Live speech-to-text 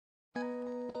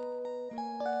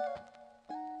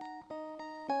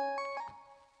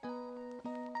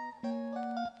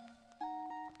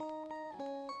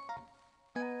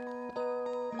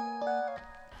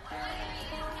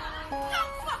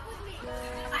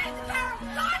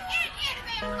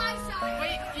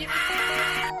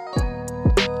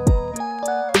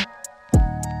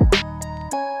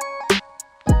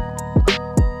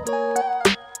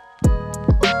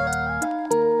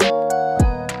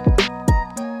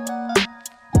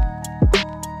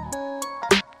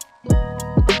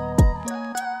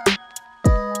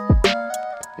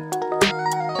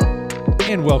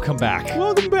welcome back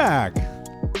Welcome back.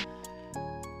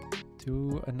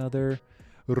 to another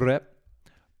Rep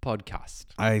podcast.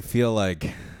 I feel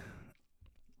like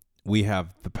we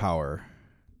have the power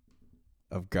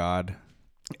of God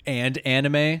And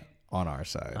anime on our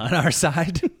side. on our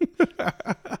side.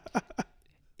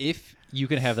 If you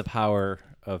could have the power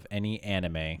of any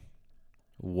anime,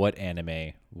 what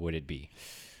anime would it be?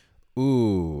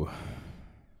 Ooh.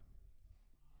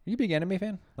 Are you a big anime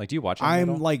fan? Like, do you watch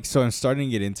anime at all? I'm starting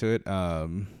to get into it.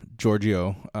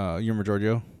 Giorgio, you remember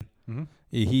Giorgio? Mm-hmm.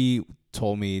 He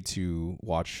told me to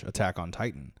watch Attack on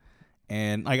Titan.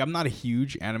 And like, I'm not a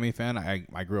huge anime fan.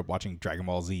 I grew up watching Dragon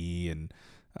Ball Z and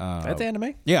That's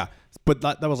anime? yeah, but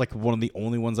that was like one of the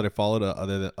only ones that I followed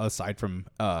aside from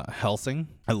Hellsing.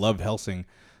 I loved Hellsing,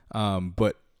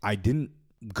 but I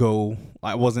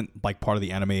wasn't like part of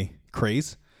the anime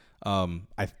craze.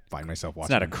 I find myself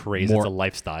watching. It's not a craze, more, it's a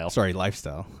lifestyle. Sorry,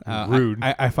 lifestyle. Rude.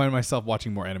 I find myself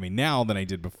watching more anime now than I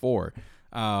did before.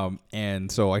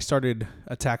 And so I started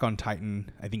Attack on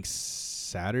Titan, I think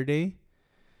Saturday,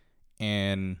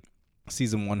 and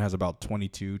season 1 has about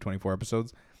 22, 24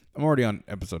 episodes. I'm already on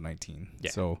episode 19. Yeah.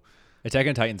 So Attack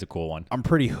on Titan's a cool one. I'm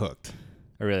pretty hooked.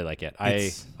 I really like it.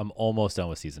 I'm almost done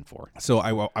with season 4. So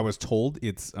I was told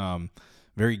it's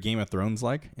very Game of Thrones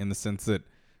like, in the sense that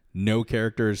no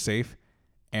character is safe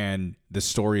and the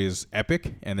story is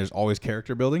epic and there's always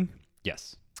character building.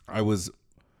 Yes. I was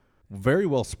very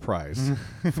well surprised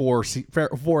four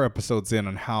episodes in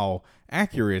on how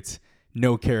accurate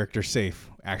no character safe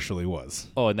actually was.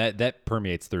 Oh, and that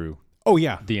permeates through Oh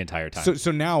yeah. the entire time.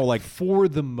 So now like for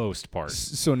the most part.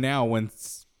 so now when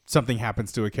something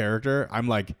happens to a character, I'm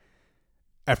like,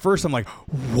 at first I'm like,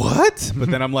 what?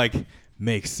 But then I'm like,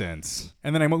 makes sense.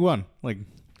 And then I move on. Like,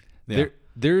 yeah.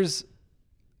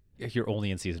 You're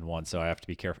only in season 1, so I have to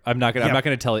be careful. I'm not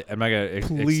gonna tell you. I'm not gonna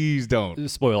Please don't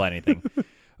spoil anything.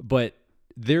 But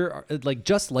there are, like,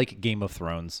 just like Game of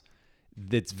Thrones,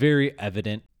 that's very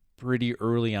evident pretty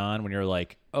early on when you're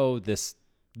like, oh, these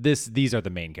are the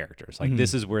main characters. Like,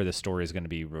 this is where the story is going to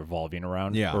be revolving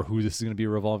around, or who this is going to be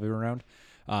revolving around.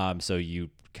 So you'll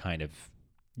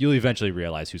eventually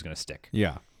realize who's going to stick.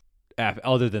 Yeah.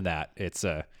 Other than that, it's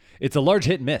a large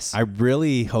hit and miss. I'm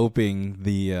really hoping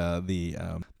the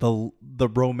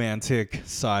romantic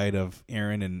side of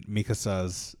Eren and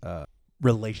Mikasa's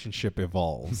relationship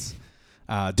evolves.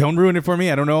 Don't ruin it for me.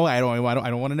 I don't know. I don't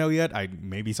want to know yet.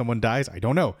 Maybe someone dies. I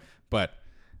don't know. But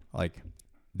like,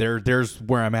 there's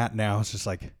where I'm at now. It's just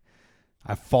like,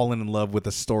 I've fallen in love with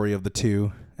the story of the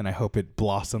two, and I hope it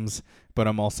blossoms. But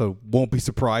I'm also won't be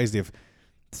surprised if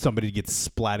somebody gets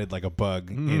splatted like a bug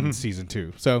in season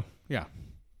 2. So yeah.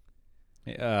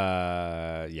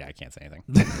 Yeah, I can't say anything.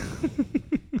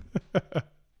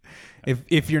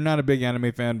 If you're not a big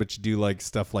anime fan, but you do like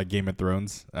stuff like Game of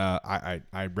Thrones,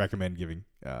 I recommend giving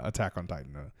Attack on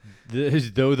Titan.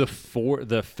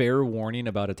 The fair warning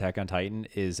about Attack on Titan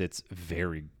is it's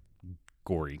very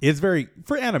gory. It's very,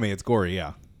 for anime, it's gory.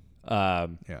 Yeah.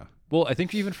 Yeah. Well, I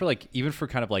think even for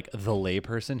kind of like the lay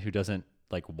person who doesn't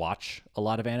like watch a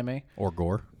lot of anime or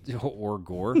gore,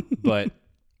 but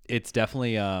it's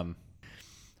definitely I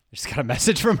just got a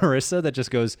message from Marissa that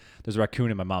just goes, "There's a raccoon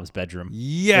in my mom's bedroom."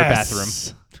 Yes. Or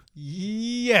bathroom.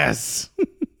 Yes.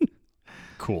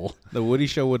 Cool. The Woody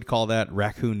Show would call that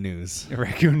raccoon news.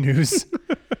 Raccoon news.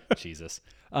 Jesus.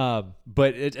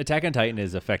 But Attack on Titan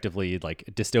is effectively like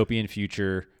dystopian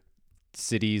future.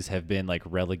 Cities have been like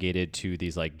relegated to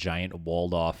these like giant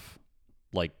walled off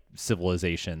like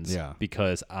civilizations. Yeah.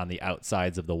 Because on the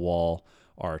outsides of the wall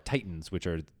are Titans, which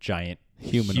are giant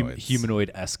humanoids.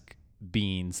 Humanoid-esque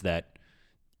beings that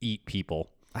eat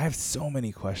people. I have so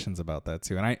many questions about that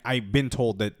too. And I've been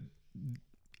told that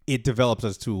it develops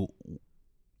as to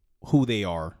who they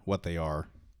are, what they are.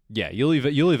 Yeah,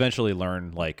 you'll eventually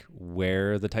learn like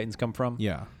where the Titans come from.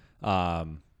 Yeah.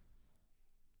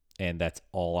 And that's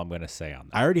all I'm going to say on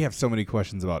that. I already have so many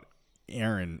questions about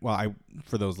Eren. Well,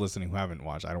 for those listening who haven't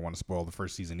watched, I don't want to spoil the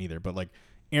first season either, but like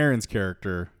Eren's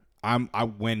character,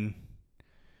 when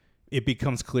it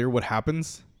becomes clear what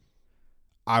happens,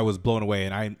 I was blown away,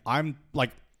 and I'm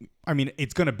like, I mean,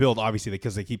 it's going to build obviously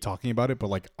because they keep talking about it, but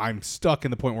like I'm stuck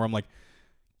in the point where I'm like,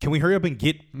 can we hurry up and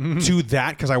get to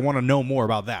that? Because I want to know more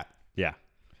about that. Yeah.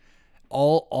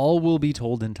 All will be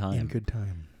told in time. In good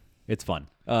time. It's fun.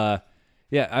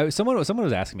 Yeah. Someone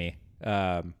was asking me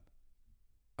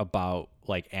about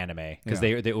like anime because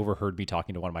they overheard me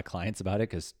talking to one of my clients about it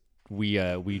because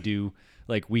we do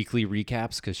like weekly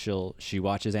recaps because she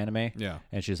watches anime. Yeah.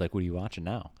 And she's like, "What are you watching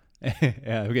now?"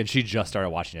 Yeah. Again, she just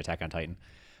started watching Attack on Titan.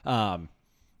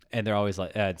 And they're always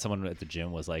like, someone at the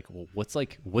gym was like, well, what's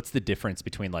the difference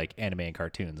between like anime and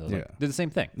cartoons? I was like, they're the same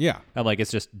thing. Yeah. I'm like,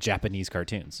 it's just Japanese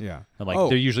cartoons. Yeah. I'm like,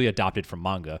 they're usually adopted from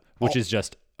manga, which is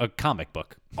just a comic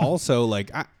book. Also,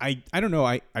 like, I don't know.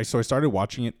 I started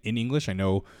watching it in English. I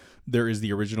know there is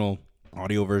the original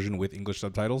audio version with English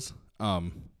subtitles.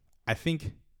 I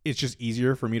think it's just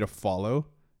easier for me to follow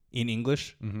in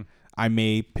English. Mm-hmm. I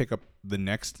may pick up the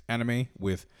next anime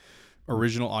with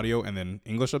original audio and then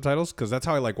English subtitles, because that's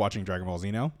how I like watching Dragon Ball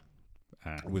Z now.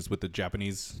 It was with the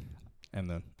Japanese and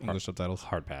the English subtitles.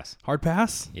 Hard pass. Hard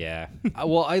pass? Yeah.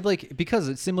 Well, I like, because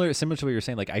it's similar to what you were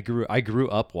saying. Like I grew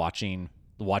up watching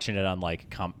it on like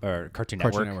Cartoon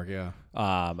Network. Yeah.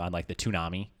 On like the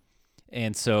Toonami,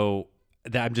 and so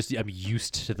that I'm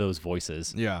used to those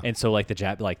voices. Yeah. And so like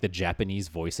the Japanese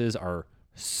voices are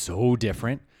so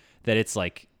different that it's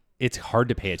like it's hard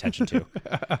to pay attention to.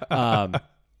 But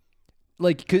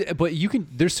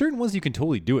there's certain ones you can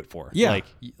totally do it for. Yeah.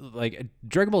 Like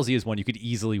Dragon Ball Z is one you could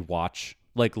easily watch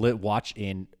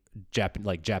in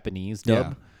Japanese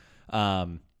dub. Yeah.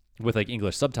 With like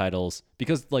English subtitles,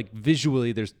 because like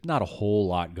visually there's not a whole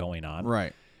lot going on.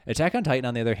 Right. Attack on Titan,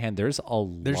 on the other hand, there's a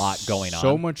lot going on.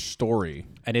 So much story.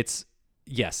 And it's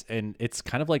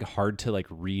kind of like hard to like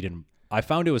read, and I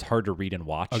found it was hard to read and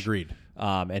watch. Agreed.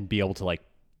 And be able to like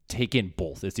take in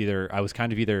both. It's I was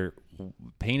kind of either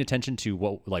paying attention to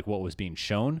what was being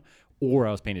shown, or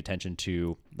I was paying attention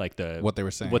to like what they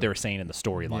were saying in the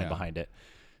storyline behind it.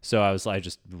 So I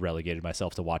just relegated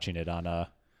myself to watching it in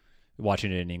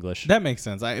English. That makes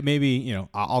sense.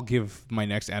 I'll give my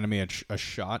next anime a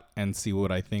shot and see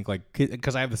what I think. Like,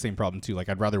 because I have the same problem too. Like,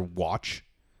 I'd rather watch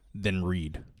than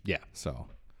read. Yeah. So,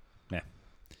 yeah.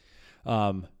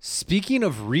 Speaking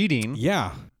of reading,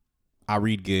 yeah, I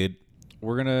read good.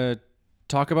 We're gonna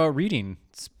talk about reading,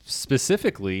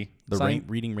 specifically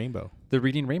Reading Rainbow. The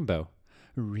Reading Rainbow.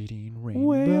 Reading Rainbow.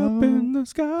 Way up in the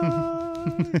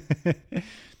sky.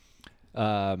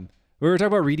 We were talking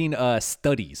about reading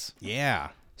studies. Yeah.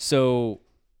 So,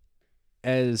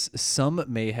 as some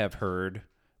may have heard,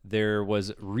 there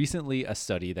was recently a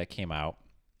study that came out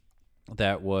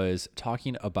that was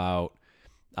talking about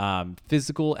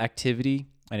physical activity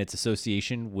and its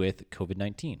association with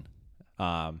COVID-19.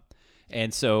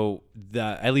 And so,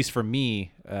 at least for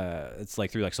me, it's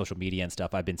like through like social media and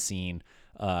stuff, I've been seeing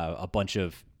a bunch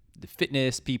of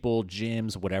fitness people,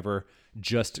 gyms, whatever,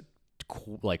 just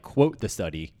quote the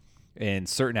study in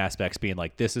certain aspects, being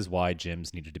like, this is why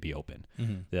gyms needed to be open,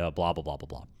 blah, blah, blah,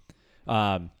 blah,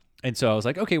 blah. And so I was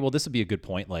like, okay, well, this would be a good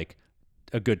point, like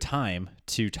a good time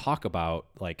to talk about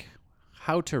like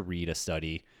how to read a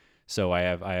study. So I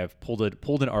have pulled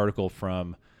an article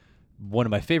from one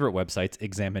of my favorite websites,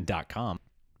 examine.com.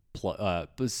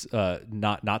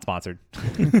 Not sponsored.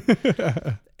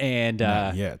 And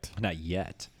not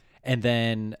yet. And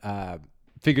then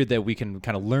figured that we can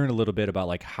kind of learn a little bit about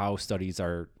like how studies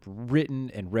are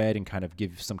written and read, and kind of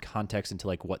give some context into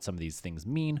like what some of these things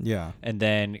mean. Yeah. And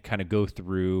then kind of go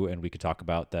through, and we could talk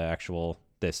about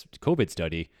this COVID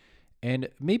study and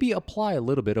maybe apply a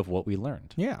little bit of what we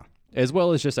learned. Yeah. As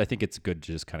well as just, I think it's good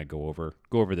to just kind of go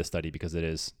over the study, because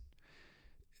it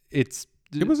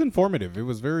was informative. It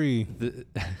was very,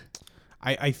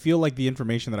 I feel like the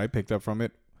information that I picked up from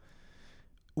it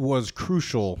was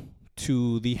crucial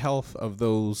to the health of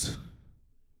those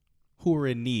who were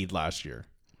in need last year.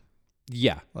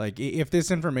 Yeah. Like, if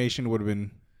this information would have been,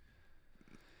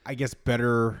 I guess,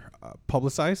 better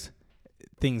publicized,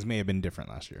 things may have been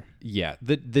different last year. Yeah.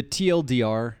 The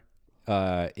TLDR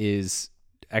is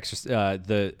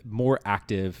the more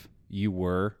active you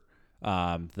were,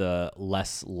 the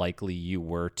less likely you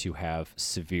were to have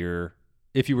less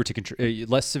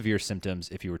severe symptoms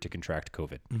if you were to contract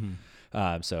COVID.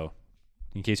 Mm-hmm. So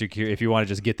in case you're curious, if you want to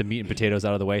just get the meat and potatoes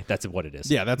out of the way, that's what it is.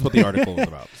 Yeah, that's what the article was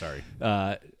about. Sorry.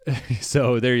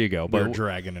 So there you go. We're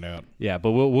dragging it out. Yeah,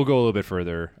 but we'll go a little bit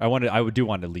further. I want to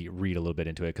read a little bit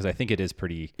into it, because I think it is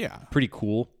pretty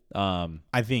cool.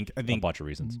 I think a bunch of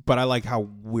reasons. But I like how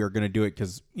we're going to do it,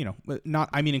 because,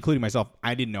 including myself,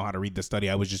 I didn't know how to read the study.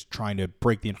 I was just trying to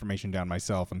break the information down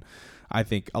myself. And I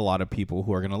think a lot of people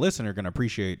who are going to listen are going to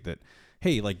appreciate that,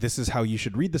 hey, like, this is how you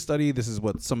should read the study. This is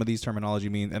what some of these terminology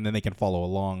mean. And then they can follow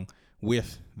along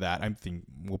with that. I think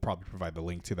we'll probably provide the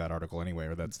link to that article anyway,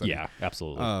 or that study. Yeah,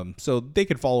 absolutely. So they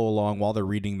could follow along while they're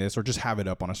reading this, or just have it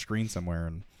up on a screen somewhere.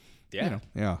 And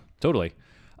Totally.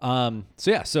 So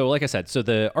like I said, so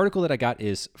the article that I got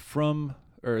is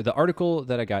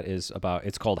about,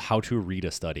 it's called How to Read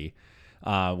a Study,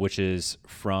 which is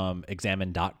from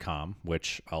examine.com,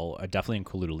 which I'll definitely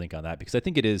include a link on that, because I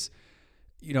think it is,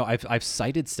 I've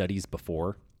cited studies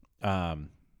before,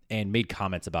 and made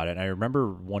comments about it. And I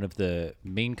remember one of the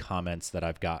main comments that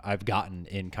I've gotten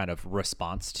in kind of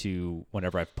response to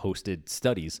whenever I've posted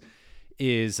studies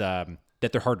is that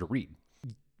they're hard to read.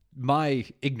 My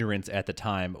ignorance at the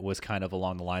time was kind of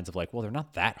along the lines of like, well, they're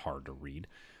not that hard to read,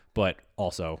 but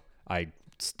also I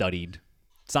studied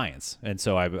science, and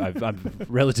so I'm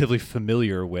relatively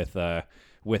familiar with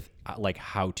like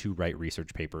how to write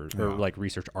research papers or like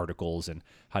research articles and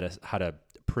how to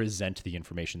present the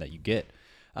information that you get.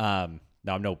 Now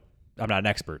I'm not an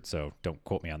expert, so don't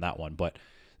quote me on that one, but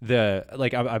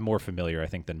I'm more familiar, I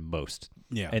think, than most.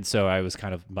 Yeah. And so I was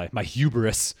kind of my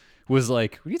hubris was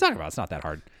like, what are you talking about? It's not that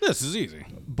hard. This is easy.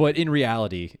 But in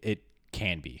reality, it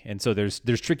can be. And so there's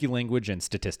tricky language and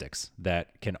statistics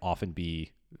that can often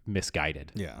be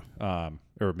misguided. Yeah.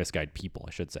 Or misguide people,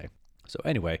 I should say. So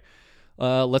anyway,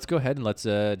 let's go ahead and let's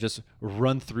just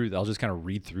run through. I'll just kind of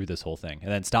read through this whole thing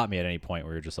and then stop me at any point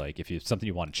where you're just like, if you something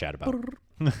you want to chat about.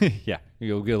 Yeah,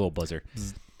 you'll get a little buzzer.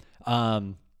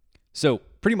 So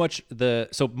pretty much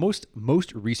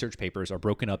most research papers are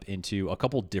broken up into a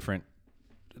couple different,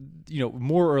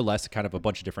 more or less kind of a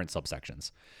bunch of different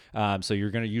subsections. So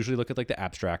you're going to usually look at like the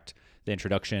abstract, the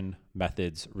introduction,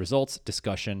 methods, results,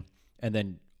 discussion, and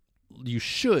then you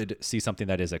should see something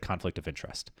that is a conflict of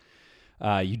interest.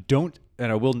 You don't,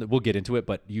 and we'll get into it,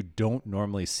 but you don't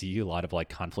normally see a lot of like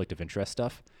conflict of interest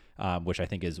stuff, which I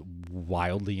think is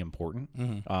wildly important,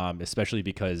 especially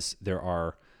because there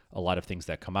are a lot of things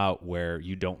that come out where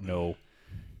you don't know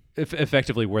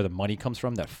effectively where the money comes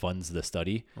from that funds the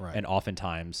study. Right. And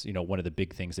oftentimes, one of the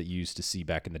big things that you used to see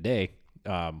back in the day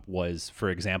was, for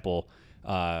example,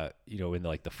 in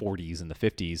like the 40s and the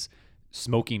 50s,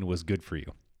 smoking was good for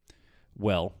you.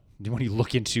 Well, when you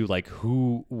look into like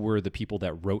who were the people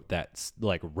that wrote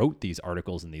these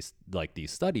articles and these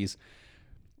studies,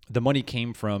 the money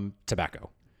came from tobacco.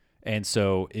 And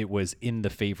so it was in the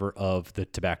favor of the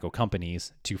tobacco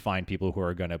companies to find people who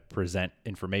are going to present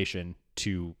information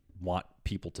to want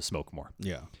people to smoke more.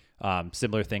 Yeah.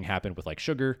 Similar thing happened with like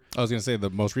sugar. I was going to say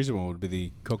the most recent one would be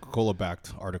the Coca-Cola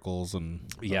backed articles and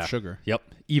sugar. Yep.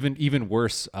 Even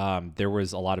worse, there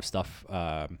was a lot of stuff.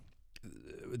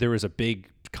 There was a big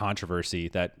controversy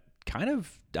that kind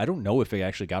of, I don't know if it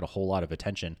actually got a whole lot of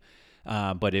attention,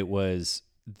 but it was,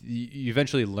 you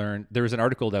eventually learned, there was an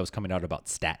article that was coming out about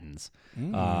statins.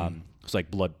 It's like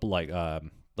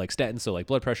like statins, so like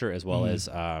blood pressure as well as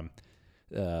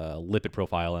lipid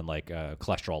profile and like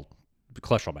cholesterol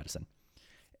medicine.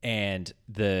 And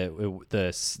it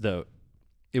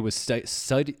was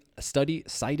study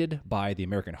cited by the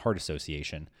American Heart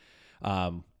Association,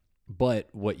 but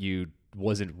what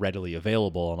wasn't readily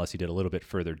available unless you did a little bit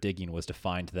further digging was to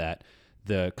find that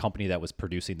the company that was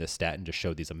producing this statin just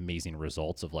showed these amazing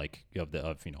results of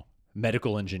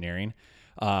medical engineering.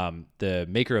 The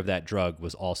maker of that drug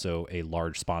was also a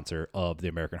large sponsor of the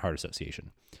American Heart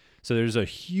Association. So there's a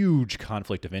huge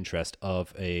conflict of interest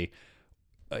of a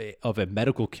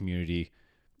medical community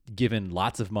given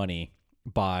lots of money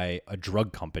by a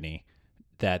drug company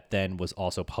that then was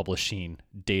also publishing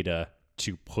data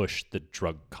to push the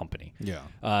drug company.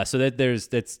 Yeah. So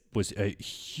that was a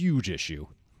huge issue.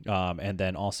 And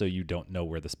then also you don't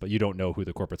know you don't know who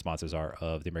the corporate sponsors are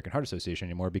of the American Heart Association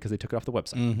anymore because they took it off the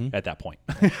website at that point.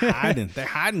 They're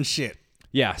hiding shit.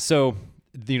 Yeah. So,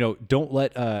 don't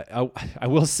let, I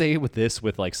will say with this,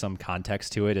 with like some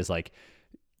context to it, is like,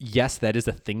 yes, that is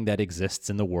a thing that exists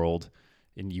in the world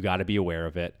and you got to be aware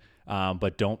of it.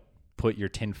 But don't put your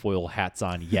tinfoil hats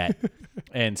on yet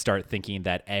and start thinking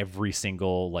that every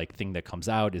single like thing that comes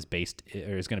out is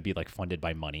going to be like funded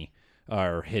by money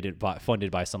or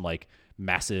funded by some like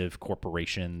massive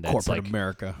corporation that's corporate like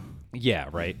America. Yeah,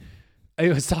 right. I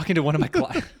was talking to one of my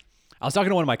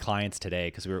clients today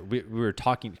because we were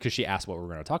talking because she asked what we were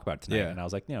going to talk about tonight, and I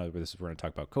was like, we're going to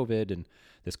talk about COVID and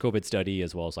this COVID study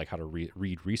as well as like how to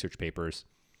read research papers,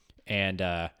 and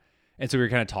so we were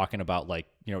kind of talking about like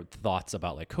thoughts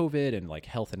about like COVID and like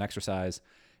health and exercise,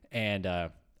 and I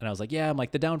was like, I'm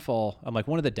like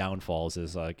one of the downfalls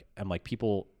is like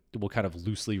people will kind of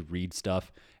loosely read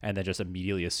stuff and then just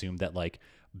immediately assume that like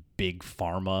big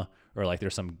pharma or like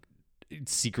there's some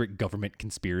secret government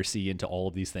conspiracy into all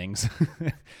of these things.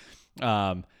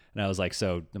 And I was like,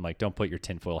 don't put your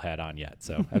tinfoil hat on yet.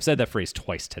 So I've said that phrase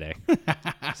twice today.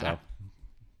 So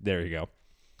there you go.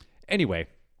 Anyway.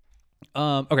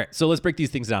 Okay. So let's break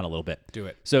these things down a little bit. Do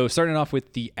it. So starting off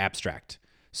with the abstract.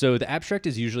 So the abstract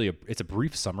is usually it's a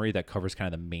brief summary that covers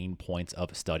kind of the main points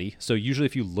of a study. So usually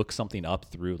if you look something up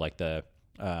through like the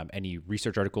any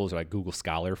research articles or like Google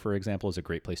Scholar, for example, is a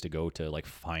great place to go to like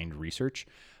find research.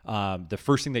 The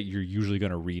first thing that you're usually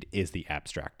going to read is the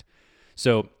abstract.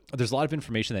 So there's a lot of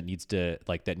information that needs to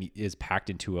is packed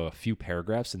into a few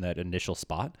paragraphs in that initial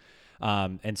spot.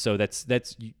 And so that's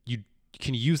you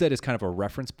can use that as kind of a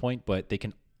reference point, but they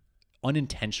can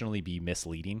unintentionally be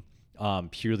misleading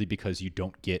purely because you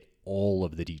don't get all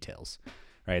of the details,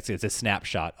 right? It's a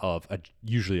snapshot of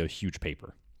usually a huge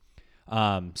paper.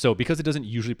 So because it doesn't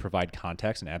usually provide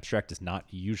context, an abstract does not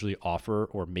usually offer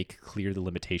or make clear the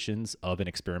limitations of an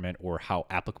experiment or how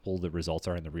applicable the results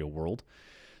are in the real world.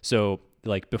 So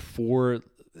like before,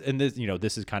 and this,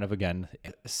 this is kind of, again,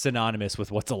 synonymous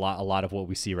with what's a lot of what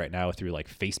we see right now through like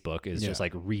Facebook is just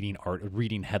like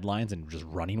reading headlines and just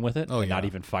running with it and not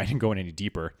even going any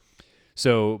deeper.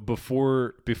 So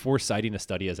before citing a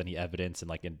study as any evidence and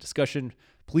like in discussion,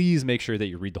 please make sure that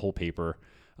you read the whole paper,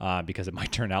 because it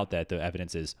might turn out that the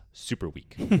evidence is super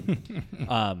weak.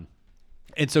 And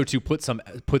so to put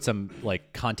some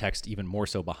like context even more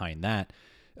so behind that,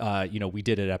 we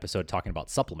did an episode talking about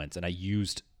supplements, and I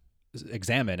used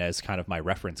Examine as kind of my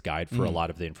reference guide for a lot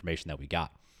of the information that we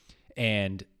got.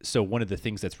 And so one of the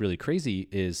things that's really crazy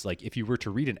is like if you were to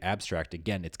read an abstract,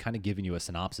 again, it's kind of giving you a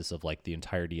synopsis of like the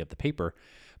entirety of the paper,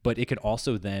 but it can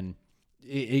also then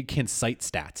it can cite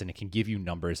stats and it can give you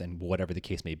numbers and whatever the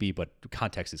case may be, but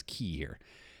context is key here.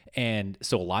 And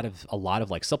so a lot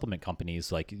of like supplement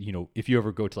companies, like, if you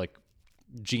ever go to like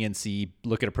GNC,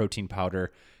 look at a protein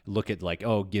powder, look at like,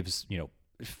 gives,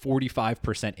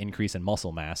 45% increase in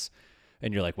muscle mass.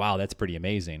 And you're like, wow, that's pretty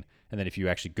amazing. And then if you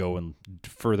actually go and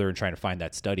further and trying to find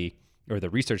that study or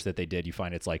the research that they did, you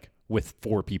find it's like with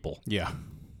 4 people. Yeah.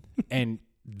 And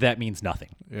that means nothing.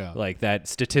 Yeah. Like that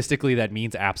statistically, that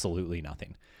means absolutely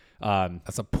nothing.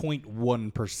 That's a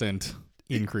 0.1%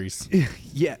 increase.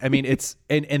 Yeah. I mean, it's,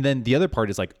 and then the other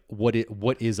part is like, what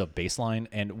is a baseline?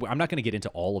 And I'm not going to get into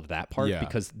all of that part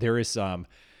because there is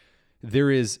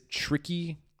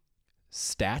tricky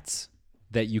stats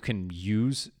that you can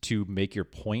use to make your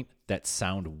point that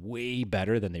sound way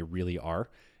better than they really are.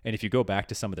 And if you go back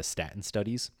to some of the statin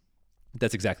studies,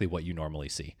 that's exactly what you normally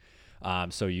see.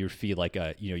 So you feel like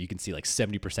you can see like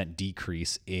 70%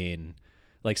 decrease in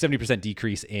like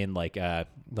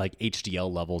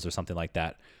HDL levels or something like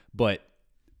that. But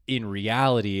in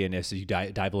reality, and as you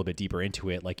dive a little bit deeper into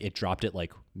it, like it dropped it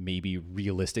like maybe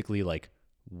realistically like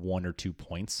 1 or 2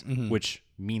 points, which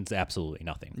means absolutely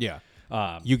nothing. Yeah.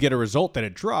 You get a result that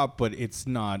it dropped, but it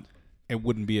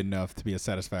wouldn't be enough to be a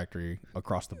satisfactory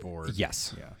across the board.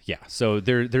 Yes. Yeah. So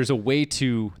there's a way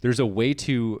to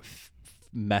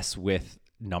mess with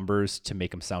numbers to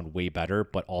make them sound way better,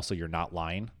 but also you're not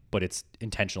lying, but it's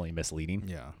intentionally misleading.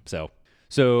 Yeah.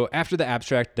 So after the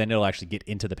abstract, then it'll actually get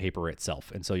into the paper itself.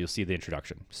 And so you'll see the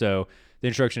introduction. So the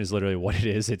introduction is literally what it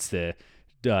is. It's the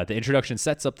introduction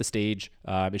sets up the stage.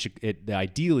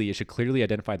 Ideally, it should clearly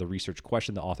identify the research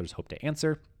question the authors hope to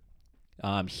answer.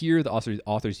 Here, the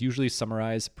authors usually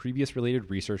summarize previous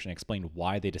related research and explain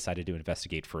why they decided to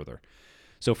investigate further.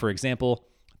 So, for example,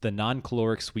 the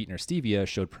non-caloric sweetener stevia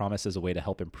showed promise as a way to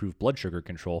help improve blood sugar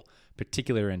control,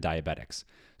 particularly in diabetics.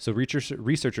 So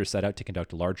researchers set out to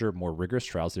conduct larger, more rigorous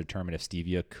trials to determine if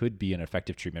stevia could be an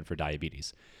effective treatment for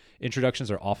diabetes.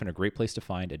 Introductions are often a great place to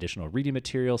find additional reading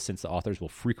material since the authors will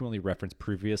frequently reference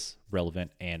previous, relevant,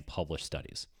 and published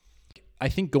studies. I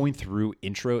think going through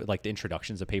the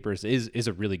introductions of papers is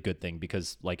a really good thing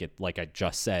because like I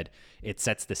just said, it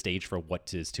sets the stage for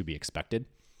what is to be expected.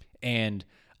 And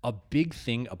a big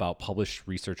thing about published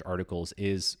research articles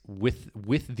is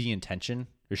with the intention,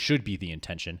 there should be the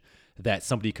intention that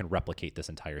somebody can replicate this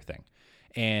entire thing.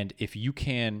 And if you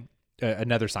can,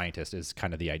 another scientist is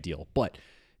kind of the ideal, but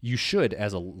you should,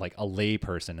 as a lay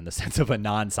person in the sense of a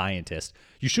non-scientist,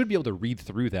 you should be able to read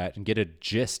through that and get a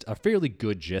fairly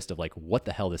good gist of like what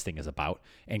the hell this thing is about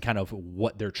and kind of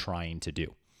what they're trying to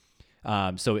do.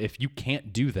 So if you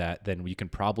can't do that, then you can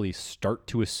probably start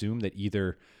to assume that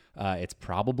either it's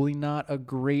probably not a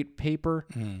great paper,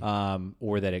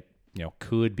 or that it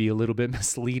could be a little bit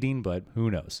misleading, but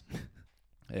who knows?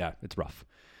 Yeah, it's rough.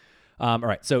 All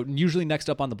right. So usually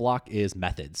next up on the block is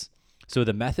methods. So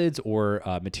the methods or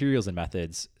materials and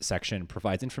methods section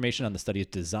provides information on the study's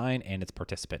design and its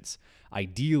participants.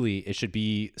 Ideally, it should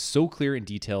be so clear and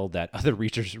detailed that other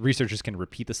researchers can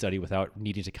repeat the study without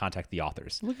needing to contact the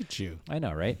authors. Look at you. I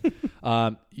know, right?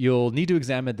 You'll need to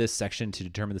examine this section to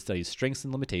determine the study's strengths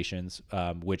and limitations,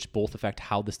 which both affect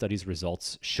how the study's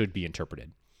results should be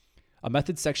interpreted. A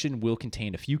methods section will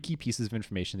contain a few key pieces of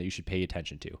information that you should pay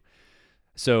attention to.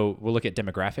 So we'll look at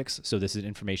demographics. So this is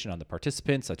information on the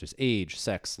participants, such as age,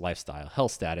 sex, lifestyle,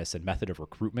 health status, and method of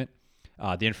recruitment.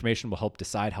 The information will help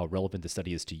decide how relevant the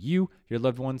study is to you, your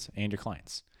loved ones, and your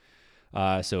clients.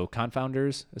 So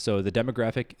confounders. So the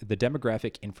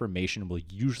demographic information will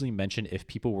usually mention if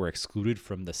people were excluded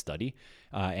from the study,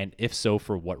 and if so,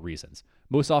 for what reasons.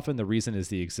 Most often, the reason is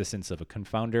the existence of a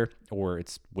confounder,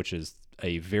 which is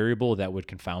a variable that would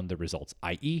confound the results.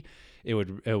 I.e., it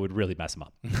would really mess them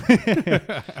up.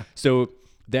 So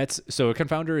a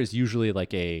confounder is usually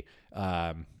like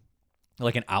an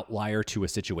outlier to a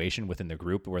situation within the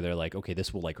group where they're like, okay,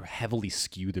 this will like heavily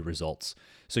skew the results.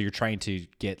 So you're trying to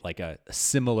get like a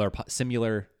similar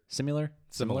population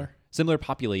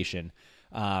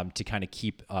to kind of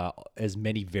keep as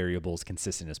many variables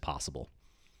consistent as possible.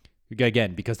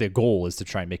 Again, because their goal is to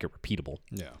try and make it repeatable.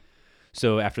 Yeah.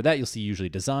 So after that, you'll see usually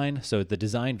design. So the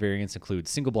design variants include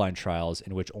single-blind trials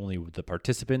in which only the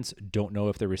participants don't know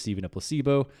if they're receiving a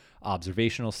placebo,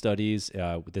 observational studies.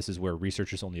 This is where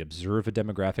researchers only observe a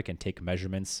demographic and take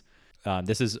measurements.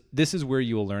 This is where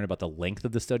you will learn about the length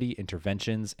of the study,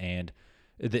 interventions, and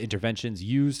the interventions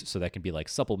used. So that can be like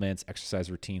supplements, exercise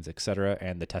routines, etc.,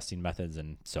 and the testing methods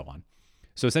and so on.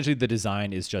 So essentially, the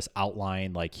design is just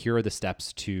outline like here are the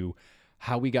steps to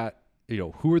how we got,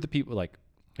 who are the people like,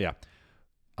 yeah.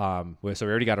 So we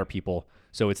already got our people.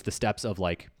 So it's the steps of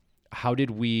like, how did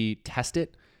we test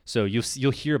it? So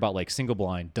you'll hear about like single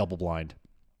blind, double blind,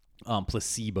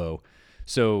 placebo.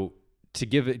 So to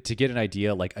get an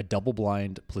idea, like a double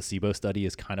blind placebo study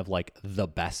is kind of like the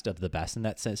best of the best in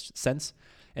that sense.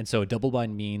 And so a double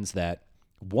blind means that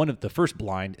the first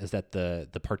blind is that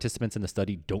the participants in the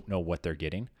study don't know what they're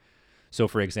getting. So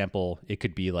for example, it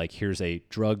could be like, here's a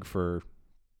drug for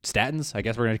statins. I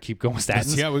guess we're going to keep going with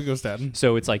statins. Yeah, we go statin.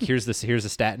 So it's like, here's a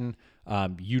statin.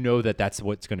 That's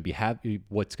what's going to be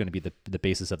what's going to be the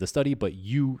basis of the study, but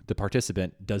the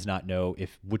participant does not know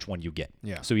which one you get.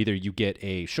 Yeah. So either you get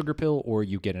a sugar pill or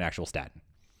you get an actual statin.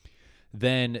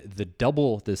 Then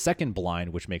the second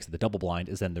blind, which makes it the double blind,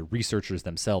 is then the researchers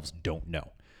themselves don't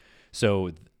know.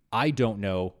 So I don't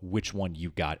know which one you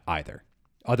got either,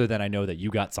 other than I know that you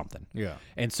got something. Yeah.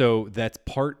 And so that's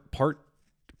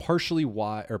partially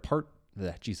why, or part of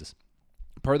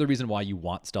the reason why you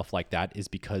want stuff like that is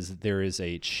because there's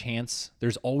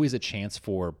always a chance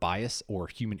for bias or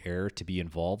human error to be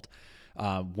involved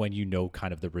when you know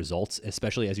kind of the results,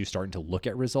 especially as you're starting to look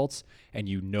at results and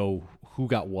you know who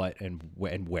got what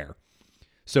and where.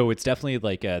 So it's definitely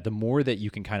like the more that you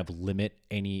can kind of limit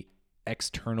any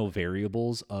external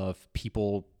variables of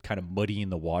people kind of muddying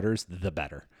the waters, the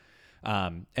better.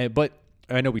 But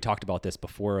I know we talked about this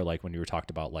before, like when we were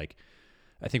talked about like,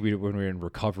 I think when we were in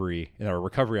our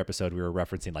recovery episode, we were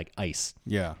referencing like ice.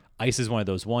 Yeah. Ice is one of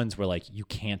those ones where like you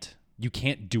can't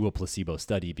do a placebo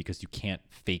study because you can't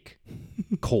fake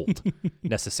cold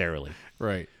necessarily.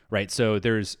 Right. Right. So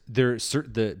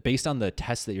based on the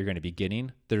tests that you're going to be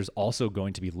getting, there's also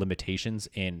going to be limitations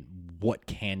in what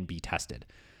can be tested.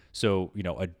 So,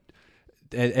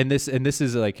 this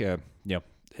is like an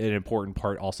important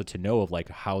part also to know of like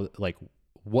how, like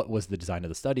what was the design of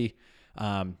the study?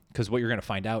 Because what you're going to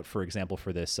find out, for example,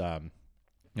 for this,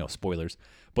 spoilers,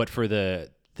 but for this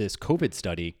COVID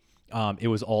study, it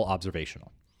was all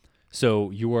observational.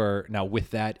 So you are now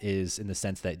with that is in the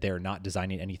sense that they're not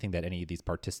designing anything that any of these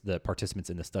the participants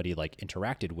in the study like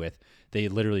interacted with. They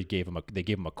literally gave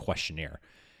them a questionnaire,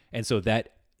 and so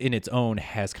that in its own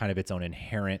has kind of its own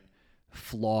inherent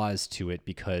flaws to it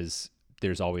because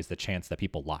there's always the chance that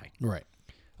people lie. Right.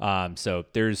 So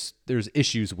there's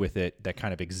issues with it that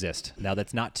kind of exist. Now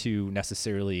that's not to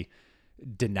necessarily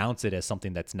denounce it as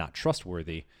something that's not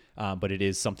trustworthy, but it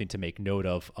is something to make note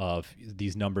of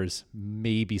these numbers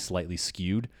may be slightly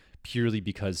skewed purely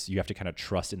because you have to kind of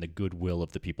trust in the goodwill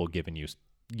of the people giving you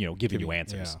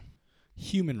answers. Yeah.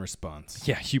 Human response.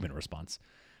 Yeah, human response.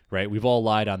 Right? We've all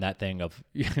lied on that thing of,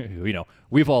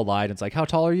 we've all lied. And it's like, how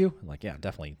tall are you? I'm like, yeah,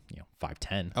 definitely,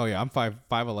 5'10". Oh yeah, I'm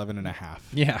 5'11" and a half.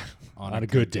 Yeah, on a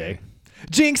good day.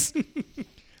 Jinx.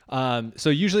 So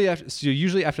usually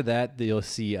after that, you'll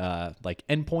see like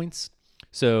endpoints.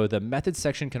 So the methods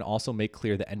section can also make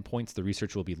clear the endpoints the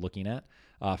research will be looking at.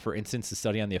 For instance, the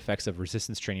study on the effects of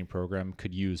resistance training program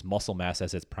could use muscle mass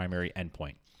as its primary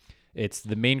endpoint. It's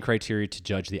the main criteria to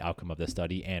judge the outcome of the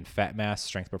study, and fat mass,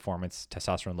 strength performance,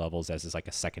 testosterone levels as is like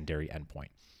a secondary endpoint.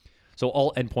 So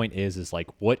all endpoint is like,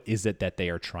 what is it that they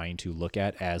are trying to look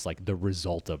at as like the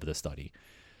result of the study?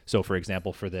 So for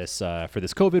example, for this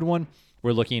COVID one,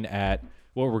 we're looking at,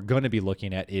 what we're going to be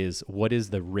looking at is what is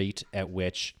the rate at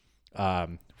which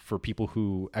for people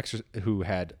who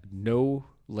had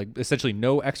essentially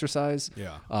no exercise,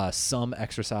 some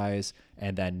exercise,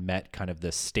 and then met kind of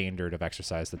the standard of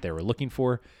exercise that they were looking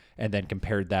for, and then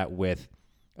compared that with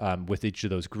each of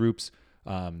those groups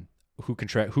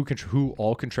who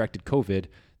all contracted COVID.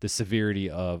 the severity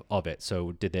of it.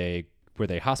 So were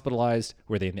they hospitalized?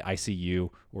 Were they in the ICU,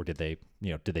 or did they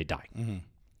die?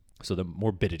 So the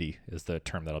morbidity is the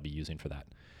term that I'll be using for that.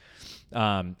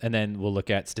 And then we'll look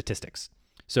at statistics.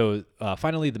 So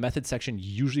finally, the methods section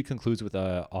usually concludes with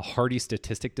a hearty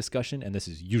statistic discussion, and this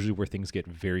is usually where things get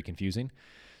very confusing.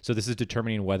 So this is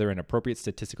determining whether an appropriate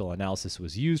statistical analysis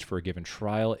was used for a given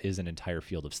trial is an entire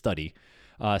field of study.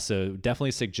 So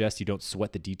definitely suggest you don't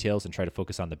sweat the details and try to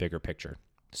focus on the bigger picture.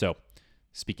 So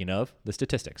speaking of the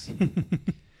statistics,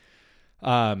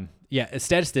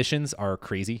 statisticians are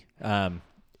crazy.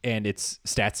 And its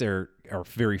stats are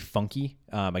very funky,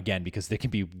 again, because they can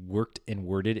be worked and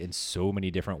worded in so many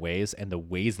different ways, and the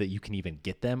ways that you can even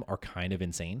get them are kind of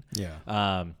insane.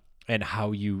 Yeah. And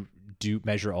how you do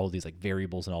measure all these like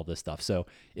variables and all this stuff. So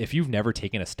if you've never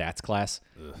taken a stats class,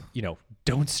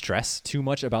 don't stress too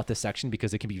much about this section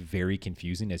because it can be very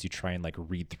confusing as you try and like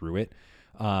read through it.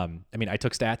 I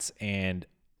took stats and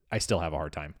I still have a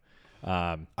hard time.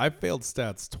 I failed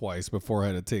stats twice before I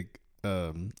had to take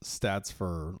stats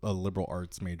for a liberal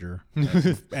arts major,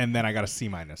 and then I got a C-.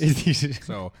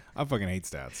 So I fucking hate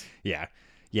stats. Yeah.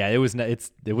 It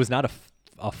was not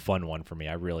a fun one for me.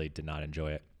 I really did not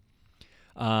enjoy it.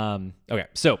 Okay,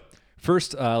 so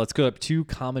first, let's go up 2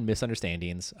 common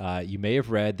misunderstandings. You may have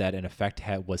read that an effect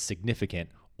was significant,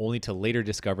 only to later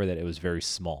discover that it was very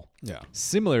small. Yeah.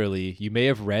 Similarly, you may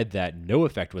have read that no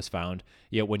effect was found,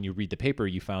 yet when you read the paper,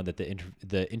 you found that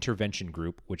the intervention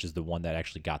group, which is the one that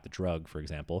actually got the drug, for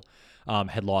example,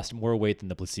 had lost more weight than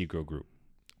the placebo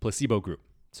group.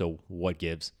 So what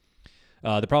gives?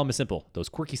 The problem is simple. Those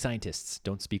quirky scientists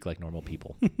don't speak like normal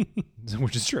people,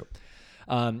 which is true.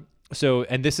 And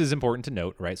this is important to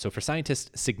note, right? So for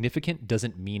scientists, significant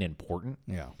doesn't mean important.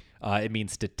 Yeah. It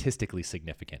means statistically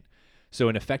significant. So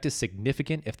an effect is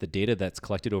significant if the data that's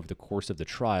collected over the course of the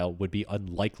trial would be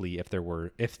unlikely if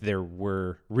there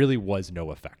really was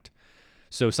no effect.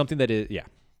 So something that is,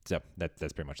 so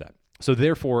that's pretty much that. So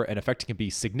therefore, an effect can be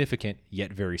significant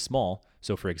yet very small.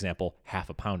 So for example,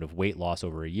 0.5 pound of weight loss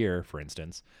over a year, for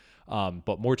instance.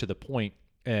 But more to the point,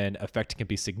 an effect can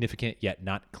be significant yet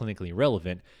not clinically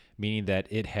relevant, meaning that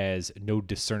it has no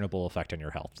discernible effect on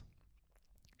your health.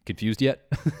 Confused yet?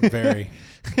 Very,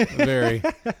 very.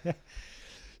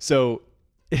 So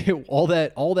all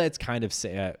that's kind of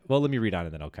let me read on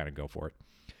and then I'll kind of go for it.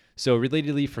 So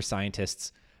relatedly, for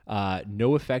scientists,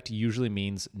 no effect usually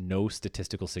means no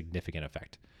statistical significant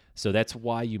effect. So that's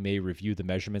why you may review the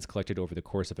measurements collected over the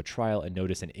course of a trial and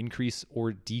notice an increase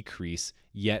or decrease,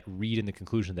 yet read in the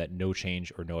conclusion that no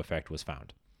change or no effect was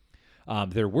found.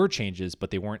 There were changes, but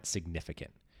they weren't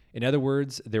significant. In other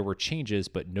words, there were changes,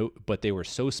 but they were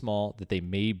so small that they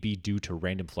may be due to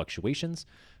random fluctuations.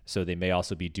 So they may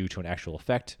also be due to an actual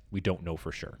effect. We don't know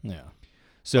for sure. Yeah.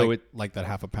 So like that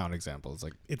 0.5 pound example is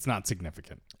like, it's not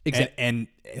significant. Exactly. And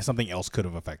something else could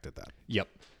have affected that. Yep.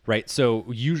 Right. So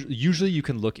usually you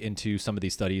can look into some of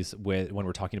these studies when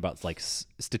we're talking about like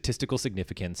statistical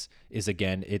significance is,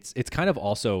 again, it's kind of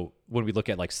also when we look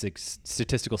at like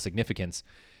statistical significance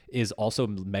is also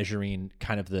measuring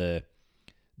kind of the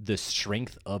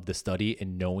strength of the study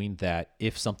and knowing that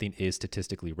if something is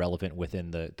statistically relevant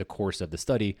within the course of the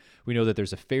study, we know that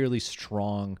there's a fairly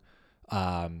strong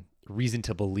reason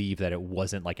to believe that it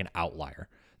wasn't like an outlier,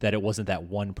 that it wasn't that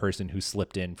one person who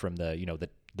slipped in from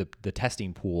the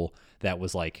testing pool that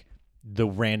was like the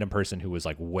random person who was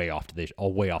like way off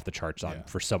the charts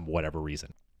for some whatever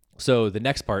reason. So the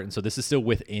next part, and so this is still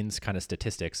within kind of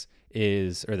statistics, the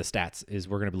stats, is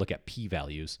we're going to look at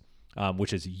p-values.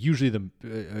 Which is usually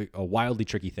a wildly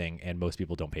tricky thing, and most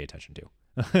people don't pay attention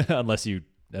to, unless you've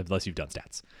done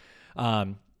stats.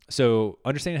 So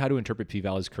understanding how to interpret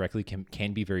p-values correctly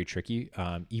can be very tricky,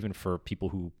 even for people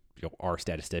who are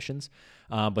statisticians.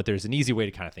 But there's an easy way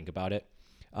to kind of think about it.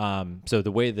 So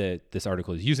the way that this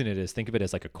article is using it is, think of it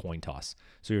as like a coin toss.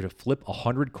 So you're to flip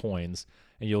 100 coins,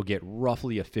 and you'll get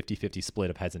roughly a 50-50 split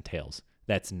of heads and tails.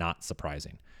 That's not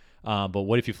surprising. But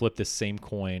what if you flip this same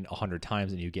coin 100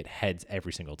 times and you get heads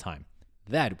every single time?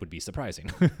 That would be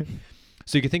surprising.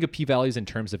 So you can think of p-values in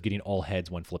terms of getting all heads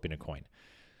when flipping a coin.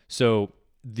 So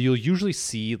you'll usually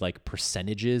see like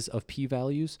percentages of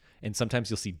p-values, and sometimes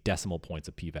you'll see decimal points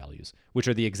of p-values, which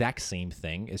are the exact same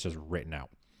thing. It's just written out.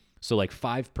 So like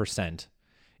 5%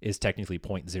 is technically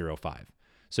 0.05.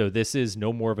 So this is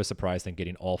no more of a surprise than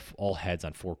getting all heads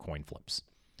on 4 coin flips.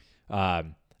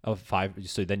 Of 5,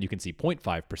 so then you can see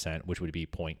 0.5%, which would be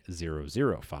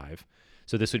 0.005.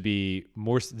 So this would be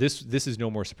more. This is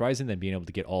no more surprising than being able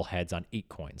to get all heads on 8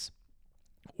 coins.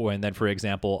 And then, for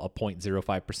example, a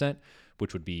 0.05%,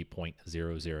 which would be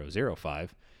 0.0005,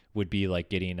 would be like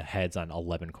getting heads on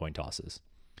 11 coin tosses.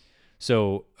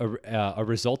 So a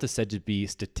result is said to be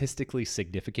statistically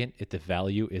significant if the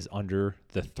value is under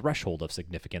the threshold of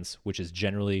significance, which is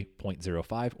generally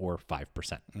 0.05 or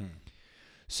 5%.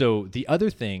 So the other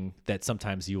thing that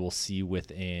sometimes you will see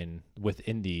within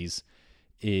these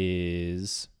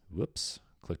is, whoops,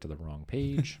 clicked to the wrong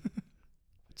page.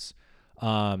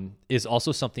 Is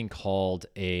also something called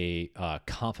a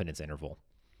confidence interval.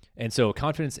 And so a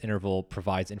confidence interval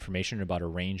provides information about a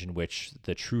range in which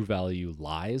the true value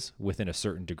lies within a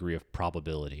certain degree of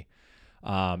probability,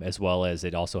 as well as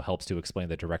it also helps to explain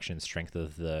the direction and strength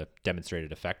of the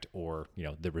demonstrated effect or,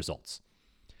 the results.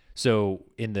 So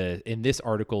in this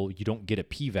article, you don't get a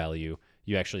p-value.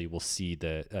 You actually will see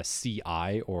the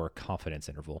CI or confidence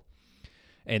interval.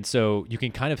 And so you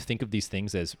can kind of think of these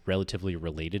things as relatively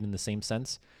related in the same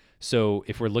sense. So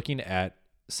if we're looking at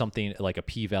something like a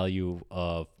p-value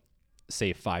of,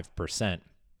 say, 5%,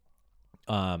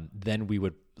 then we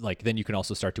would then you can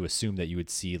also start to assume that you would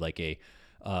see like a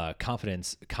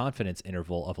confidence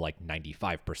interval of like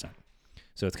 95%.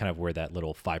 So it's kind of where that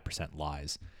little 5%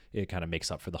 lies. It kind of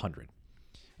makes up for the 100.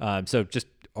 So just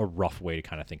a rough way to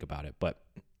kind of think about it, but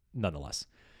nonetheless.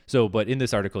 So, but in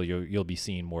this article, you'll be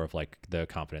seeing more of like the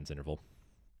confidence interval.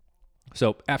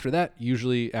 So after that,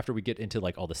 usually after we get into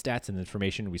like all the stats and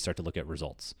information, we start to look at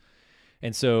results.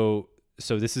 And so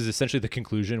this is essentially the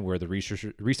conclusion where the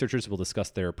researchers will discuss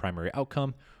their primary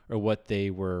outcome or what they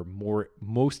were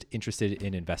most interested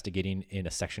in investigating in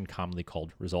a section commonly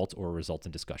called results or results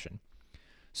in discussion.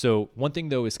 So one thing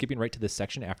though is skipping right to this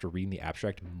section after reading the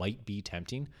abstract might be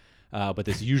tempting, but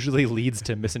this usually leads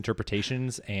to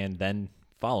misinterpretations and then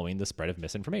following the spread of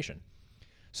misinformation.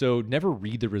 So never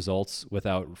read the results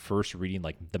without first reading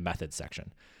like the method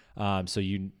section.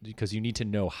 Because you need to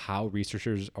know how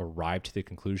researchers arrived to the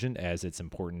conclusion as it's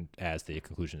important as the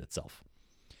conclusion itself.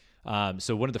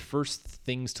 So one of the first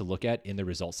things to look at in the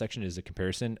results section is a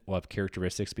comparison of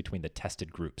characteristics between the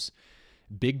tested groups.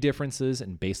 Big differences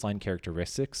in baseline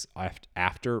characteristics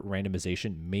after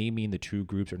randomization may mean the two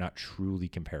groups are not truly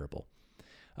comparable.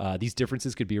 These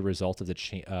differences could be a result of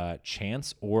the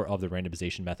chance or of the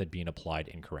randomization method being applied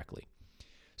incorrectly.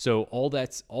 So all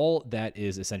that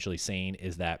is essentially saying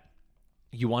is that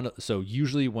you want to. So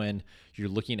usually when you're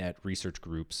looking at research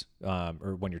groups,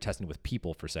 or when you're testing with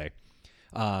people, for say,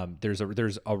 there's a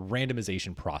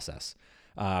randomization process,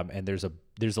 and there's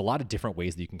a lot of different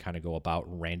ways that you can kind of go about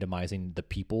randomizing the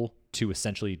people to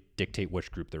essentially dictate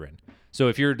which group they're in. So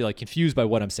if you're like confused by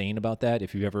what I'm saying about that,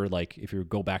 if you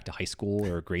go back to high school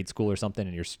or grade school or something,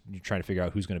 and you're trying to figure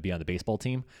out who's going to be on the baseball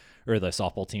team or the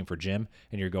softball team for gym,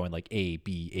 and you're going like A,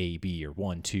 B, or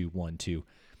 1, 2, 1, 2,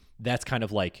 that's kind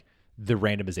of like the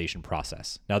randomization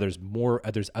process. Now there's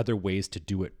other ways to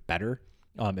do it better.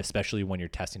 Especially when you're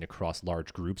testing across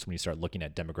large groups, when you start looking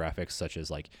at demographics such as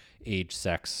like age,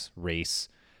 sex, race,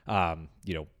 I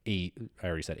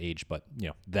already said age, but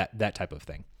that type of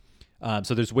thing.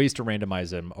 So there's ways to randomize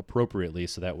them appropriately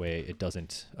so that way it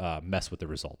doesn't mess with the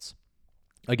results,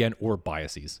 again, or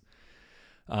biases.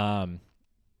 So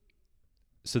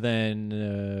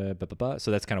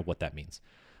that's kind of what that means.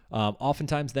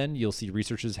 Oftentimes then you'll see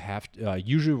researchers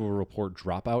usually will report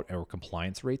dropout or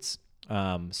compliance rates.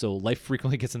 So life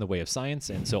frequently gets in the way of science,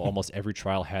 and so almost every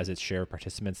trial has its share of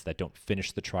participants that don't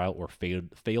finish the trial or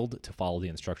failed to follow the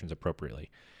instructions appropriately.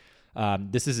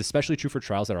 This is especially true for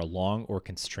trials that are long or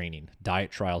constraining. Diet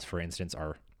trials, for instance,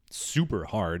 are super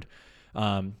hard,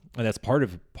 and that's part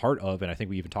of, and I think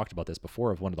we even talked about this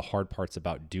before, of one of the hard parts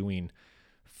about doing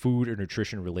food or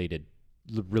nutrition related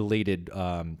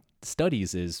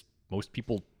studies is most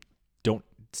people don't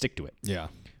stick to it. Yeah.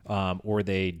 Or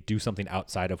they do something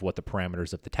outside of what the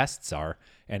parameters of the tests are,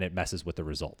 and it messes with the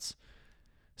results.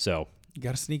 So you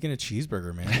got to sneak in a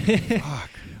cheeseburger, man. Fuck.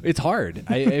 It's hard.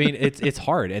 I mean, it's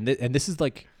hard, and this is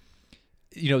like,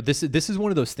 this is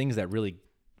one of those things that really,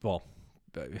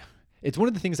 it's one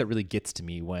of the things that really gets to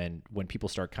me when people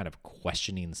start kind of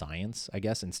questioning science, I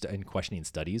guess, and questioning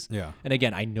studies. Yeah. And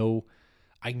again, I know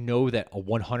that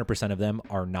 100% of them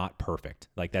are not perfect.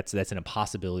 Like that's an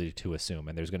impossibility to assume.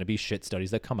 And there's going to be shit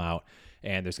studies that come out,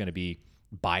 and there's going to be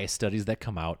biased studies that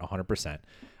come out 100%.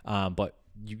 But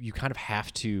you kind of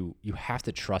have to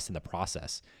trust in the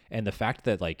process. And the fact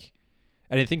that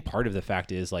and I think part of the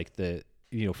fact is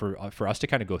for us to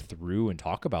kind of go through and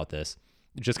talk about this,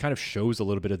 it just kind of shows a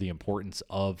little bit of the importance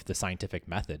of the scientific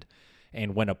method.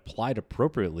 And when applied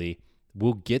appropriately,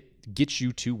 will get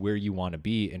you to where you want to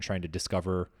be and trying to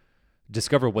discover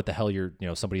what the hell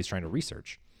somebody's trying to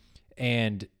research.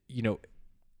 And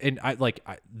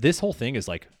this whole thing is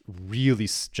like really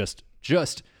just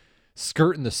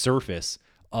skirting the surface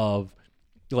of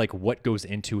like what goes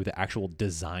into the actual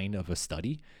design of a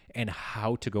study and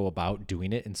how to go about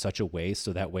doing it in such a way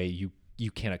so that way you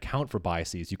can account for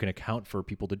biases, you can account for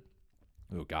people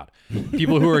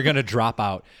who are going to drop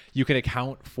out, you can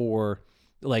account for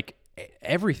like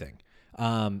everything,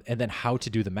 and then how to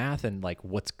do the math and like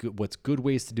what's good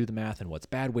ways to do the math and what's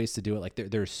bad ways to do it. Like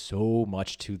there's so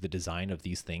much to the design of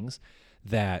these things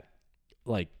that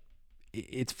like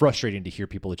it's frustrating to hear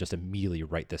people just immediately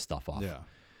write this stuff off.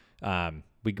 Yeah.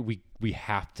 We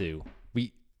have to,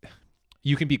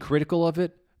 you can be critical of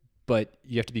it, but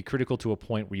you have to be critical to a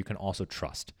point where you can also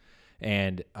trust.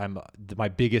 And my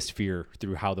biggest fear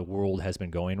through how the world has been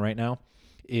going right now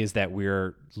is that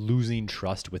we're losing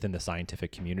trust within the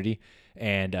scientific community.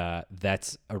 And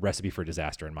that's a recipe for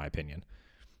disaster, in my opinion.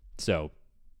 So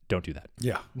don't do that.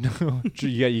 Yeah.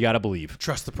 You got to believe.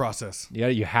 Trust the process. Yeah,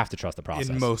 you have to trust the process.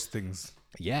 In most things.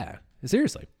 Yeah,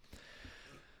 seriously.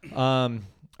 All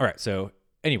right. So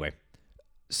anyway,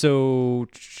 so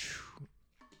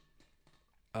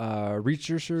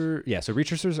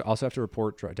researchers also have to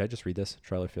report. Did I just read this?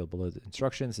 Trial or failed below the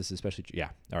instructions. This is especially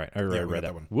all right. I read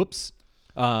that one. Whoops.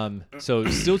 So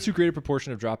still too great a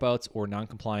proportion of dropouts or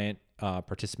non-compliant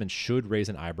participants should raise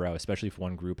an eyebrow, especially if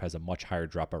one group has a much higher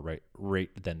dropout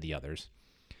rate than the others.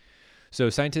 So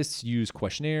scientists use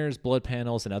questionnaires, blood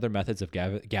panels, and other methods of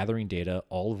gathering data,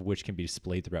 all of which can be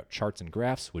displayed throughout charts and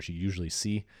graphs, which you usually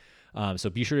see. So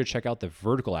be sure to check out the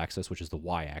vertical axis, which is the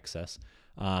y-axis,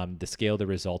 the scale the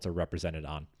results are represented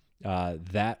on.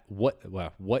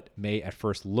 What may at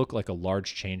first look like a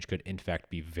large change could in fact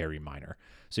be very minor.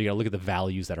 So you got to look at the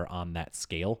values that are on that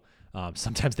scale.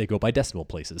 Sometimes they go by decimal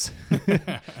places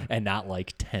and not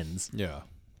like tens. Yeah.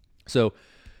 So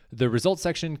the results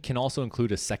section can also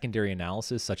include a secondary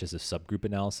analysis, such as a subgroup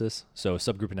analysis. So a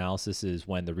subgroup analysis is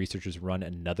when the researchers run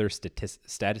another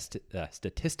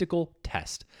statistical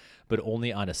test, but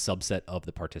only on a subset of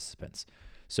the participants.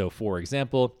 So for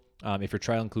example, if your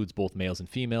trial includes both males and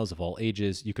females of all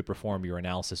ages, you could perform your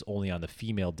analysis only on the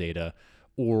female data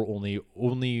or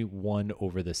only 1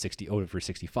 over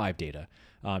 65 data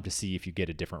to see if you get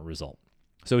a different result.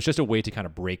 So it's just a way to kind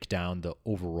of break down the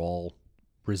overall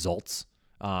results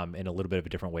in a little bit of a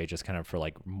different way, just kind of for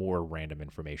like more random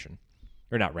information,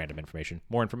 or not random information,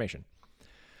 more information.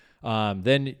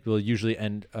 Then we'll usually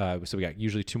end. So we got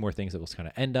usually 2 more things that we'll kind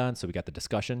of end on. So we got the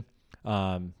discussion.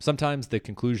 Sometimes the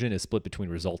conclusion is split between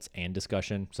results and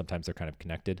discussion. Sometimes they're kind of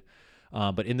connected.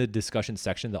 But in the discussion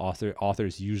section, the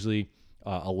authors usually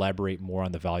elaborate more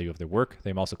on the value of their work.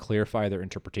 They also clarify their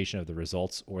interpretation of the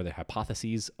results or the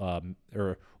hypotheses,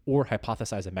 or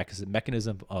hypothesize a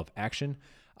mechanism of action,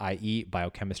 i.e.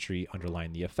 biochemistry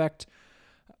underlying the effect.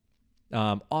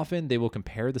 Often they will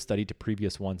compare the study to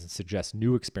previous ones and suggest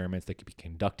new experiments that could be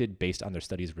conducted based on their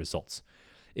study's results.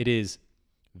 It is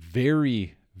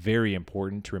very, very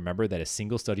important to remember that a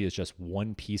single study is just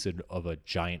one piece of a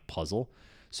giant puzzle.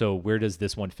 So where does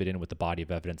this one fit in with the body of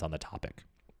evidence on the topic?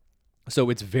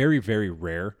 So it's very, very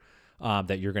rare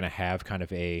that you're going to have kind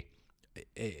of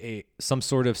some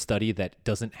sort of study that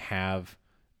doesn't have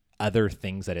other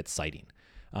things that it's citing.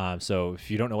 So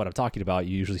if you don't know what I'm talking about,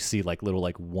 you usually see like little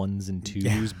like 1s and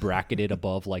 2s bracketed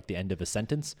above like the end of a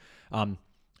sentence.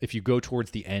 If you go towards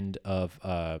the end of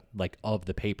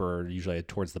the paper, usually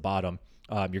towards the bottom,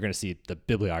 you're going to see the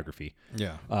bibliography,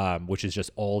 which is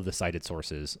just all of the cited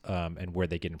sources and where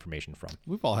they get information from.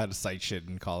 We've all had to cite shit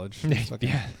in college.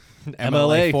 Yeah,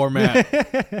 MLA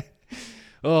format.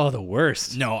 Oh, the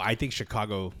worst. No, I think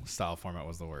Chicago style format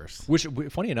was the worst. Which,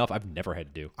 funny enough, I've never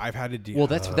had to do. I've had to do. Well,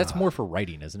 that's more for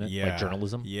writing, isn't it? Yeah, like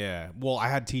journalism. Yeah. Well, I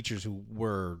had teachers who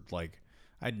were like,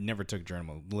 I never took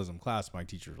journalism class. My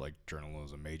teachers were like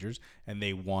journalism majors, and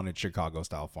they wanted Chicago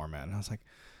style format, and I was like,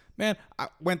 man, I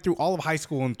went through all of high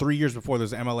school and 3 years before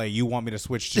there's MLA. You want me to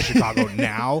switch to Chicago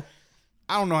now?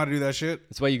 I don't know how to do that shit.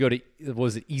 That's why you go to, what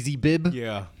was it, Easy Bib?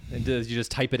 Yeah. And you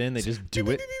just type it in, they just do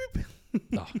it.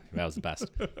 Oh, that was the best.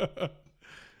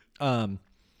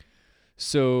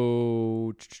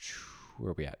 So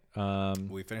where are we at?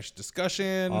 We finished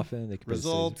discussion. Often they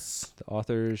results. The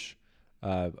authors.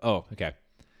 Okay.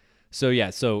 So yeah.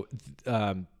 So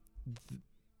a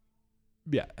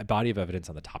body of evidence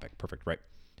on the topic. Perfect. Right.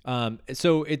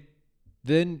 So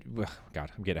then,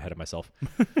 God, I'm getting ahead of myself.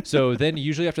 So then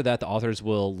usually after that, the authors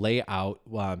will lay out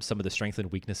some of the strengths and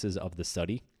weaknesses of the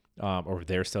study. Or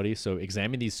their study. So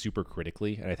examine these super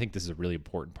critically. And I think this is a really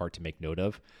important part to make note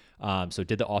of. So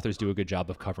did the authors do a good job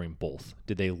of covering both?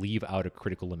 Did they leave out a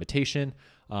critical limitation?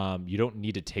 You don't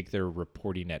need to take their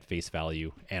reporting at face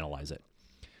value, analyze it.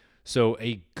 So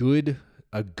a good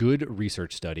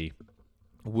research study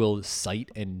will cite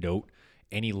and note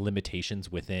any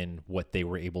limitations within what they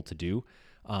were able to do.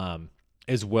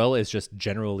 as well as just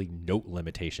generally note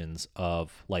limitations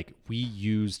of like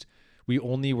we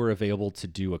only were available to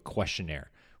do a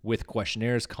questionnaire. With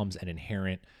questionnaires comes an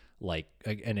inherent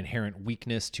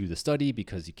weakness to the study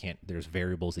because there's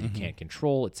variables that you can't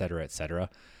control, et cetera, et cetera.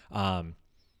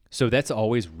 So that's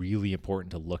always really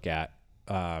important to look at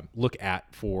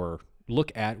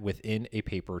within a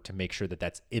paper to make sure that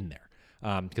that's in there.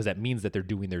 Because that means that they're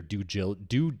doing their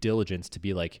due diligence to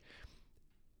be like,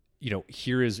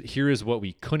 here is what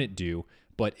we couldn't do.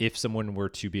 But if someone were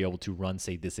to be able to run,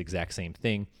 say, this exact same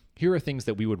thing, here are things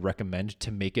that we would recommend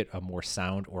to make it a more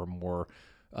sound or more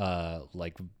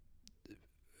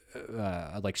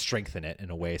strengthen it in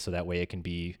a way, so that way it can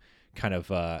be kind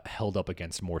of held up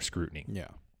against more scrutiny. Yeah.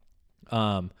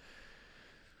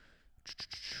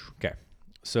 Okay.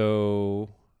 So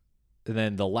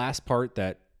then the last part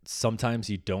that sometimes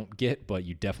you don't get, but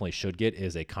you definitely should get,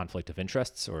 is a conflict of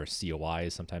interests, or COI.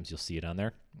 Sometimes you'll see it on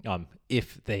there,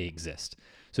 if they exist.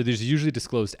 So there's usually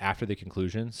disclosed after the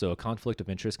conclusion. So a conflict of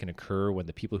interest can occur when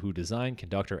the people who design,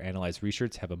 conduct, or analyze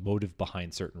research have a motive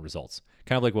behind certain results.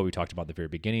 Kind of like what we talked about at the very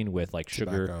beginning with like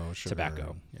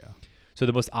tobacco. Yeah. So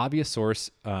the most obvious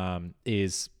source of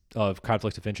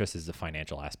conflict of interest is the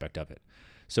financial aspect of it.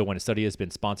 So when a study has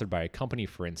been sponsored by a company,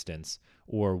 for instance,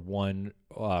 or when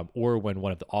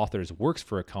one of the authors works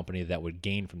for a company that would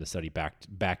gain from the study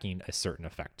backing a certain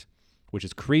effect, which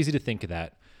is crazy to think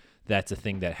that that's a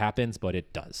thing that happens, but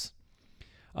it does.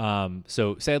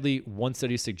 So sadly, one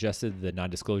study suggested the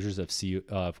non-disclosures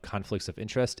of conflicts of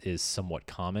interest is somewhat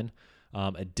common.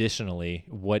 Additionally,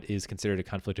 what is considered a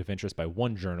conflict of interest by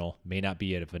one journal may not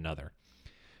be it of another.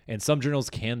 And some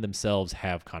journals can themselves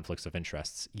have conflicts of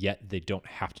interests, yet they don't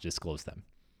have to disclose them.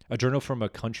 A journal from a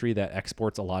country that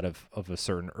exports a lot of a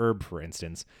certain herb, for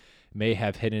instance, may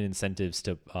have hidden incentives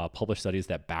to publish studies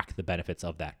that back the benefits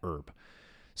of that herb.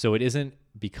 So it isn't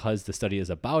because the study is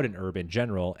about an herb in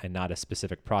general and not a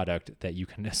specific product that you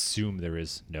can assume there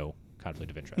is no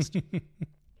conflict of interest.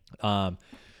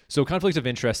 So conflicts of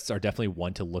interests are definitely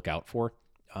one to look out for.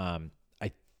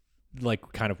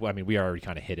 We already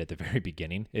kind of hit at the very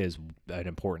beginning, is an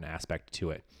important aspect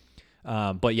to it.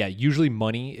 But yeah, usually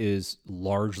money is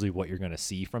largely what you're going to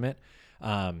see from it.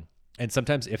 And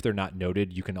sometimes if they're not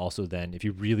noted, you can also then, if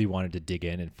you really wanted to dig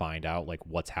in and find out like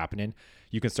what's happening,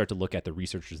 you can start to look at the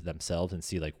researchers themselves and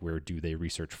see like, where do they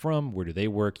research from? Where do they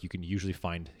work? You can usually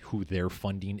find who their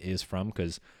funding is from,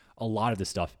 because a lot of this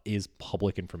stuff is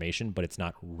public information, but it's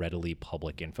not readily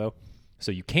public info.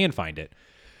 So you can find it.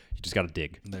 You just got to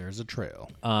dig. There's a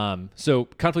trail. So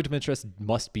conflict of interest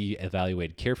must be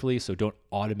evaluated carefully. So don't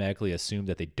automatically assume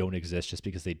that they don't exist just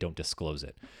because they don't disclose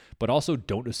it. But also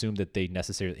don't assume that they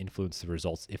necessarily influence the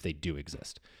results if they do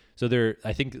exist. So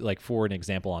I think like for an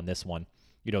example on this one,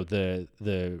 the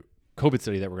COVID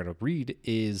study that we're going to read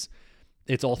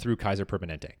it's all through Kaiser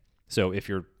Permanente. So if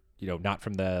you're, not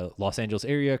from the Los Angeles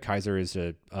area, Kaiser is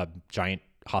a giant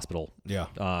hospital. Yeah.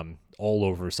 All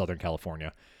over Southern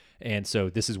California. And so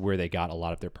this is where they got a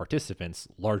lot of their participants,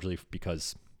 largely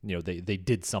because, they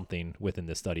did something within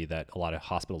the study that a lot of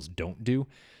hospitals don't do.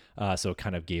 So it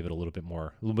kind of gave it a little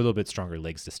bit stronger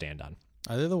legs to stand on.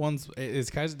 Are they the ones, does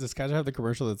Kaiser have the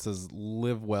commercial that says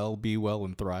live well, be well,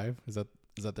 and thrive? Is that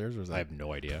theirs, or is that? I have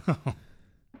no idea.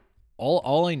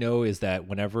 All I know is that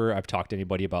whenever I've talked to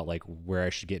anybody about like where I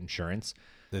should get insurance,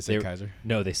 They say Kaiser?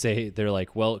 No, they're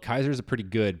like, well, Kaiser's a pretty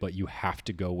good, but you have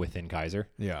to go within Kaiser.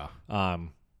 Yeah.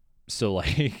 So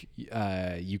like,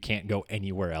 you can't go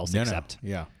anywhere else except.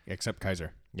 Yeah, except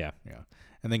Kaiser. Yeah. Yeah.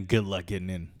 And then good luck getting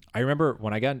in. I remember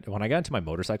when I got into my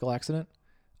motorcycle accident,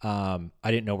 I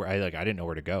didn't know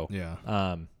where to go.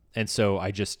 Yeah. And so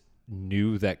I just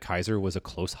knew that Kaiser was a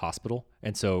close hospital,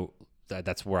 and so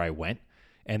that's where I went.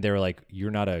 And they were like, "You're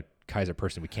not a Kaiser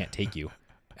person. We can't take you."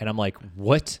 And I'm like,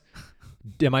 "What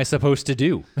am I supposed to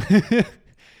do?"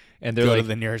 And they're go like, to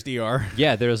the nearest ER.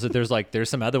 Yeah, there's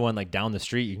some other one like down the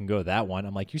street. You can go to that one.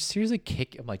 I'm like, you seriously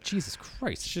kick? I'm like, Jesus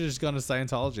Christ. Should have just gone to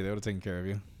Scientology. They would have taken care of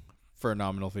you for a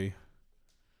nominal fee.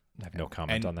 I have no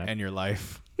comment on that. And your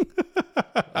life.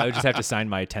 I would just have to sign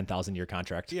my 10,000 year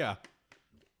contract. Yeah.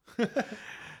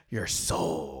 Your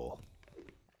soul.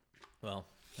 Well,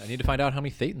 I need to find out how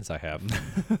many thetans I have.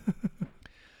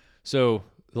 So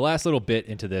the last little bit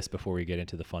into this before we get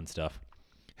into the fun stuff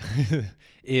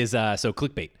is so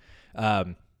clickbait.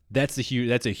 That's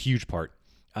a huge part.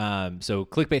 So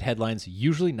clickbait headlines,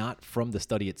 usually not from the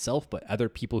study itself, but other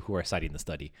people who are citing the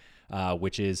study,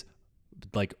 which is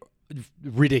like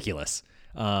ridiculous.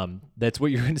 That's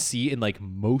what you're going to see in like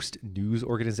most news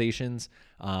organizations.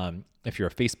 If you're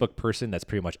a Facebook person, that's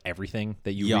pretty much everything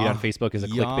that you read on Facebook is a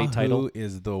clickbait title. Yahoo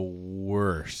is the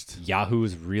worst. Yahoo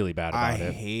is really bad about it.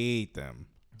 I hate them.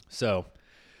 So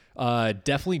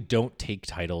definitely don't take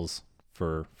titles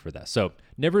for that. So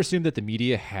never assume that the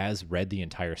media has read the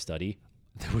entire study,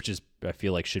 which is, I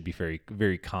feel like, should be very,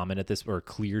 very common at this, or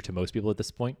clear to most people at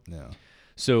this point. No.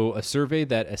 So a survey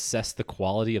that assessed the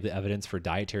quality of the evidence for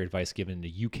dietary advice given in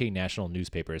a UK national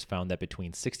newspaper has found that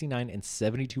between 69 and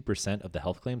 72% of the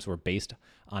health claims were based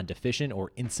on deficient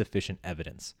or insufficient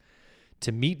evidence.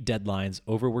 To meet deadlines,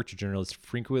 overworked journalists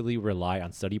frequently rely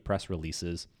on study press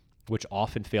releases, which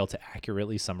often fail to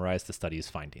accurately summarize the study's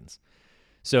findings.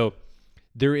 So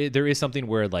there is something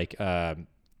where like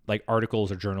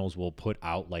articles or journals will put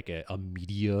out like a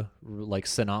media like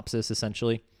synopsis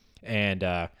essentially,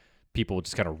 and people will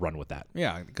just kind of run with that.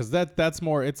 Yeah, because that's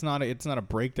more. It's not a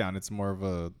breakdown. It's more of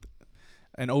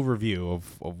an overview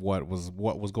of what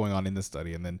was going on in the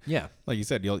study, and then like you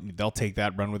said, they'll take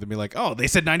that, run with it, and be like, oh, they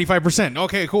said 95%.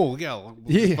 Okay, cool. Yeah, we'll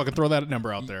just fucking throw that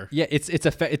number out there. Yeah, it's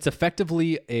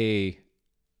effectively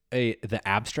the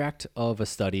abstract of a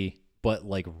study, but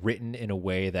like written in a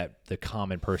way that the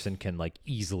common person can like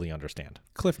easily understand.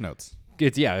 Cliff notes.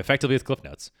 Effectively it's Cliff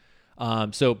Notes.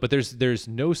 But there's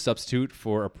no substitute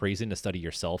for appraising a study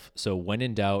yourself. So when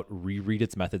in doubt, reread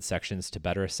its method sections to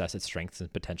better assess its strengths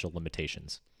and potential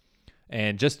limitations.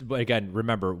 And just again,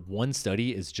 remember, one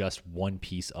study is just one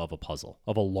piece of a puzzle,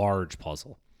 of a large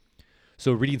puzzle.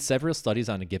 So reading several studies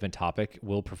on a given topic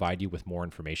will provide you with more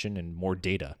information and more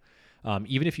data.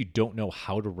 Even if you don't know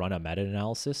how to run a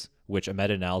meta-analysis, which a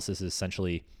meta-analysis is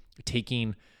essentially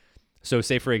taking, so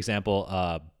say for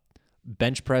example,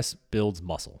 bench press builds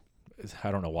muscle.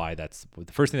 I don't know why that's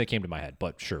the first thing that came to my head,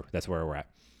 but sure, that's where we're at.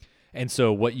 And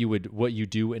so what you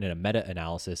do in a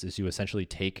meta-analysis is you essentially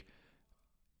take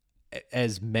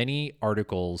as many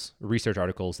research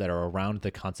articles that are around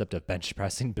the concept of bench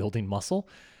pressing building muscle,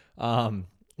 and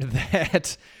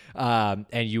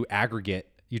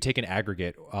you take an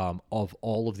aggregate of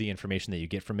all of the information that you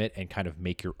get from it and kind of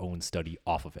make your own study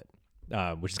off of it,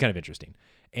 which is kind of interesting.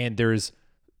 And there's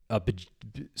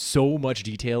so much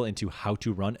detail into how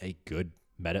to run a good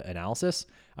meta-analysis,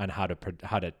 on how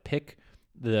to pick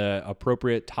the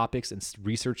appropriate topics and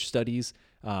research studies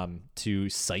to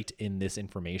cite in this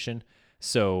information.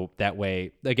 So that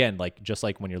way, again, like just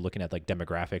like when you're looking at like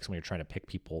demographics, when you're trying to pick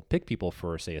people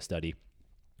for, say, a study,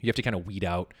 you have to kind of weed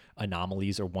out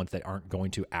anomalies or ones that aren't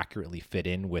going to accurately fit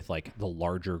in with like the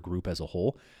larger group as a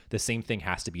whole. The same thing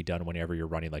has to be done whenever you're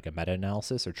running like a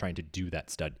meta-analysis or trying to do that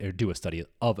study or do a study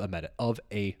of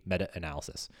a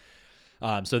meta-analysis.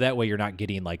 So that way you're not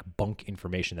getting like bunk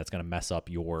information that's going to mess up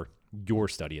your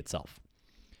study itself.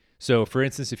 So for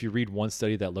instance, if you read one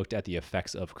study that looked at the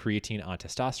effects of creatine on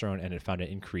testosterone and it found an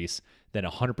increase, then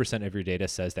 100% of your data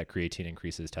says that creatine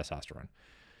increases testosterone.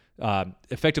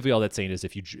 Effectively, all that's saying is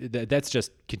that's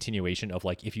just continuation of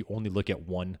like, if you only look at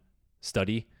one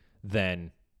study,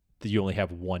 then you only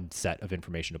have one set of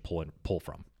information to pull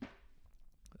from.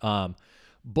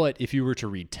 But if you were to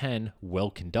read 10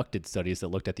 well-conducted studies that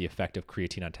looked at the effect of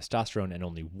creatine on testosterone and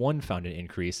only one found an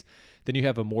increase, then you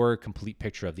have a more complete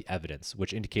picture of the evidence,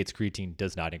 which indicates creatine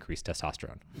does not increase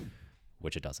testosterone,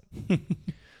 which it doesn't.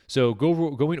 So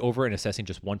going over and assessing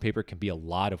just one paper can be a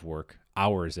lot of work,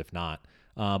 hours if not.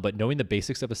 But knowing the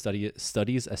basics of a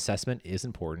study's assessment is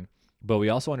important. But we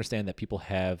also understand that people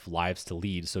have lives to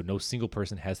lead, so no single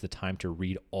person has the time to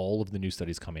read all of the new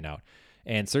studies coming out.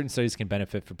 And certain studies can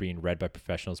benefit from being read by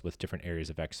professionals with different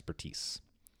areas of expertise.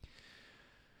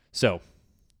 So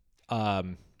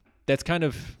that's kind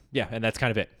of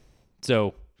it.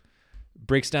 So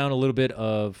breaks down a little bit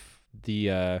of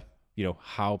the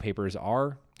how papers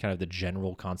are, kind of the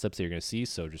general concepts that you're going to see.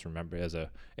 So just remember, as a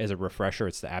refresher,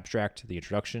 it's the abstract, the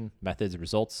introduction, methods,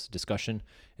 results, discussion,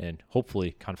 and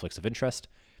hopefully conflicts of interest.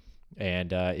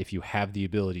 And if you have the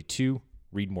ability to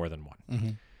read more than one.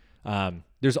 Mm-hmm.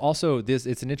 There's also this,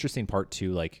 it's an interesting part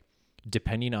too, like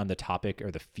depending on the topic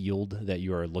or the field that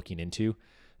you are looking into,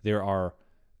 there are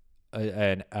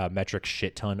a metric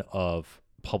shit ton of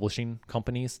publishing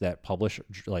companies that publish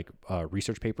like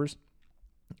research papers.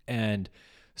 And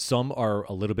some are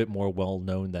a little bit more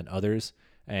well-known than others,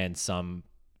 and some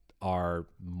are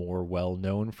more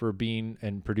well-known for being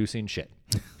and producing shit.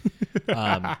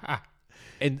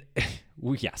 And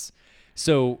yes.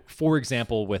 So for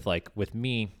example, with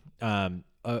me,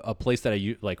 a place that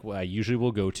I usually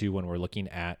will go to when we're looking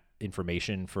at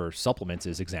information for supplements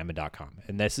is examine.com.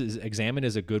 And Examine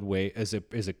is a good way, is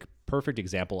a perfect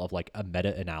example of like a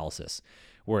meta-analysis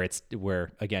where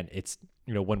again, it's,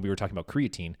 when we were talking about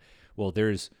creatine, well,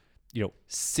 there's,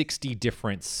 60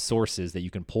 different sources that you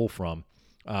can pull from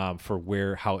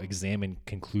for how Examine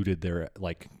concluded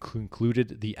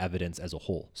the evidence as a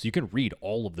whole. So you can read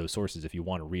all of those sources if you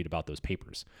want to read about those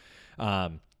papers.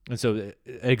 And so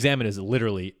Examine is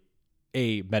literally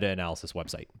a meta-analysis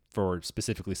website for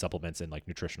specifically supplements and like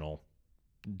nutritional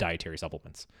dietary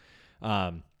supplements.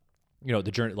 The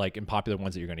journal, like in popular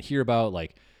ones that you're going to hear about,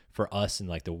 like for us in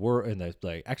like in the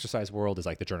like exercise world, is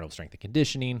like the Journal of Strength and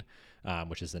Conditioning,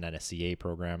 which is an NSCA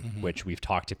program, which we've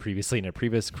talked to previously in a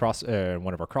previous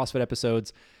one of our CrossFit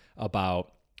episodes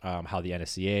about how the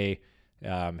NSCA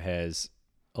has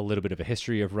a little bit of a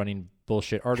history of running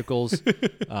bullshit articles,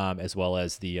 as well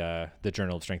as the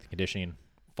Journal of Strength and Conditioning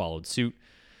followed suit.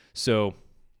 So,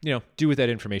 do with that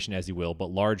information as you will,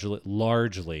 but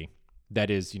largely that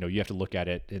is, you have to look at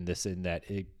it in that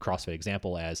CrossFit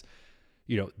example as,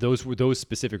 those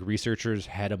specific researchers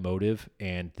had a motive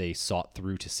and they sought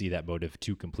through to see that motive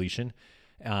to completion.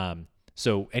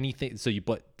 So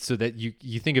that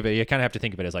you think of it, you kind of have to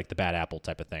think of it as like the bad apple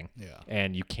type of thing. Yeah.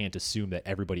 And you can't assume that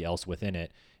everybody else within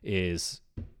it is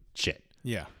shit.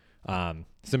 Yeah.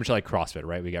 Similar to like CrossFit,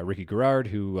 right? We got Ricky Garrard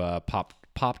who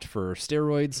popped for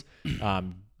steroids.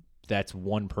 That's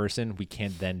one person. We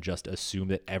can't then just assume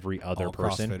that every other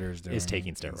person is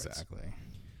taking steroids. Exactly.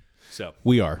 So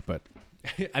we are, but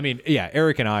I mean, yeah,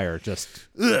 Eric and I are just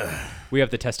we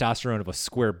have the testosterone of a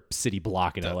square city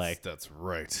block in LA. That's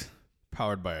right.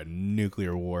 Powered by a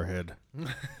nuclear warhead.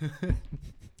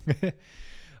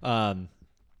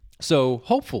 So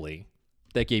hopefully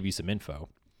that gave you some info.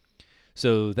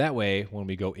 So that way, when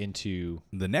we go into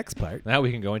the next part, now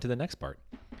we can go into the next part.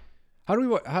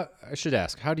 I should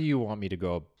ask, how do you want me to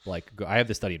go? I have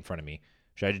the study in front of me.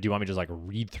 Do you want me to just like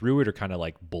read through it or kind of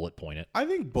like bullet point it? I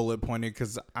think bullet point it,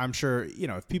 because I'm sure,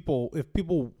 if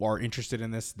people are interested in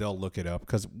this, they'll look it up,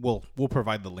 because we'll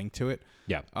provide the link to it.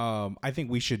 Yeah. I think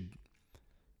we should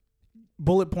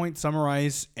bullet point,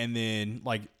 summarize, and then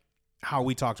like how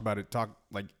we talked about it,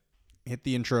 hit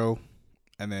the intro,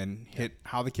 and then hit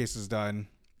how the case is done,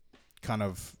 kind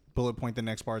of bullet point the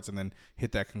next parts, and then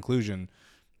hit that conclusion,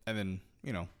 and then,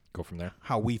 go from there.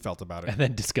 How we felt about it. And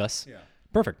then discuss. Yeah.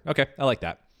 Perfect. Okay. I like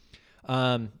that.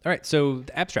 All right. So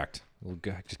the abstract, we'll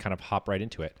just kind of hop right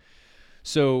into it.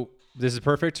 So this is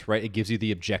perfect, right? It gives you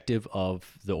the objective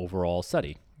of the overall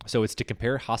study. So it's to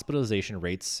compare hospitalization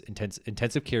rates,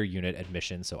 intensive care unit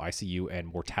admission, so ICU, and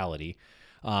mortality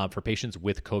for patients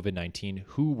with COVID-19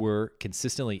 who were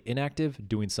consistently inactive,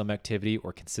 doing some activity,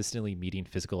 or consistently meeting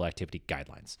physical activity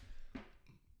guidelines.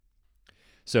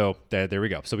 So there we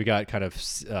go. So we got kind of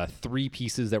three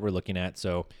pieces that we're looking at.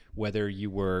 So whether you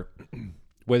were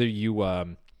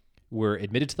admitted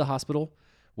to the hospital,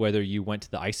 whether you went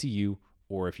to the ICU,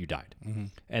 or if you died. Mm-hmm.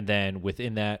 And then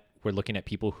within that, we're looking at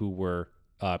people who were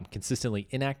consistently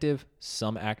inactive,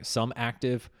 some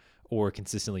active, or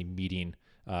consistently meeting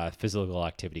physical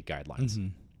activity guidelines. Mm-hmm.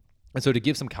 And so to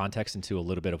give some context into a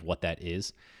little bit of what that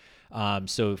is,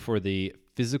 so for the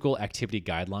physical activity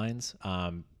guidelines,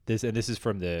 this is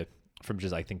from the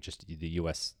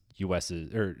U.S.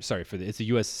 It's the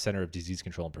U.S. Center of Disease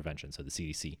Control and Prevention, so the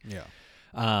CDC. Yeah.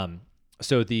 And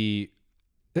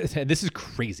this is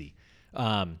crazy.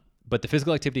 But the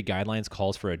physical activity guidelines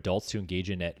calls for adults to engage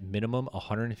in at minimum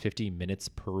 150 minutes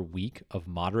per week of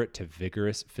moderate to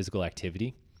vigorous physical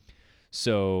activity.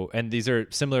 So, and these are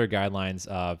similar guidelines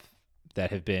that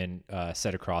have been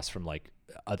set across from like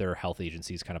other health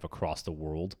agencies kind of across the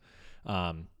world.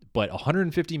 But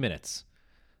 150 minutes,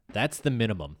 that's the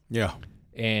minimum. Yeah.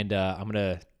 And I'm going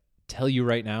to tell you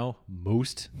right now,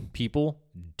 most people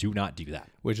do not do that.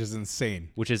 Which is insane.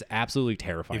 Which is absolutely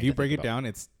terrifying. If you break it down,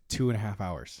 it's 2.5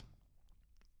 hours.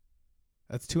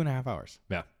 That's 2.5 hours.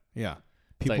 Yeah. Yeah.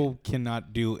 People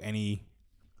cannot do any,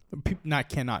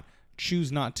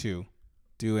 choose not to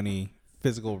do any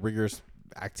physical rigorous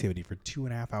activity for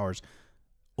 2.5 hours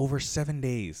over 7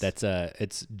 days. That's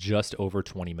it's just over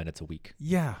 20 minutes a week.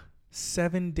 Yeah.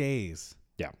 7 days.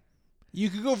 Yeah. You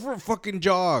could go for a fucking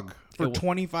jog for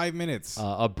 25 minutes.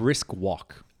 A brisk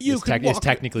walk is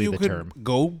technically the term.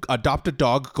 Go adopt a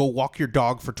dog. Go walk your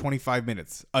dog for 25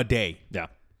 minutes a day. Yeah.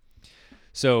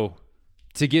 So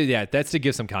that's to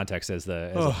give some context as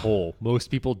a whole. Most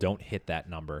people don't hit that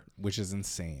number, which is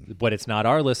insane. But it's not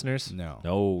our listeners.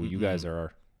 No, you guys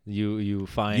are. You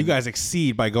guys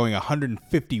exceed by going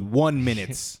 151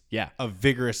 minutes. Yeah. Of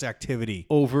vigorous activity.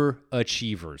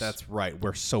 Overachievers. That's right.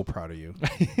 We're so proud of you.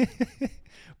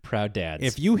 Proud dads.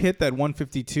 If you hit that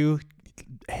 152,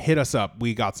 hit us up.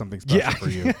 We got something special for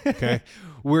you. Okay.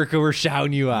 We're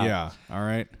shouting you out. Yeah. All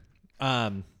right.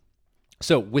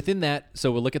 So within that,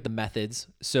 so we'll look at the methods.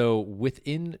 So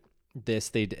within this,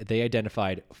 they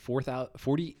identified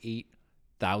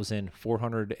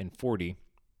 48,440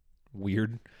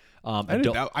 weird.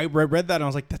 I read that and I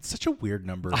was like, that's such a weird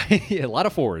number. Yeah, a lot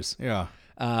of fours. Yeah.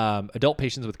 Adult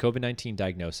patients with COVID-19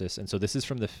 diagnosis, and so this is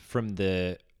from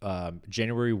the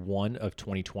January 1 of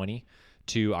 2020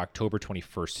 to October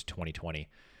 21st, 2020.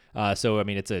 So I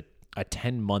mean, it's a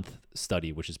 10-month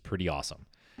study, which is pretty awesome.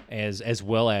 As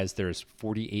well as there's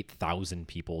 48,000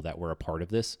 people that were a part of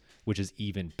this, which is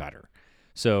even better.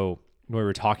 So when we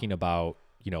were talking about,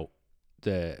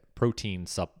 the protein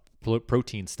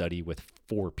study with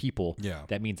 4 people,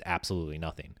 that means absolutely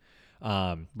nothing.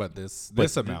 But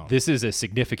this amount, this is a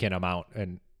significant amount,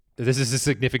 and this is a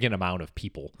significant amount of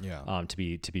people, to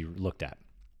be looked at.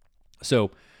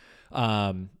 So,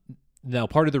 now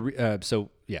part of the so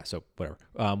whatever,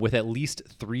 with at least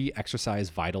 3 exercise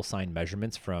vital sign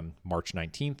measurements from March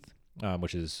 19th,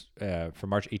 which is from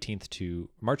March 18th to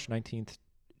March 19th,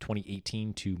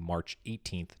 2018 to March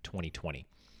 18th, 2020.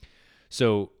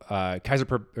 So Kaiser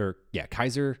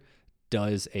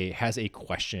has a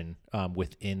question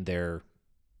within their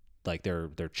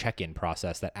check-in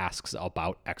process that asks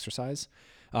about exercise.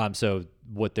 So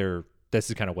this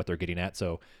is kind of what they're getting at.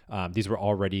 So these were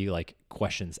already like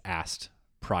questions asked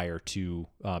prior to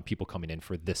people coming in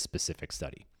for this specific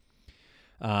study.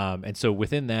 And so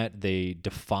within that, they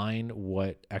define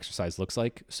what exercise looks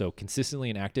like. So consistently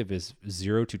inactive is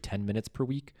 0 to 10 minutes per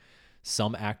week.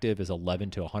 Some active is 11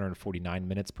 to 149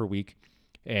 minutes per week.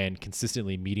 And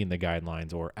consistently meeting the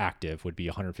guidelines or active would be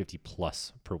 150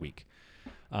 plus per week.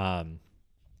 And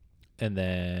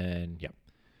then,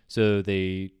 so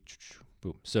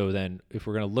So then if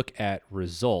we're going to look at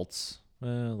results,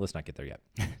 let's not get there yet.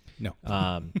 No.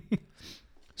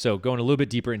 So going a little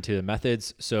bit deeper into the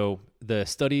methods. So the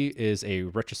study is a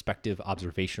retrospective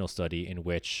observational study in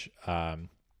which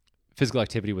physical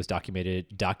activity was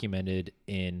documented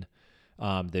in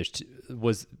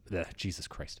Jesus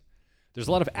Christ. There's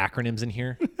a lot of acronyms in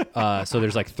here. So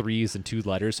there's like 3s and 2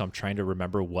 letters. So I'm trying to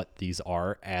remember what these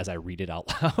are as I read it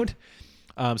out loud.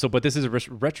 But this is a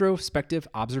retrospective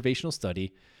observational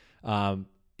study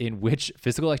in which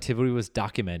physical activity was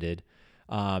documented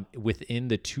within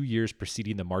the 2 years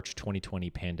preceding the March 2020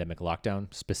 pandemic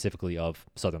lockdown, specifically of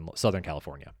Southern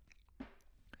California.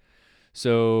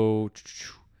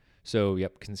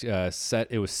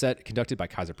 Conducted by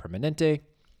Kaiser Permanente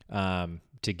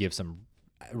to give some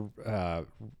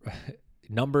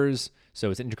numbers. So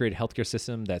it's an integrated healthcare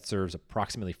system that serves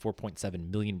approximately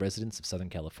 4.7 million residents of Southern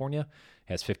California,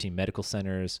 has 15 medical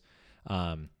centers.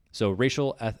 So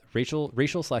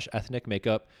racial/ethnic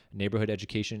makeup, neighborhood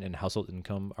education, and household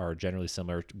income are generally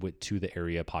similar to the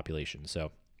area population.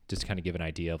 So just to kind of give an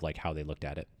idea of like how they looked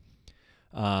at it.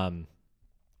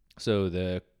 So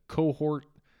the cohort,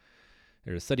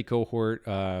 there's a study cohort.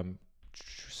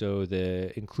 So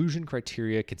the inclusion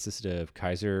criteria consisted of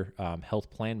Kaiser health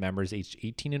plan members aged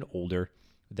 18 and older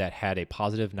that had a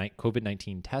positive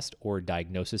COVID-19 test or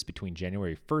diagnosis between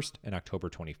January 1st and October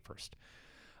 21st.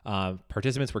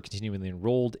 Participants were continually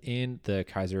enrolled in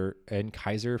Kaiser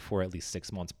for at least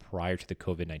 6 months prior to the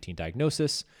COVID-19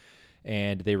 diagnosis,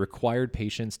 and they required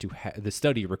patients the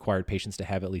study required patients to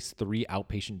have at least 3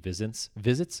 outpatient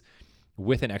visits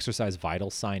with an exercise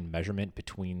vital sign measurement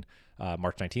between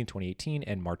March 19th, 2018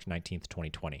 and March 19th,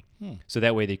 2020. So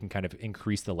that way they can kind of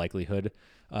increase the likelihood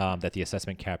that the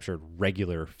assessment captured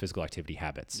regular physical activity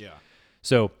habits. Yeah.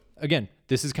 So again,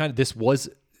 this was,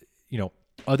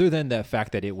 other than the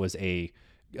fact that it was a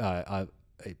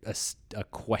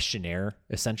questionnaire,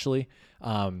 essentially,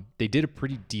 they did a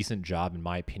pretty decent job, in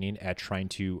my opinion, at trying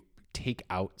to take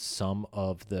out some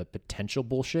of the potential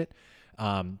bullshit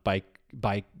by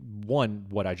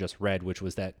what I just read, which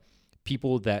was that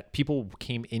people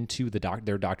came into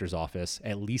their doctor's office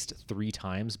at least 3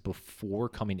 times before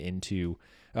coming into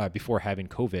before having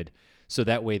COVID, so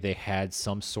that way they had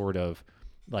some sort of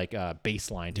like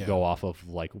baseline to go off of,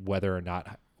 like whether or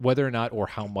not or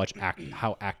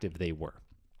how active they were,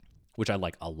 which I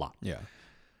like a lot. Yeah.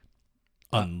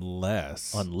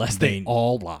 Unless they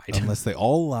all lied. Unless they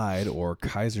all lied or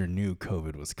Kaiser knew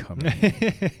COVID was coming.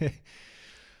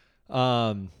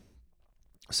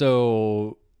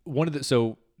 So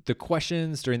the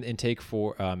questions during the intake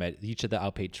for at each of the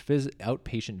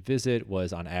outpatient visit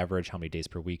was, on average, how many days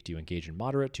per week do you engage in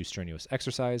moderate to strenuous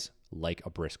exercise, like a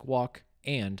brisk walk,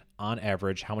 and on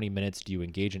average, how many minutes do you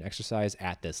engage in exercise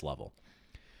at this level?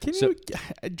 You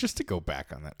just to go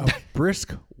back on that, a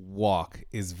brisk walk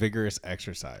is vigorous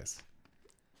exercise.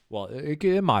 Well,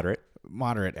 moderate.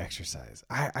 Moderate exercise.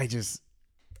 I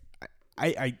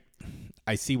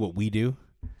see what we do,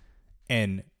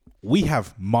 and we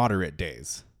have moderate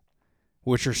days,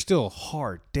 which are still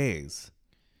hard days.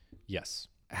 Yes.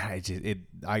 I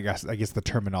guess the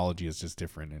terminology is just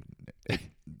different, and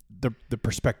the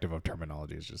perspective of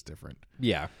terminology is just different.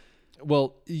 Yeah.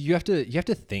 Well, you have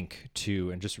to think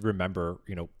too, and just remember,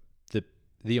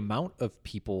 the amount of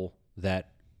people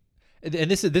that, and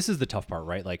this is the tough part,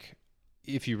 right? Like,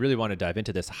 if you really want to dive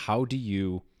into this, how do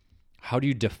you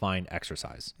define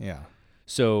exercise? Yeah.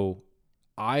 So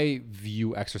I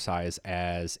view exercise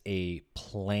as a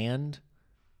planned,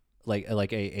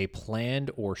 like a planned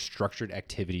or structured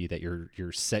activity that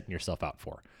you're setting yourself out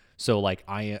for. So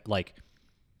not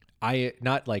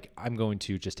like I'm going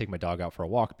to just take my dog out for a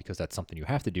walk because that's something you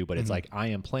have to do, but it's like I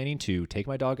am planning to take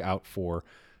my dog out for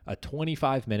a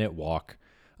 25-minute walk,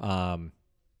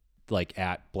 like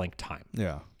at blank time.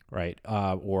 Yeah. Right.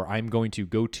 Or I'm going to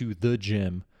go to the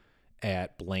gym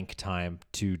at blank time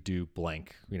to do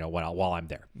blank, while I'm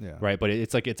there. Yeah. Right. But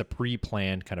it's a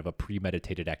pre-planned, kind of a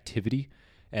premeditated activity.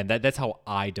 And that's how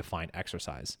I define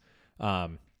exercise.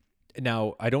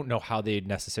 Now, I don't know how they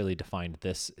necessarily defined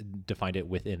it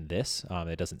within this.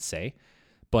 It doesn't say,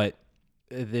 but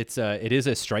it is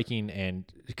a striking and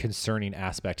concerning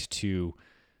aspect to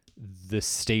the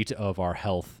state of our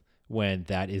health when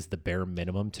that is the bare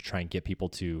minimum to try and get people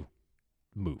to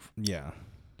move. Yeah.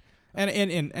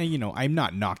 And I'm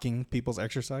not knocking people's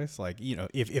exercise. Like,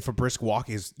 if a brisk walk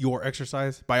is your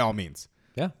exercise, by all means.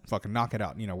 Yeah. Fucking knock it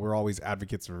out. We're always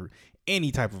advocates for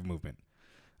any type of movement.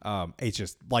 It's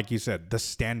just, like you said, the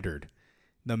standard,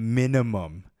 the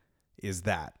minimum is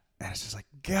that. And it's just like,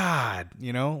 God,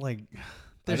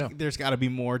 there's got to be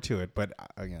more to it. But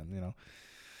again,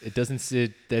 it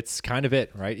doesn't, that's kind of it,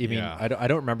 right? I mean, Yeah. I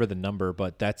don't remember the number,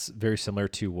 but that's very similar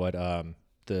to what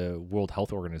the World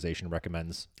Health Organization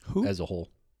recommends as a whole.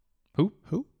 Who?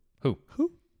 The Who.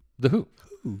 The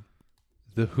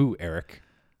Who, Eric.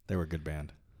 They were a good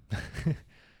band.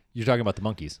 You're talking about the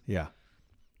Monkees. Yeah.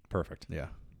 Perfect. Yeah.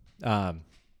 But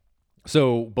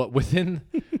within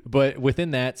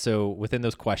that, so within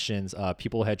those questions,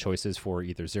 people had choices for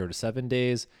either 0 to 7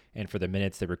 days, and for the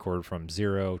minutes they recorded from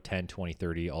 0, 10, 20,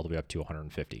 30, all the way up to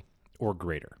 150 or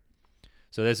greater.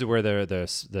 So this is where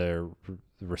the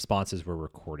responses were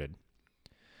recorded.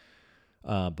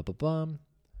 So I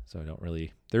don't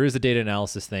really, there is a data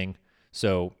analysis thing.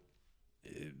 So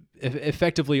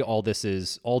effectively all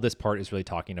this part is really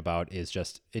talking about is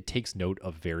just, it takes note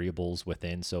of variables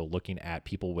within. So looking at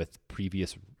people with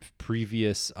previous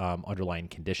underlying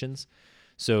conditions.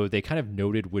 So they kind of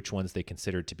noted which ones they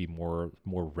considered to be more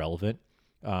relevant,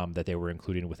 that they were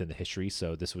including within the history.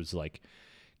 So this was like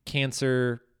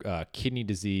cancer, kidney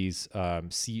disease,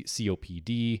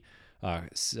 COPD,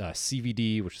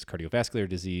 CVD, which is cardiovascular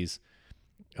disease.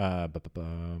 Where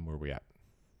are we at?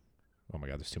 Oh my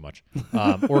God, there's too much.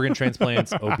 Organ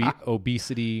transplants,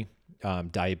 obesity,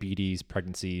 diabetes,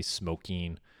 pregnancy,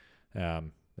 smoking. That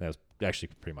was actually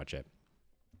pretty much it.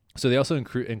 So they also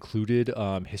included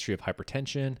history of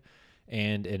hypertension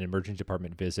and an emergency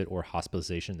department visit or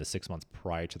hospitalization in the 6 months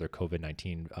prior to their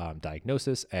COVID-19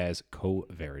 diagnosis as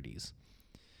covariates.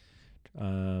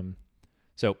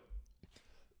 So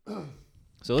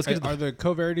let's get. Are the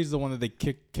covariates the one that they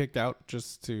kicked out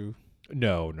just to?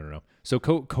 No. So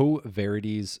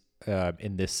covariates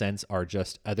in this sense are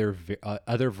just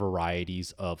other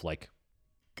varieties of like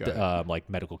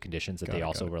medical conditions that they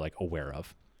also were like aware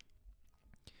of.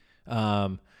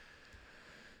 So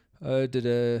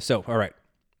all right.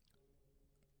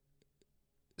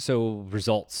 So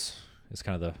results is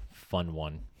kind of the fun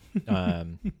one. So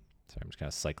I'm just kind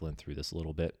of cycling through this a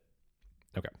little bit.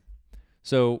 Okay.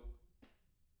 So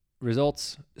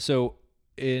results. So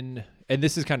and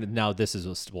this is kind of, now this is,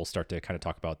 we'll start to kind of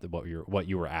talk about what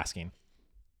you were asking.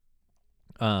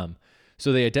 So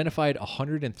they identified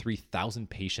 103,000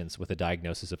 patients with a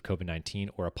diagnosis of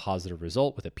COVID-19 or a positive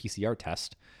result with a PCR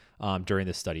test during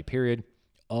this study period.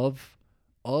 Of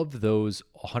those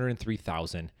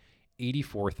 103,000,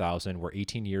 84,000 were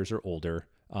 18 years or older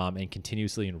and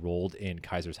continuously enrolled in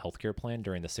Kaiser's healthcare plan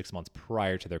during the 6 months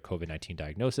prior to their COVID-19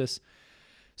 diagnosis.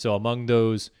 So among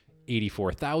those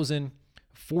 84,000,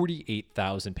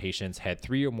 48,000 patients had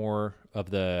 3 or more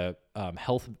of the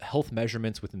health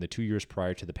measurements within the 2 years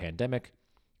prior to the pandemic.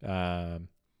 And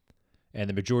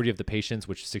the majority of the patients,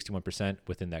 which is 61%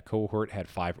 within that cohort, had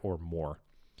 5 or more.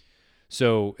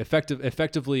 So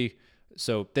effectively,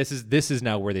 so this is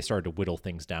now where they started to whittle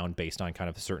things down based on kind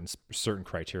of certain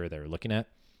criteria they're looking at.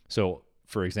 So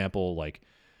for example,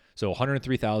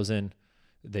 103,000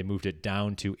 They moved it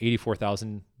down to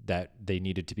 84,000 that they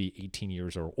needed to be 18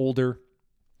 years or older.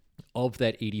 Of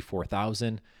that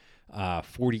 84,000,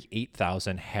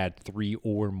 48,000 had 3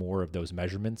 or more of those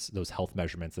measurements, those health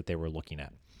measurements that they were looking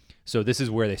at. So this is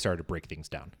where they started to break things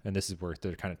down. And this is where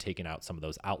they're kind of taking out some of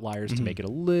those outliers to make it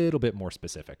a little bit more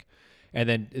specific. And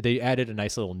then they added a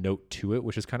nice little note to it,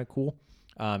 which is kind of cool,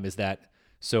 is that,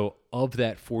 so of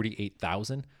that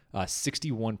 48,000,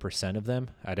 61% of them,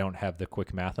 I don't have the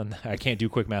quick math on that. I can't do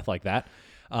quick math like that.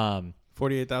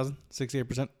 48,000,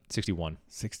 68%? 61.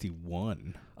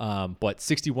 61. But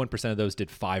 61% of those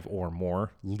did 5 or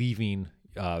more, leaving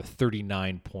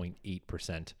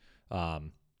 39.8%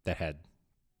 that had,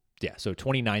 so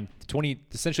 20,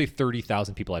 essentially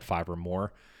 30,000 people had 5 or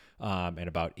more, and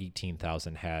about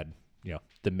 18,000 had,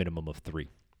 the minimum of 3.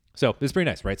 So it's pretty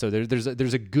nice, right? So there's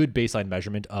a good baseline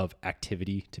measurement of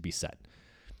activity to be set.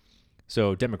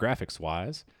 So demographics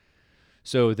wise,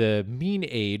 so the mean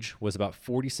age was about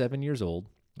 47 years old,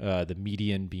 the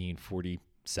median being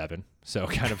 47, so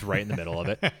kind of right in the middle of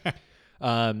it.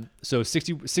 So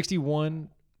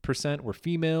 61% were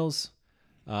females,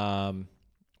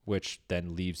 which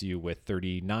then leaves you with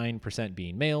 39%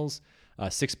 being males.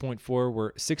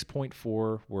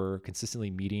 6.4 were consistently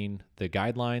meeting the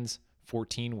guidelines.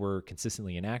 14 were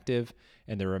consistently inactive,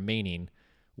 and the remaining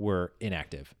were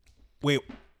inactive. Wait.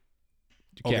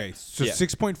 Okay, so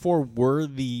 6.4 were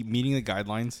the meeting the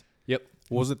guidelines. Yep.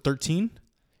 What was it, 13?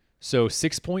 So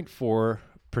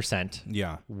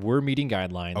 6.4% were meeting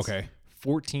guidelines. Okay.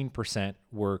 14%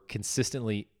 were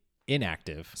consistently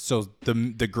inactive. So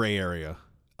the gray area.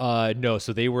 No,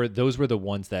 so those were the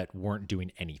ones that weren't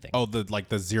doing anything. Oh, the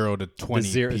 0 to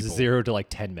 20 people. 0 to like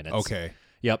 10 minutes. Okay.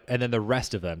 Yep, and then the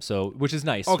rest of them, which is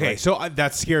nice. Okay, right? so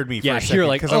that scared me for a second. You're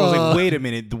like, because I was like, wait a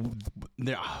minute.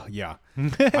 Yeah.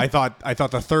 I thought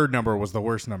the third number was the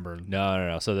worst number.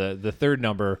 No. So the third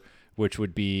number, which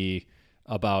would be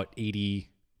about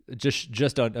 80,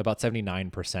 just on about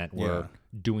 79% were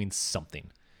doing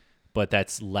something. But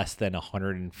that's less than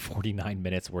 149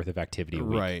 minutes worth of activity a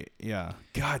week. Right, yeah.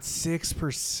 God,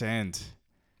 6%.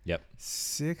 Yep.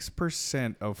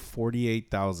 6% of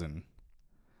 48,000.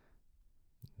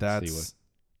 That's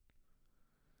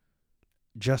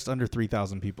just under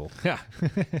 3,000 people. Yeah.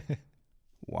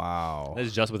 Wow. That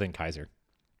is just within Kaiser.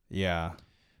 Yeah.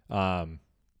 Yeah.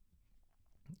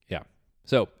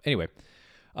 So anyway,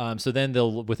 so then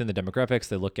within the demographics,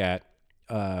 they look at,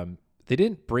 they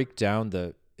didn't break down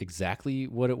exactly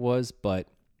what it was, but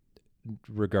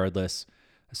regardless,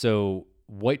 so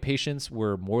white patients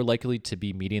were more likely to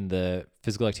be meeting the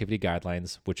physical activity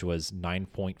guidelines, which was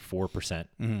 9.4%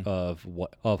 of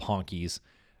honkies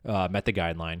met the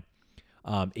guideline.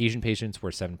 Asian patients were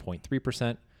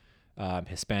 7.3%,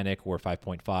 Hispanic were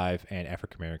 5.5%, and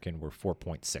African American were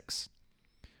 4.6%.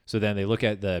 So then they look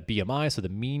at the BMI. So the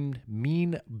mean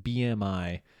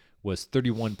BMI was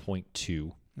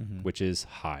 31.2, which is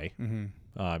high.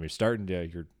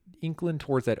 You're inkling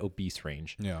towards that obese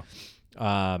range. Yeah.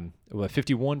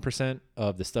 51%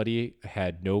 of the study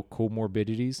had no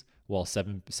comorbidities, while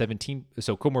 17.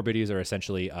 So comorbidities are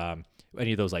essentially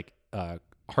any of those like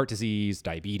heart disease,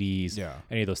 diabetes,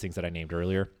 any of those things that I named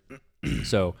earlier.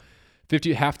 So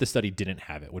half the study didn't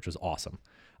have it, which was awesome.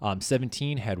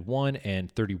 17 had 1,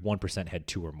 and 31% had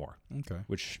 2 or more. Okay.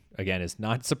 Which again is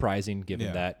not surprising,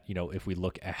 given that if we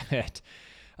look at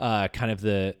kind of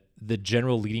the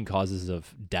general leading causes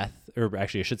of death, or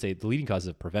actually I should say the leading causes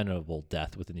of preventable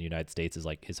death within the United States is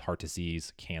heart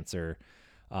disease, cancer,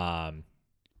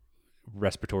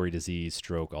 respiratory disease,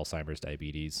 stroke, Alzheimer's,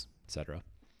 diabetes, etc.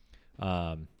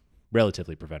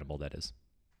 Relatively preventable, that is.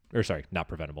 Or sorry, not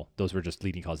preventable. Those were just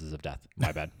leading causes of death.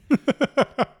 My bad.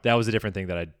 That was a different thing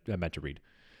that I meant to read.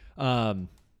 Okay,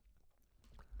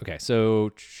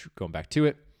 so going back to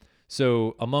it.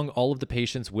 So among all of the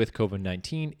patients with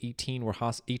COVID-19,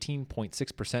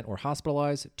 18.6% were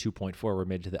hospitalized, 2.4 were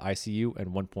admitted to the ICU, and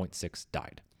 1.6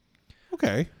 died.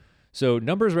 Okay. So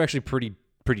numbers were actually pretty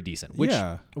decent,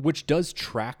 which does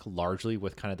track largely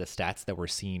with kind of the stats that we're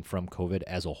seeing from COVID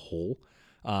as a whole.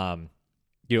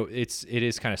 It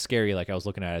is kind of scary. Like I was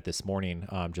looking at it this morning,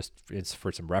 it's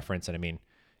for some reference. And I mean,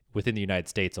 within the United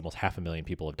States, almost 500,000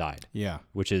 people have died. Yeah.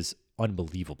 Which is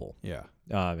unbelievable. Yeah.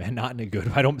 And not in a good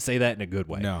way. I don't say that in a good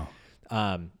way. No.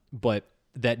 But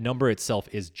that number itself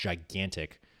is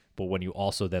gigantic. But when you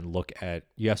also then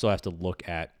you also have to look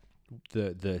at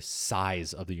the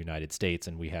size of the United States.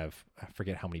 And we have, I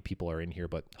forget how many people are in here,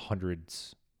 but a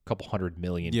couple 100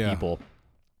 million people.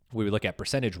 We would look at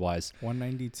percentage wise.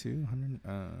 192, 100.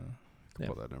 I'll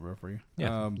pull that number up for you.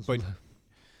 Yeah. But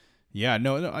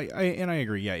I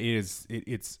agree. Yeah,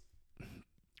 it's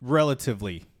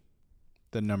relatively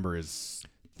the number is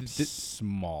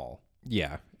small.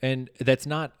 Yeah, and that's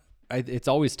not. It's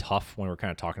always tough when we're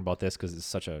kind of talking about this because it's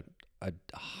such a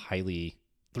highly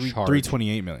charged.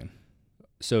 328 million.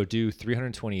 So do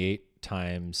 328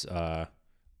 times, or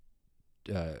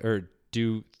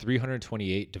do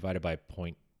 328 divided by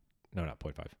point. No, not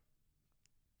 0.5.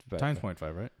 Times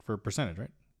 0.5, right? For percentage, right?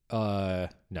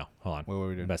 No, hold on. What were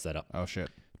we doing? Mess that up. Oh shit.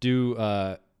 Do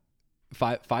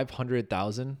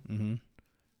 500,000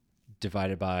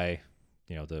 divided by,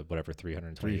 the whatever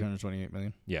 328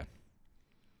 million. Yeah.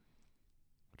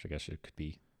 Which I guess it could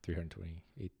be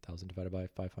 328,000 divided by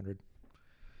 500.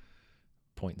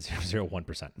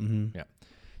 0.001%. Yeah.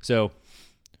 So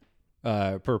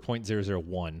per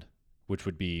 0.001, which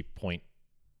would be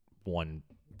 0.1%.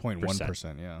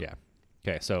 0.1%, yeah. Yeah.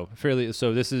 Okay, so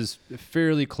this is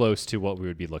fairly close to what we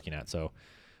would be looking at. So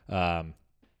 1.6,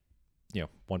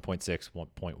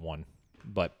 1.1,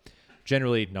 but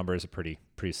generally numbers are pretty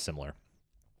similar.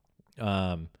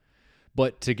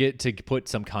 But to put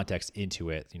some context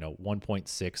into it,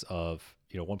 1.6 of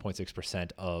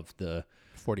 1.6% of the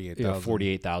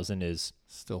 48,000 is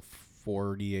still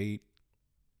 48.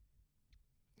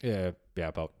 Yeah,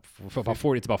 about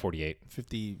 40. It's about 48.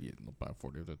 50, about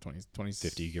 40 to 20,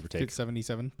 50, give or take.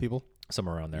 77 people,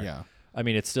 somewhere around there. Yeah. I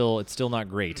mean, it's still not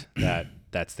great that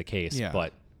that's the case. Yeah.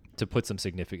 But to put some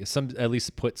significance, at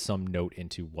least put some note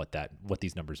into what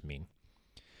these numbers mean.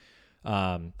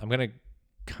 I'm gonna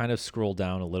kind of scroll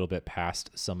down a little bit past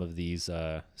some of these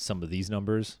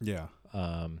numbers. Yeah.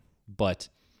 But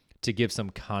to give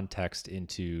some context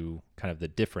into kind of the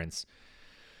difference.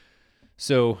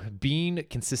 So being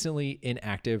consistently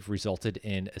inactive resulted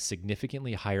in a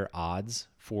significantly higher odds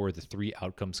for the three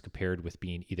outcomes compared with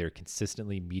being either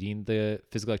consistently meeting the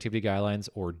physical activity guidelines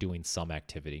or doing some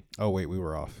activity. Oh, wait, we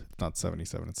were off. It's not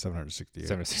 77. It's 768.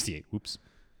 768. Whoops.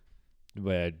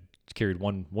 But carried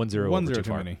one zero One over zero too too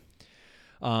far. many.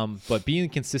 But being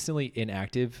consistently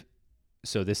inactive,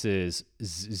 so this is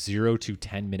 0 to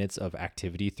 10 minutes of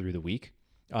activity through the week,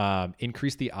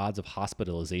 increased the odds of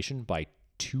hospitalization by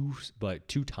two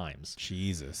times.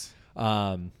 Jesus.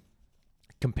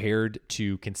 Compared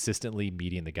to consistently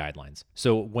meeting the guidelines.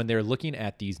 So when they're looking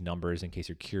at these numbers, in case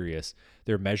you're curious,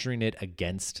 they're measuring it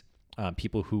against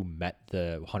people who met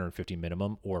the 150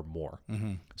 minimum or more.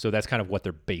 So that's kind of what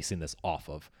they're basing this off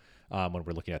of when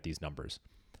we're looking at these numbers.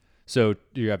 So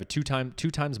you have a two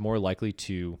times more likely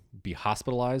to be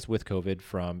hospitalized with COVID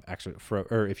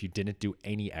or if you didn't do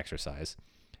any exercise.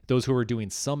 Those who were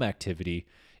doing some activity,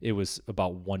 it was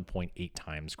about 1.8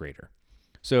 times greater.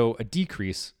 So a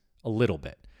decrease a little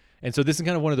bit. And so this is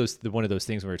kind of one of those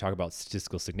things when we're talking about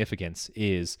statistical significance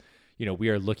is, we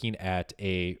are looking at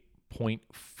a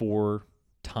 0.4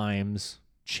 times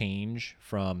change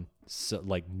from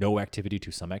no activity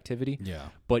to some activity. Yeah.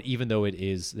 But even though it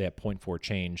is that 0.4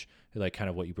 change, like kind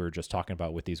of what you were just talking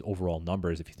about with these overall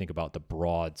numbers, if you think about the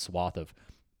broad swath of,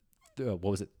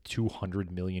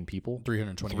 200 million people?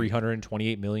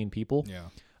 328 million people. Yeah.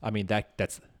 I mean,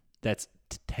 that's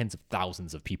tens of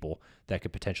thousands of people that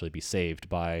could potentially be saved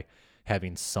by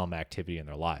having some activity in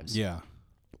their lives. Yeah.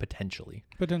 Potentially.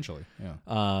 Yeah.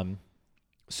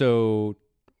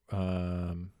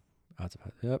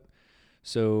 Yep.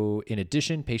 So in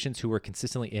addition, patients who were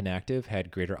consistently inactive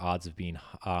had greater odds of being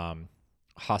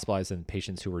hospitalized than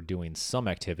patients who were doing some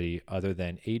activity other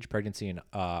than age, pregnancy, and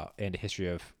a history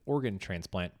of organ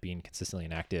transplant being consistently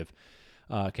inactive.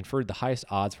 Conferred the highest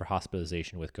odds for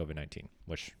hospitalization with COVID-19,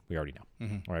 which we already know,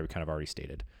 right? We kind of already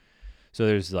stated. So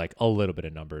there's like a little bit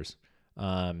of numbers.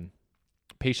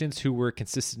 Patients who were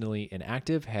consistently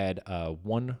inactive had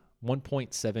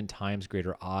 1.7 times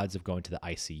greater odds of going to the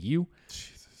ICU.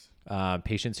 Jesus.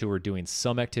 Patients who were doing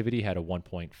some activity had a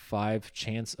 1.5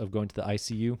 chance of going to the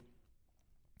ICU.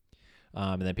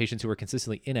 And then patients who were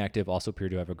consistently inactive also appear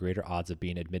to have a greater odds of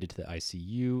being admitted to the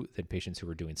ICU than patients who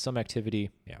were doing some activity.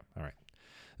 Yeah, all right.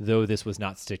 Though this was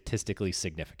not statistically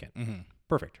significant.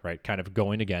 Perfect, right? Kind of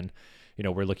going again,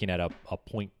 we're looking at a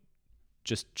point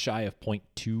just shy of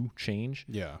 0.2 change.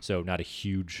 Yeah. So not a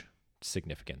huge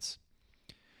significance.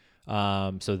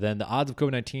 So then the odds of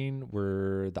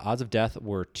COVID-19 the odds of death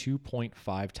were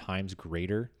 2.5 times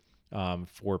greater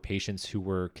for patients who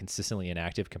were consistently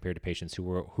inactive compared to patients who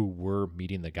were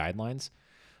meeting the guidelines.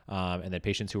 And then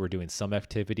patients who were doing some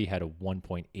activity had a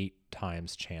 1.8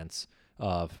 times chance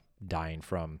of dying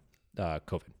from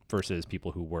COVID versus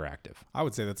people who were active. I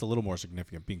would say that's a little more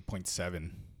significant, being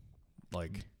 0.7.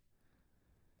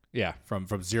 Yeah. From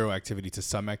zero activity to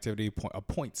some activity, a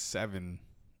 0.7,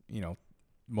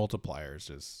 multiplier is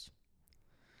just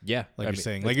yeah. you're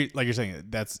saying,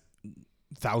 that's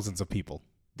thousands of people.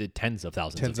 the tens of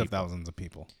thousands Tens of of people. thousands of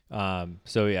people.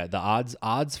 So yeah, the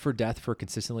odds for death for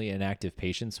consistently inactive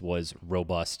patients was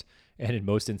robust, and in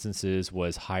most instances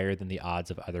was higher than the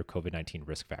odds of other COVID-19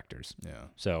 risk factors. Yeah.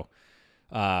 So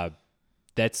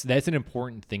that's an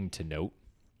important thing to note,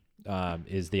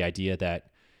 is the idea that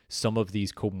some of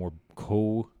these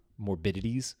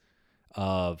comorbidities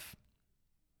of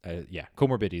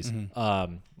comorbidities,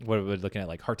 what we're looking at,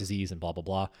 like heart disease and blah blah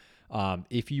blah.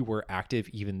 If you were active,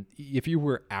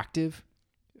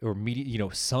 or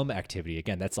some activity,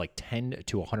 again, that's like 10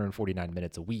 to 149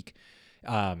 minutes a week,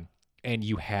 and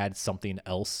you had something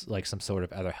else, like some sort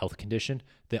of other health condition,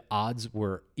 the odds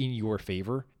were in your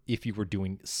favor if you were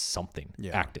doing something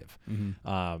active,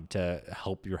 to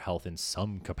help your health in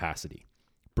some capacity.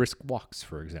 Brisk walks,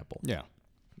 for example. Yeah.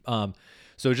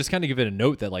 So just kind of give it a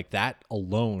note that like that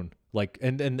alone, like,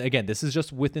 and again, this is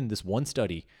just within this one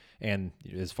study. And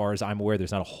as far as I'm aware,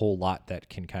 there's not a whole lot that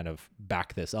can kind of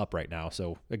back this up right now.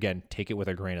 So again, take it with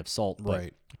a grain of salt, but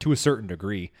Right. to a certain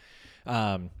degree.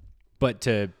 But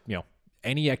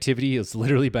any activity is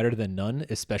literally better than none,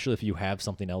 especially if you have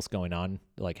something else going on,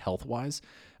 like health wise.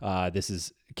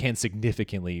 This can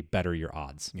significantly better your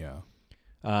odds. Yeah.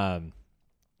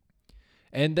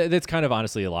 And that's kind of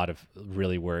honestly a lot of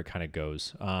really where it kind of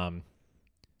goes.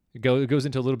 It goes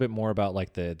into a little bit more about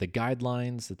like the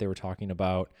guidelines that they were talking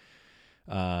about.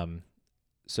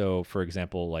 So for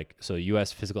example,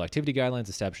 U.S. physical activity guidelines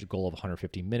established a goal of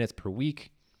 150 minutes per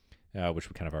week, which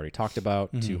we kind of already talked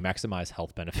about, to maximize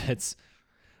health benefits.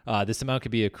 This amount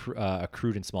could be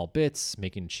accrued in small bits,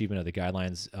 making achievement of the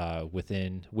guidelines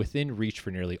within reach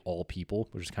for nearly all people,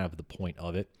 which is kind of the point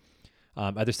of it.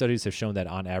 Other studies have shown that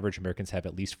on average, Americans have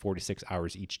at least 46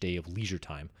 hours each day of leisure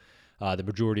time, the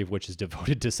majority of which is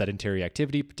devoted to sedentary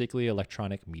activity, particularly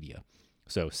electronic media.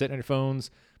 So sitting on your phones,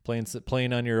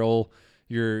 playing on your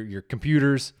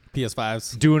computers,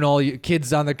 PS5s. doing all your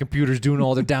kids on their computers, doing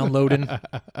all their downloading.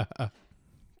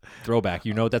 Throwback.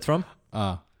 You know what that's from?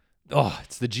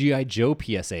 It's the G.I. Joe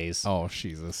PSAs. Oh,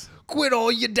 Jesus. Quit all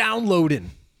your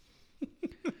downloading.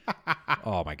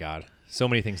 Oh my God. So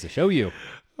many things to show you.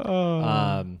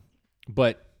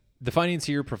 But the findings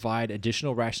here provide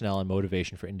additional rationale and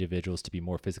motivation for individuals to be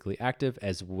more physically active,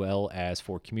 as well as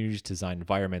for communities to design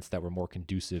environments that were more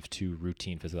conducive to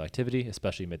routine physical activity,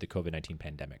 especially amid the COVID-19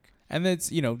 pandemic. And that's,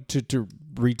 to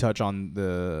retouch on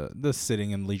the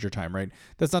sitting and leisure time, right?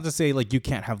 That's not to say like you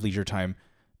can't have leisure time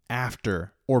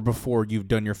after or before you've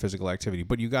done your physical activity,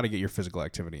 but you got to get your physical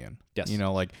activity in. Yes.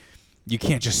 You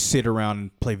can't just sit around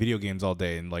and play video games all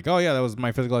day and like, oh yeah, that was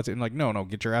my physical activity. And like, no,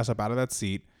 get your ass up out of that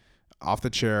seat, off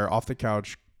the chair, off the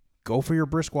couch, go for your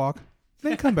brisk walk,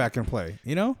 then come back and play,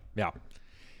 Yeah.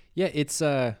 Yeah. It's,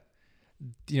 it's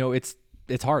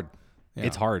hard. Yeah.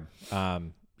 It's hard.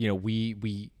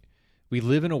 We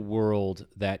live in a world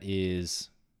that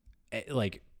is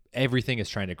like everything is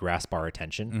trying to grasp our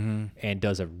attention and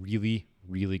does a really,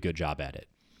 really good job at it.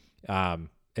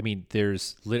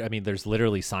 There's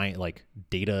literally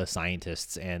data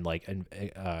scientists and not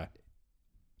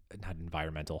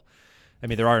environmental.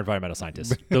 There are environmental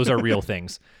scientists. Those are real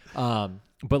things. But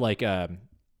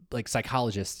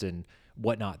psychologists and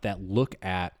whatnot that look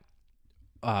at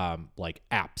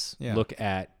apps, look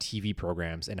at TV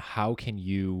programs, and how can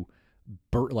you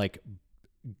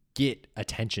get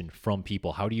attention from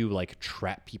people? How do you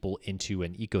trap people into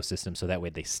an ecosystem so that way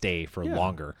they stay for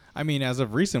longer? As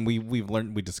of recent,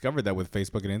 we discovered that with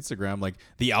Facebook and Instagram,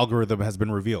 the algorithm has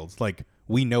been revealed.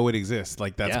 We know it exists.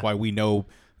 That's why we know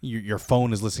your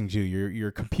phone is listening to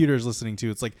your computer is listening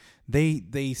to. It's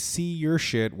they see your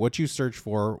shit, what you search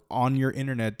for on your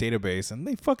internet database, and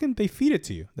they feed it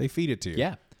to you.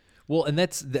 Yeah. Well, and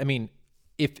that's,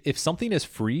 if something is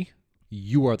free,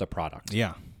 you are the product.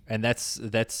 Yeah. And that's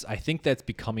I think that's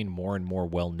becoming more and more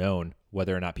well known,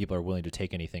 whether or not people are willing to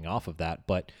take anything off of that.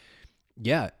 But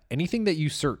yeah, anything that you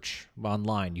search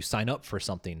online, you sign up for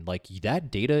something, that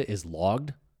data is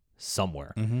logged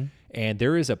somewhere. And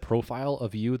there is a profile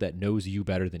of you that knows you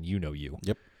better than you know you.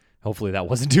 Yep. Hopefully that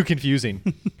wasn't too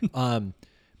confusing.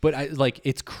 But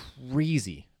it's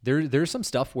crazy. There's some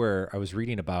stuff where I was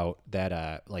reading about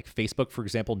that, Facebook, for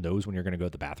example, knows when you're going to go to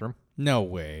the bathroom. No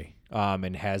way.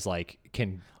 And has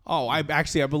can. Oh, I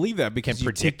believe that because you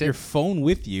predict take your phone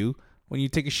with you when you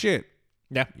take a shit.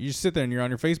 Yeah. You just sit there and you're on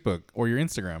your Facebook or your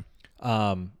Instagram.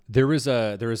 There is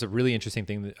a really interesting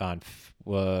thing on,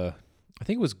 I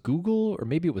think it was Google or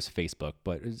maybe it was Facebook,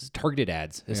 but it was targeted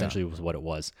ads essentially was what it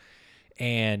was.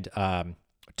 And,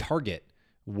 Target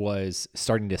was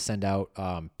starting to send out,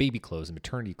 baby clothes and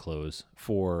maternity clothes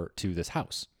to this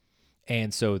house.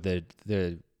 And so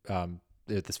this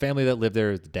family that lived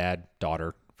there, the dad,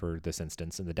 daughter for this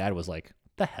instance, and the dad was like,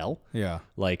 the hell? Yeah.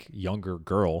 Like younger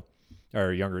girl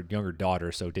or younger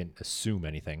daughter, so didn't assume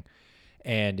anything.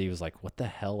 And he was like, what the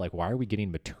hell? Like, why are we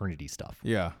getting maternity stuff?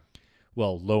 Yeah.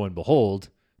 Well, lo and behold,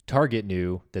 Target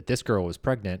knew that this girl was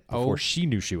pregnant before Oh. she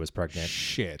knew she was pregnant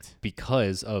Shit.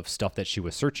 because of stuff that she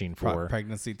was searching for.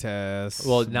 Pregnancy tests.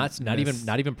 Well, not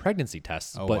even pregnancy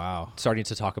tests, Oh, but wow. starting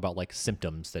to talk about like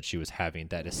symptoms that she was having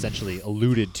that essentially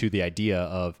alluded to the idea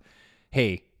of,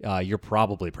 hey, you're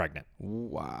probably pregnant.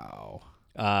 Wow.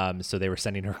 So they were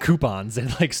sending her coupons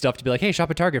and like stuff to be like, hey, shop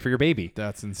at Target for your baby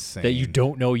That's insane. that you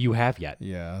don't know you have yet.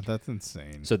 Yeah, that's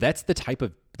insane. So that's the type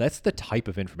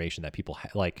of information that people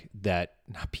like that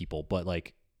not people, but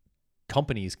like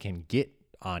companies can get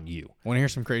on you. Want to hear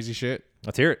some crazy shit?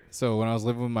 Let's hear it. So when I was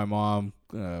living with my mom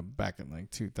back in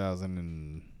like 2000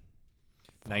 and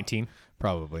 19.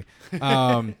 probably,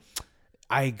 I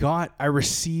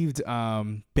received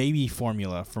baby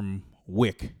formula from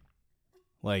WIC,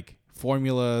 like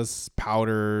formulas,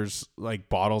 powders, like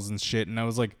bottles and shit. And I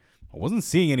was like, I wasn't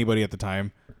seeing anybody at the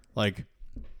time. Like,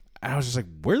 I was just like,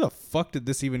 where the fuck did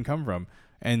this even come from?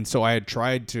 And so I had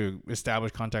tried to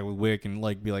establish contact with WIC and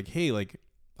like be like, hey, like,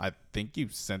 I think you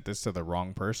sent this to the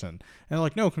wrong person. And they're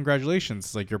like, no,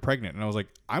 congratulations. Like, you're pregnant. And I was like,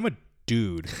 I'm a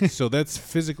dude. So that's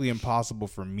physically impossible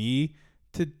for me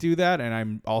to do that. And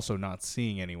I'm also not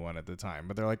seeing anyone at the time.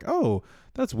 But they're like, oh,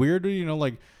 that's weird. You know,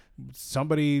 like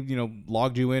somebody, you know,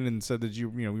 logged you in and said that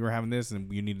you know, we were having this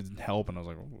and you needed help. And I was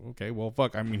like, okay, well,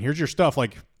 fuck. I mean, here's your stuff.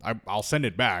 Like, I'll send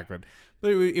it back. But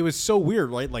it was so weird,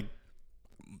 right? Like,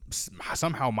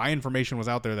 somehow my information was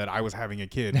out there that I was having a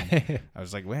kid. I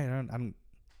was like, wait, I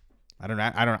don't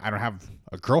have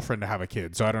a girlfriend to have a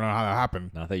kid, so I don't know how that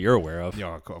happened. Not that you're aware of.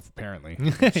 Yeah, apparently.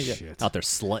 Shit. Out there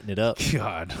slutting it up.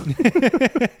 God.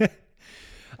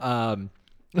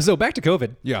 So back to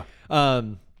COVID. Yeah.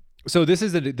 So this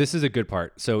is a good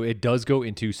part. So it does go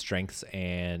into strengths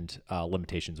and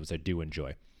limitations, which I do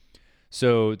enjoy.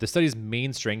 So the study's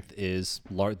main strength is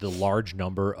the large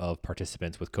number of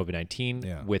participants with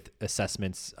COVID-19 with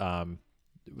assessment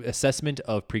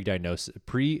of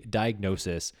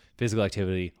pre-diagnosis physical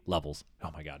activity levels. Oh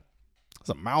my God. It's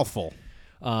a mouthful.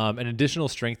 An additional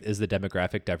strength is the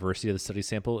demographic diversity of the study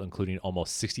sample, including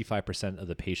almost 65% of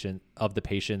the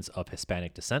patients of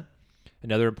Hispanic descent.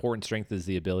 Another important strength is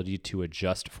the ability to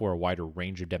adjust for a wider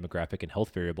range of demographic and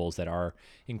health variables that are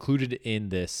included in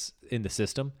the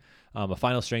system. A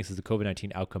final strength is the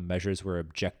COVID-19 outcome measures were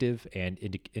objective and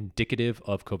indicative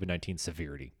of COVID-19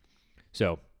 severity.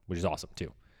 So, which is awesome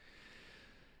too.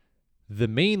 The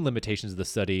main limitations of the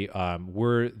study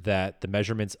were that the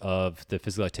measurements of the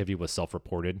physical activity was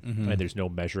self-reported, and there's no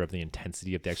measure of the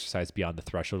intensity of the exercise beyond the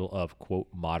threshold of, quote,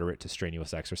 moderate to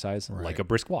strenuous exercise, like a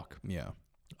brisk walk. Yeah.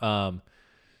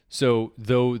 So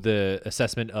though the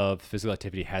assessment of physical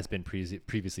activity has been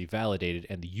previously validated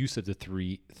and the use of the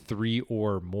three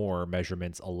or more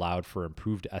measurements allowed for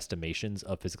improved estimations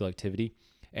of physical activity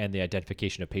and the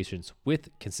identification of patients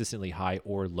with consistently high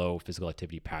or low physical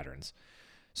activity patterns.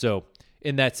 So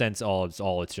in that sense,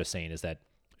 all it's just saying is that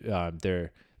though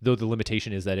the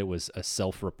limitation is that it was a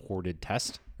self-reported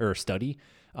test or study,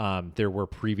 there were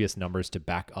previous numbers to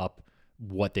back up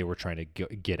what they were trying to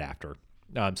get after.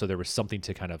 So there was something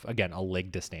to kind of, again, a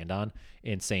leg to stand on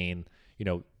in saying, you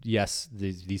know, yes,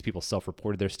 these people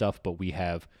self-reported their stuff, but we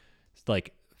have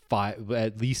like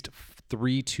at least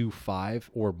 3 to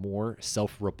 5 or more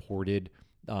self-reported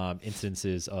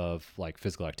instances of like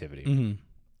physical activity,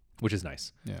 which is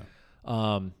nice. Yeah.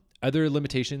 Other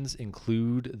limitations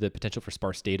include the potential for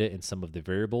sparse data in some of the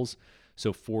variables.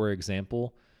 So for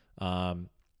example, I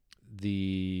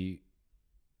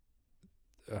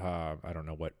don't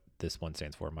know what this one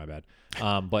stands for, my bad.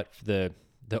 But the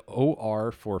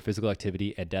OR for physical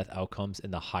activity and death outcomes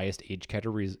in the highest age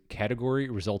category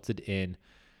resulted in,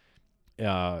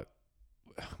 oh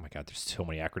my God, there's so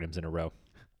many acronyms in a row.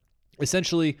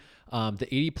 Essentially, the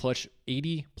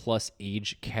 80 plus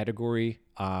age category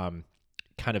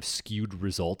kind of skewed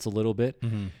results a little bit.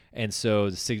 And so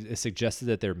it suggested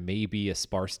that there may be a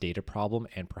sparse data problem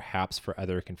and perhaps for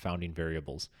other confounding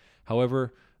variables.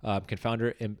 However,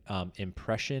 confounder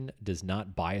impression does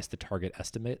not bias the target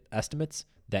estimates.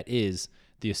 That is,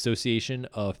 the association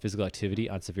of physical activity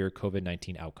on severe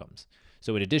COVID-19 outcomes.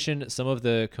 So in addition, some of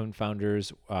the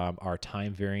confounders are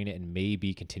time varying and may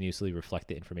be continuously reflect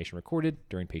the information recorded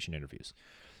during patient interviews.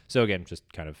 So again,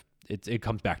 just kind of, it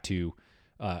comes back to,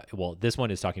 this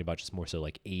one is talking about just more so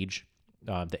like age,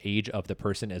 the age of the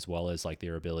person, as well as like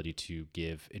their ability to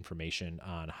give information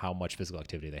on how much physical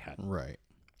activity they had. Right.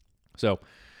 So,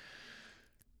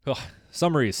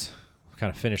 summaries. kind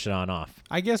of finish it on off.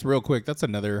 I guess real quick, that's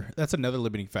another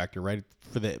limiting factor, right?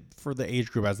 For the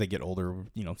age group as they get older,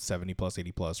 70 plus,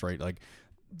 80 plus, right? Like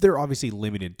they're obviously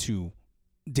limited to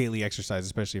daily exercise,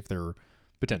 especially if they're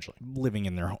Potentially living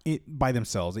in their by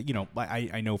themselves.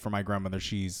 I know for my grandmother,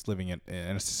 she's living in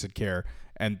assisted care,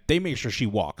 and they make sure she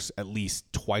walks at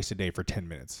least twice a day for 10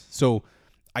 minutes. So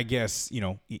I guess,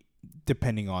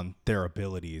 depending on their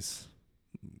abilities,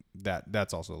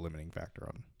 that's also a limiting factor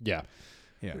on. Yeah.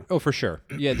 Yeah. Oh, for sure.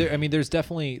 Yeah. There's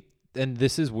definitely, and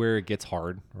this is where it gets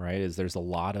hard, right? Is there's a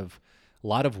lot of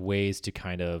ways to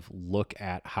kind of look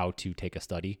at how to take a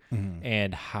study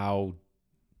and how,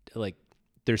 like,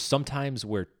 there's sometimes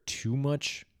where too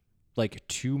much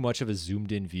of a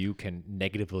zoomed in view can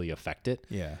negatively affect it.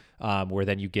 Yeah. Where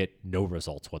then you get no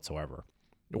results whatsoever,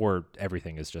 or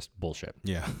everything is just bullshit.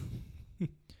 Yeah.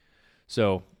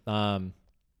 So, let's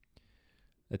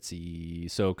see.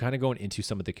 So kind of going into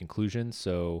some of the conclusions.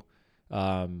 So,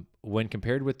 when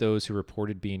compared with those who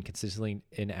reported being consistently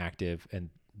inactive and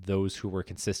those who were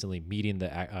consistently meeting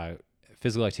the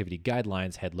physical activity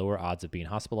guidelines had lower odds of being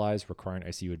hospitalized, requiring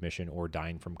ICU admission, or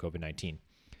dying from COVID-19.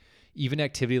 Even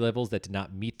activity levels that did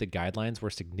not meet the guidelines were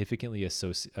significantly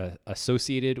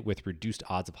associated with reduced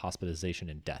odds of hospitalization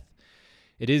and death.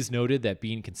 It is noted that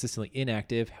being consistently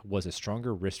inactive was a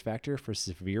stronger risk factor for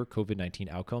severe COVID-19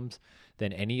 outcomes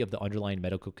than any of the underlying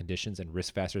medical conditions and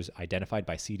risk factors identified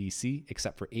by CDC,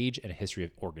 except for age and a history of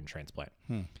organ transplant.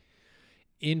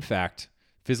 In fact,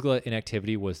 physical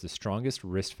inactivity was the strongest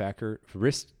risk factor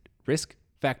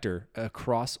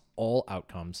across all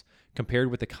outcomes, compared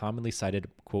with the commonly cited,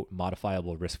 quote,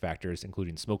 modifiable risk factors,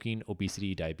 including smoking,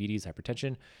 obesity, diabetes,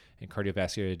 hypertension, and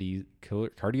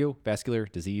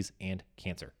cardiovascular disease and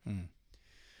cancer.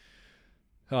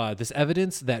 This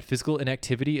evidence that physical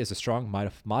inactivity is a strong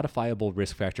modifiable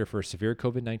risk factor for severe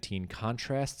COVID-19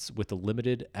 contrasts with the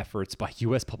limited efforts by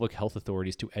U.S. public health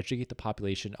authorities to educate the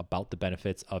population about the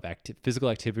benefits of physical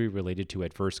activity related to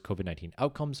adverse COVID-19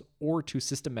 outcomes, or to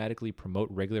systematically promote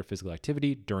regular physical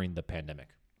activity during the pandemic.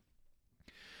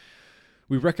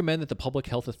 We recommend that the public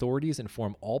health authorities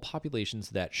inform all populations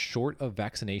that, short of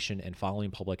vaccination and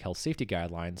following public health safety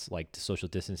guidelines like social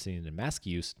distancing and mask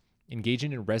use,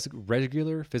 engaging in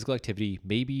regular physical activity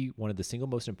may be one of the single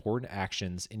most important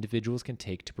actions individuals can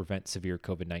take to prevent severe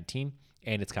COVID-19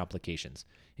 and its complications,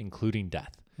 including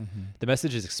death. The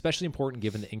message is especially important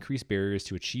given the increased barriers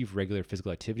to achieve regular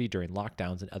physical activity during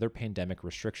lockdowns and other pandemic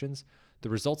restrictions.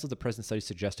 The results of the present study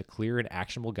suggest a clear and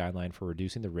actionable guideline for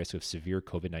reducing the risk of severe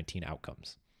COVID-19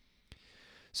 outcomes.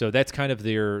 So that's kind of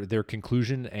their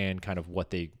conclusion and kind of what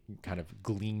they kind of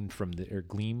glean from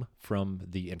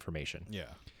the information. Yeah.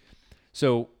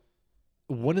 So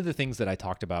one of the things that I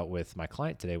talked about with my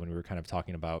client today when we were kind of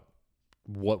talking about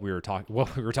what we were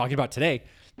talking about today,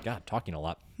 God, talking a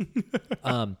lot,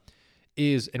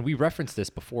 is, and we referenced this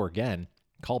before again,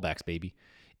 callbacks, baby,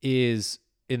 is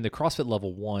in the CrossFit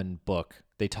Level 1 book,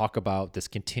 they talk about this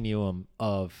continuum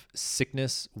of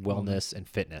sickness, wellness, and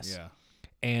fitness. Yeah.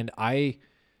 And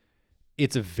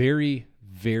it's a very,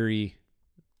 very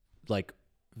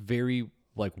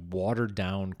watered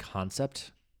down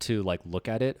concept to look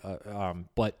at it.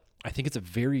 But I think it's a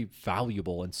very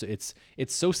valuable, and so it's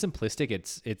so simplistic.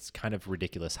 It's kind of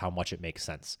ridiculous how much it makes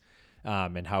sense,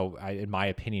 and how, in my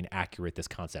opinion, accurate this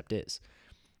concept is.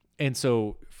 And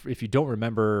so, if you don't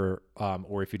remember,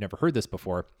 or if you've never heard this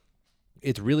before,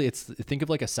 it's think of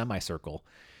like a semicircle.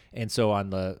 And so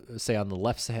on the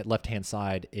left-hand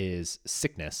side is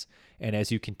sickness. And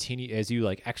as you continue, as you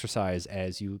exercise,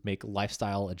 as you make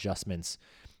lifestyle adjustments,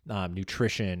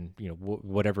 nutrition,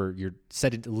 whatever you're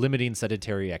limiting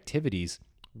sedentary activities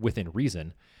within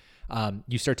reason,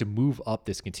 you start to move up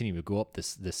this continuum, you go up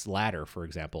this ladder, for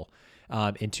example,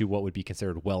 into what would be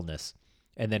considered wellness.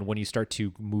 And then when you start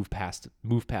to move past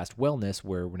wellness,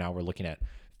 where we're looking at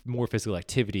more physical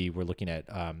activity, we're looking at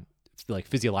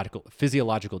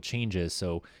physiological changes.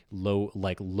 So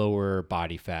lower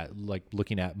body fat,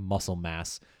 looking at muscle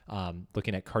mass,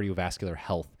 looking at cardiovascular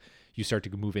health. You start to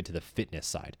move into the fitness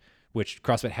side, which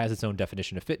CrossFit has its own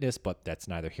definition of fitness, but that's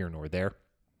neither here nor there.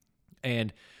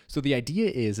 And so the idea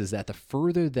is that the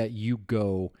further that you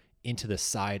go into the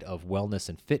side of wellness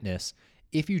and fitness,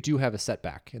 if you do have a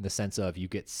setback in the sense of you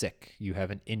get sick, you have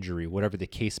an injury, whatever the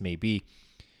case may be,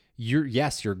 you're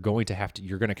going to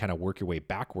kind of work your way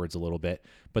backwards a little bit,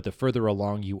 but the further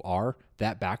along you are,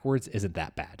 that backwards isn't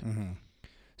that bad. Mm-hmm.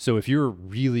 So if you're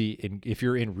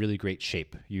in really great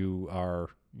shape, you are,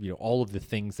 all of the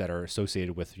things that are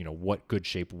associated with, what good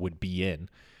shape would be in,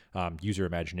 use your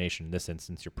imagination. In this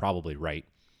instance, you're probably right,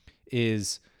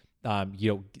 is,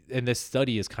 and this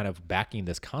study is kind of backing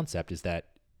this concept, is that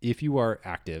if you are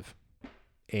active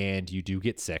and you do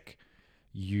get sick,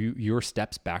 your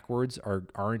steps backwards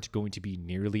aren't going to be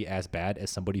nearly as bad as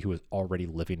somebody who is already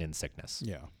living in sickness.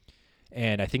 Yeah.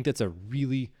 And I think that's a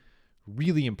really,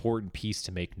 really important piece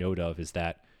to make note of, is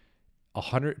that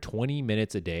 120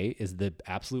 minutes a day is the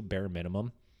absolute bare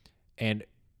minimum. And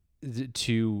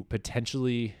to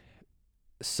potentially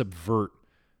subvert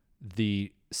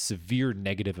the severe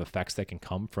negative effects that can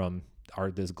come from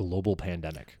this global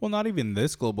pandemic. Well, not even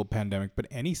this global pandemic, but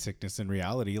any sickness in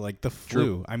reality, like the flu.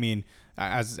 True. I mean,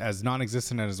 as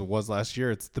non-existent as it was last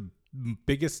year, it's the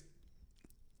biggest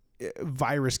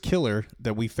virus killer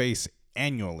that we face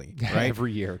annually, right?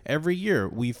 Every year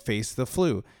we face the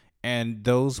flu. And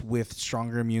those with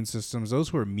stronger immune systems, those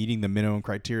who are meeting the minimum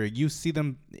criteria, you see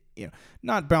them,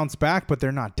 not bounce back, but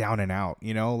they're not down and out.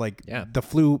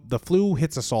 The flu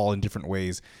hits us all in different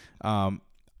ways.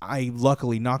 I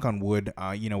luckily, knock on wood,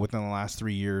 within the last 4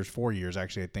 years,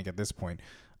 actually, I think at this point,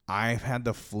 I've had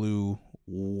the flu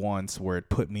once where it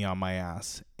put me on my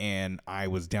ass and I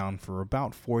was down for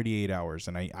about 48 hours.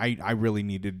 And I really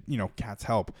needed, Kat's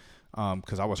help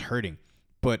because I was hurting.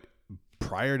 But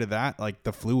prior to that, like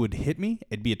the flu would hit me,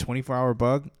 it'd be a 24-hour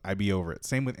bug. I'd be over it.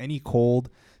 Same with any cold,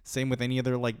 same with any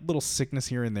other like little sickness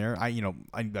here and there. I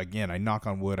knock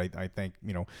on wood. I thank,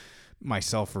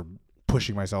 myself for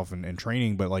pushing myself and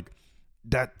training, but like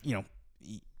that,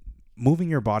 moving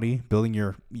your body, building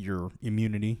your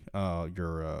immunity,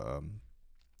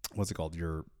 what's it called?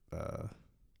 Your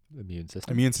immune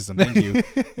system. Thank you.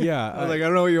 Yeah. I was like, I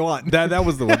don't know what you want. That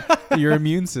was the one. Your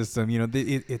immune system,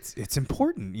 it's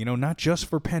important, not just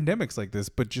for pandemics like this,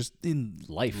 but just in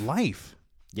life.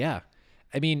 Yeah.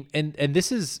 I mean, and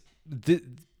this is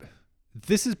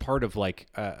part of like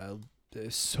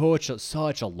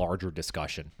such a larger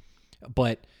discussion.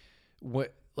 But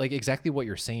exactly what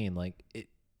you're saying, like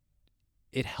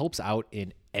it helps out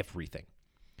in everything.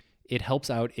 It helps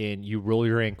out in you roll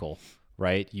your ankle,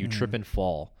 right? You trip and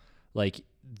fall. Like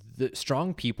the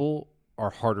strong people are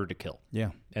harder to kill.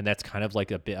 Yeah. And that's kind of like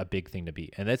a big thing to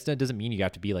be. And that doesn't mean you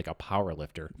have to be like a power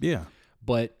lifter. Yeah.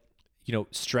 But,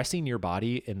 stressing your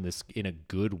body in a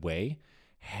good way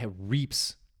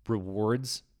reaps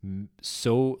rewards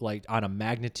so like on a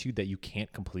magnitude that you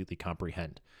can't completely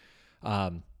comprehend.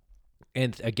 And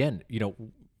again,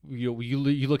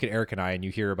 you look at Eric and I, and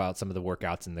you hear about some of the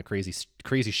workouts and the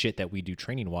crazy shit that we do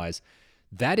training wise.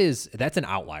 That's an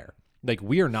outlier. Like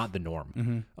we are not the norm.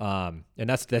 Mm-hmm. And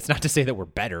that's not to say that we're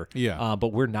better. Yeah.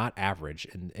 But we're not average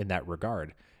in that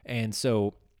regard. And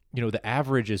so, the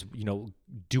average is,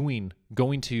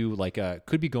 going to like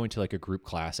could be going to like a group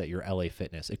class at your LA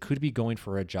Fitness. It could be going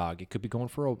for a jog. It could be going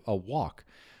for a walk.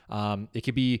 It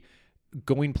could be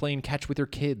playing catch with your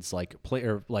kids, like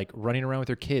running around with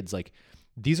your kids. Like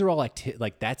these are all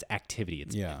that's activity.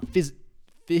 It's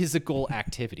physical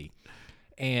activity.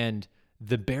 And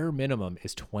the bare minimum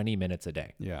is 20 minutes a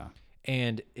day. Yeah.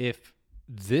 And if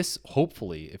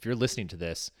you're listening to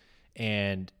this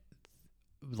and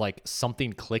like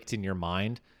something clicked in your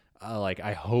mind,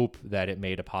 I hope that it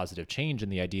made a positive change in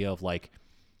the idea of like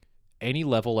any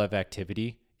level of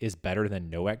activity is better than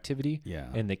no activity.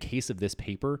 Yeah. In the case of this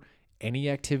paper, any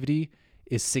activity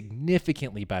is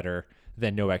significantly better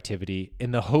than no activity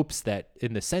in the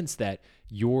sense that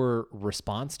your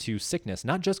response to sickness,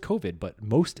 not just COVID, but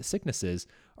most sicknesses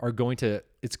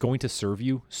it's going to serve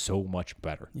you so much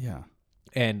better. Yeah.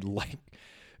 And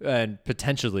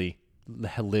potentially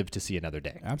live to see another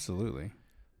day. Absolutely.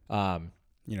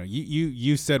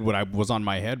 You said what I was on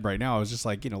my head right now. I was just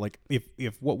like, like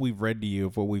if what we've read to you,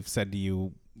 if what we've said to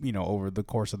you, over the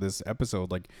course of this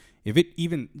episode, like if it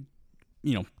even,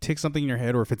 takes something in your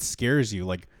head or if it scares you,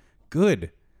 like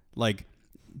good, like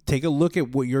take a look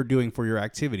at what you're doing for your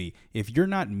activity. If you're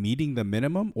not meeting the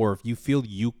minimum or if you feel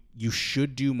you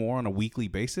should do more on a weekly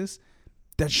basis,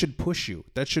 that should push you.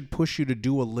 That should push you to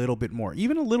do a little bit more,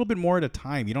 even a little bit more at a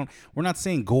time. We're not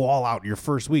saying go all out your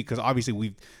first week because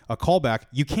obviously a callback.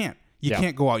 You can't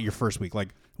go out your first week. Like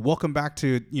welcome back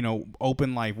to,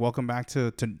 open life. Welcome back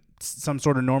to some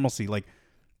sort of normalcy. Like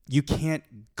you can't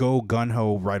go gun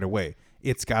ho right away.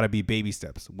 It's got to be baby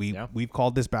steps. We've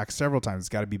called this back several times. It's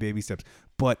got to be baby steps,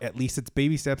 but at least it's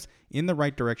baby steps in the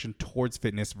right direction towards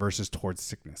fitness versus towards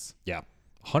sickness. Yeah,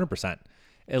 100%.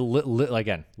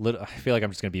 Again, I feel like I'm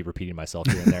just going to be repeating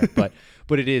myself here and there,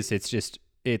 but it is.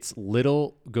 It's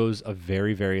little goes a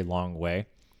very, very long way,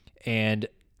 and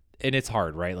it's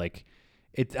hard, right? Like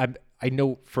I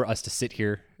know for us to sit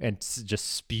here and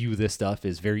just spew this stuff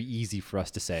is very easy for us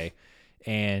to say,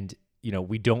 and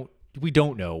we don't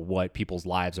know what people's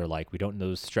lives are like. We don't know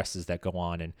the stresses that go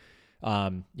on, and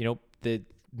that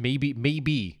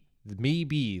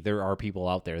maybe there are people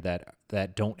out there that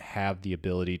that don't have the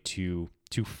ability to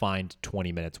find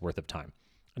 20 minutes worth of time.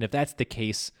 And if that's the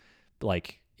case,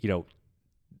 like,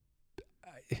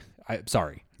 I'm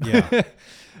sorry. Yeah.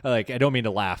 Like, I don't mean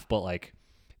to laugh, but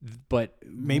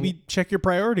Maybe check your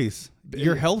priorities.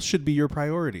 Your health should be your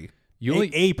priority.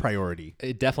 A priority.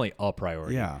 Definitely a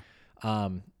priority. Yeah.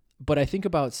 But I think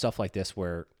about stuff like this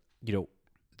where,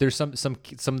 there's some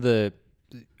of the,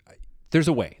 there's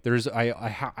a way.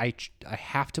 I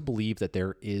have to believe that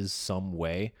there is some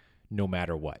way, no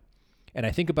matter what. And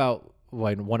I think about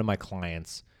when one of my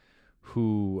clients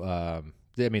who,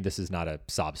 this is not a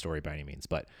sob story by any means,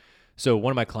 but so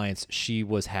one of my clients, she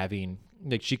was having,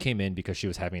 like, she came in because she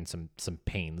was having some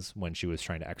pains when she was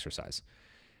trying to exercise.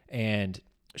 And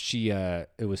she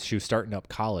was starting up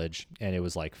college, and it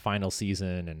was like final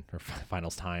season and her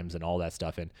finals times and all that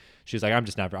stuff. And she was like, I'm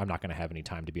not going to have any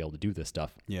time to be able to do this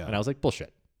stuff. Yeah. And I was like, bullshit.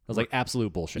 I was like,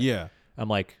 absolute bullshit. Yeah. I'm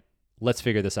like, let's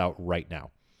figure this out right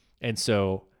now. And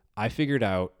so I figured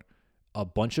out a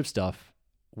bunch of stuff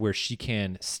where she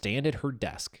can stand at her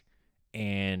desk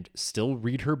and still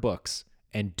read her books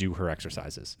and do her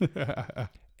exercises.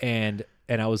 And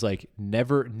I was like,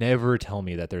 never tell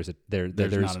me that there's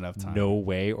not enough time. No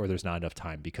way, or there's not enough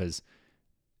time, because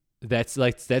that's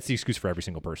the excuse for every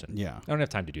single person. Yeah. I don't have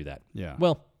time to do that. Yeah.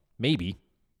 Well, maybe,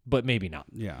 but maybe not.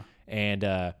 Yeah. And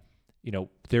I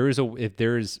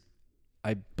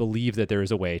believe that there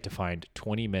is a way to find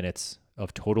 20 minutes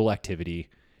of total activity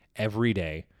every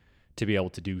day to be able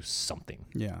to do something.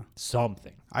 Yeah.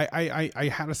 Something. I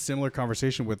had a similar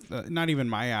conversation with not even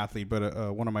my athlete,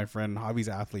 but one of my friend Javi's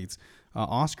athletes,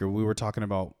 Oscar. We were talking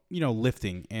about,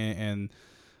 lifting and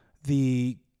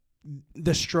the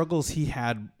struggles he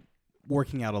had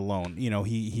working out alone.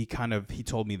 He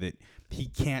told me that he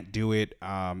can't do it.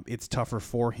 It's tougher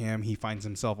for him. He finds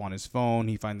himself on his phone.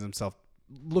 He finds himself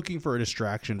looking for a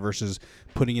distraction versus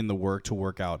putting in the work to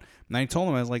work out. And I told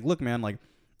him, I was like, look, man, like,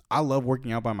 I love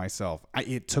working out by myself.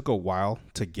 It took a while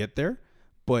to get there,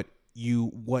 but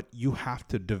what you have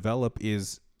to develop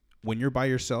is, when you're by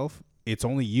yourself, it's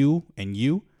only you and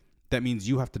you. That means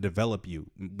you have to develop you,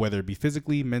 whether it be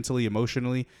physically, mentally,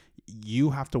 emotionally.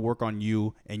 You have to work on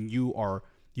you, and you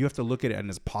have to look at it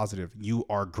as positive. You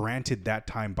are granted that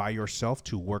time by yourself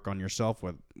to work on yourself,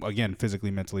 with, again, physically,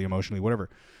 mentally, emotionally, whatever.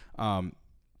 And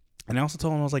I also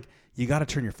told him, I was like, you got to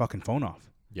turn your fucking phone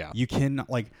off. Yeah. You cannot,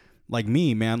 like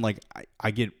me, man, like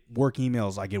I get work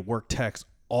emails, I get work texts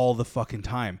all the fucking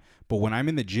time. But when I'm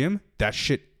in the gym, that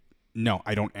shit, no,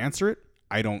 I don't answer it.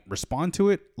 I don't respond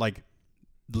to it. Like,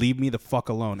 leave me the fuck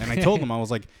alone. And I told him, I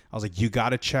was like, you got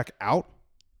to check out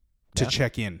to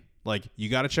check in. Like, you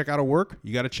got to check out of work.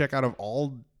 You got to check out of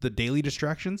all the daily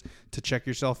distractions to check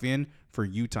yourself in for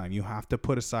you time. You have to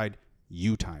put aside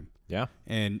you time. Yeah.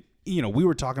 And we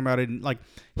were talking about it, and like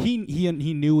he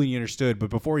knew and he understood,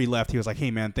 but before he left, he was like, "Hey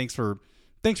man, thanks for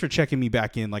checking me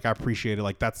back in. Like, I appreciate it.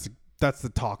 Like, that's the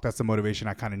talk. That's the motivation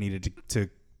I kind of needed to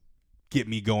get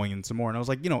me going and some more." And I was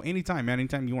like, anytime, man,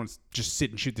 anytime you want to just sit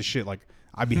and shoot the shit, like,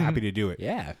 I'd be happy to do it.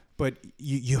 Yeah. But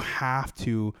you have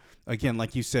to, again,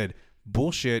 like you said,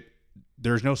 bullshit.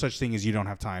 There's no such thing as you don't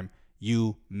have time.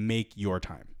 You make your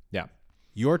time. Yeah.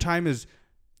 Your time is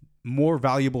more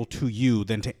valuable to you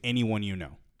than to anyone you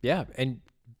know. Yeah, and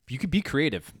you could be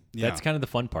creative. Yeah. That's kind of the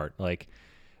fun part. Like,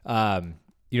 Marissa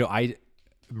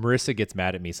gets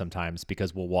mad at me sometimes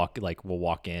because we'll walk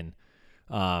in,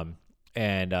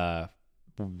 and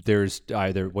there's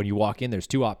either, when you walk in, there's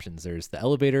two options. There's the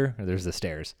elevator or there's the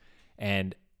stairs.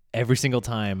 And every single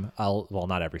time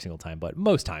not every single time, but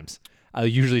most times I'll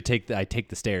usually take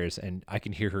the stairs, and I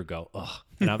can hear her go, ugh.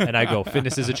 And I go,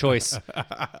 fitness is a choice.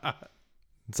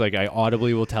 It's like, I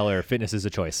audibly will tell her fitness is a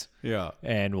choice. Yeah.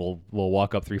 And we'll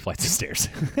walk up 3 flights of stairs.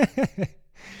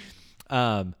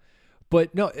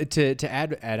 But no, to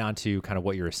add on to kind of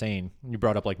what you were saying, you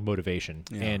brought up like motivation.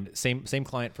 Yeah. And same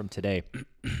client from today,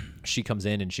 she comes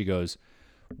in and she goes,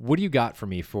 "What do you got for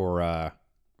me for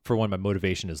when my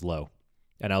motivation is low?"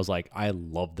 And I was like, I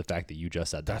love the fact that you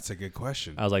just said that. That's a good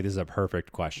question. I was like, this is a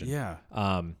perfect question. Yeah.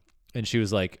 And she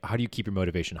was like, how do you keep your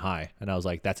motivation high? And I was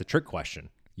like, that's a trick question.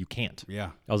 You can't.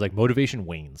 Yeah. I was like, motivation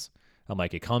wanes. I'm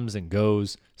like, it comes and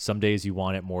goes. Some days you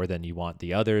want it more than you want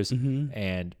the others. Mm-hmm.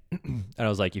 And I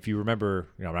was like, if you remember,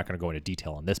 I'm not going to go into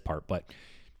detail on this part, but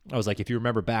I was like, if you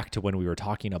remember back to when we were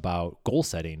talking about goal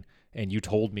setting and you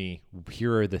told me,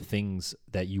 here are the things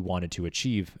that you wanted to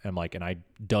achieve. I'm like, and I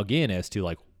dug in as to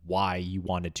like why you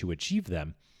wanted to achieve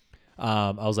them.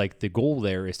 I was like, the goal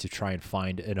there is to try and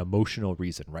find an emotional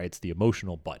reason, right? It's the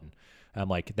emotional button. I'm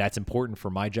like, that's important for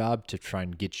my job to try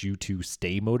and get you to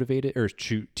stay motivated or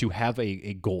to have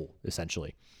a goal,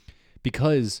 essentially.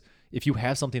 Because if you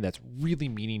have something that's really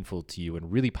meaningful to you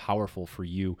and really powerful for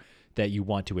you that you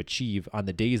want to achieve, on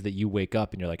the days that you wake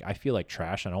up and you're like, I feel like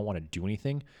trash, I don't want to do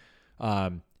anything,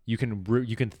 you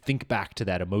can think back to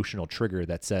that emotional trigger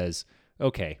that says,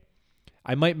 okay,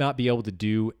 I might not be able to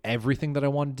do everything that I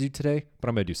want to do today, but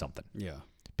I'm going to do something. Yeah.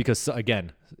 Because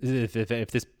again, if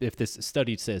this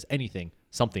study says anything,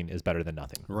 something is better than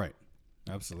nothing. Right.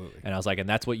 Absolutely. And I was like, and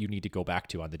that's what you need to go back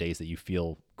to on the days that you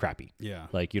feel crappy. Yeah.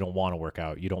 Like you don't want to work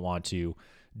out, you don't want to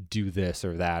do this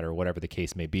or that or whatever the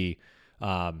case may be.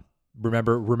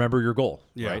 Remember your goal,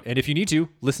 right? And if you need to,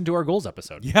 listen to our goals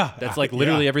episode. Yeah. That's like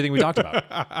literally everything we talked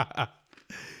about.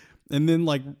 And then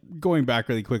like going back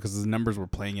really quick, because the numbers were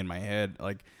playing in my head,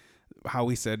 like how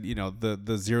we said, you know,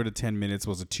 the 0 to 10 minutes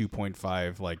was a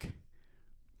 2.5 like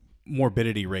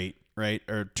morbidity rate, right?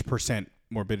 Or percent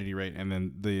morbidity rate. And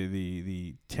then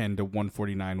the 10 to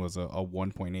 149 was a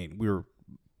 1.8. We were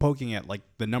poking at like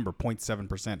the number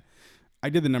 0.7%. I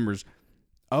did the numbers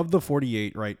of the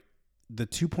 48, right? The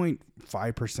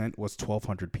 2.5% was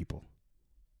 1,200 people.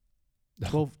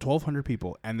 1,200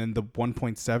 people. And then the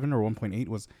 1.7 or 1.8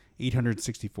 was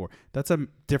 864. That's a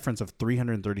difference of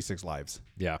 336 lives.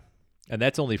 Yeah. And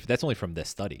that's only from this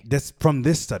study. That's from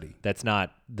this study. That's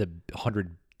not the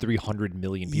 300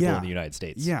 million people in the United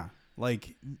States. Yeah.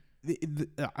 Like,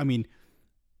 I mean,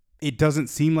 it doesn't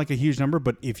seem like a huge number,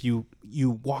 but if you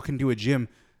walk into a gym,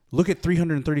 look at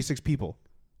 336 people.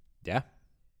 Yeah.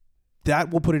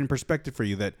 That will put it in perspective for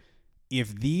you that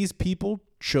if these people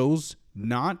chose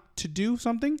not to do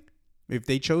something, if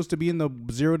they chose to be in the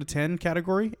 0 to 10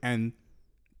 category and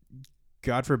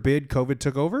God forbid COVID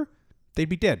took over, they'd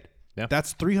be dead. Yeah.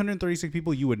 That's 336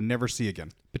 people you would never see again.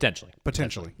 Potentially.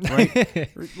 Right?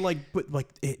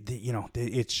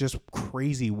 It's just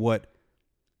crazy what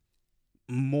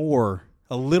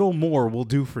a little more will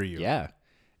do for you. Yeah.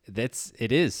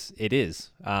 It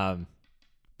is.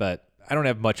 But I don't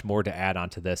have much more to add on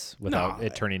to this without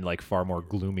it turning like far more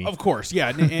gloomy. Of course. Yeah.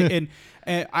 And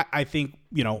I think,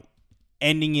 you know,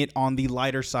 ending it on the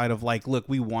lighter side of like, look,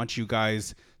 we want you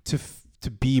guys to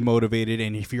be motivated.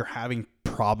 And if you're having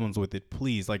problems with it,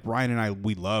 please, like Ryan and I,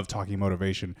 we love talking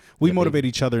motivation. We motivate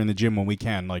each other in the gym when we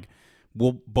can. Like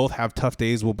we'll both have tough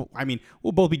days. We'll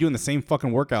both be doing the same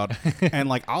fucking workout and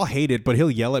like, I'll hate it, but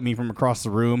he'll yell at me from across the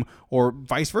room or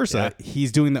vice versa. Yeah.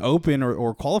 He's doing the open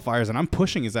or qualifiers and I'm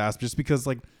pushing his ass just because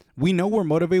like we know we're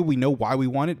motivated. We know why we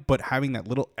want it, but having that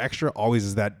little extra always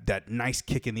is that nice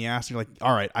kick in the ass. You're like,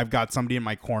 all right, I've got somebody in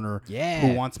my corner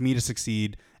who wants me to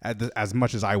succeed as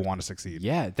much as I want to succeed.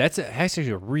 Yeah. That's actually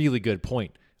a really good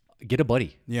point. Get a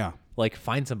buddy. Yeah. Like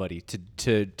find somebody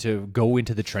to go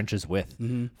into the trenches with.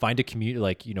 Mm-hmm. Find a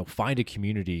community, find a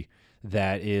community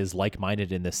that is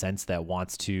like-minded in the sense that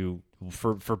wants to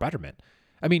for betterment.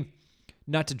 I mean,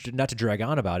 not to drag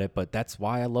on about it, but that's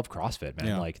why I love CrossFit, man.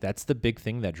 Yeah. Like that's the big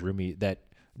thing that drew me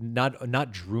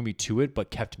not drew me to it, but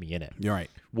kept me in it. You're right.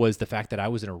 Was the fact that I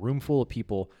was in a room full of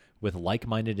people with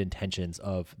like-minded intentions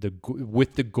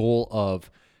with the goal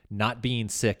of not being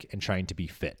sick and trying to be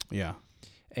fit. Yeah.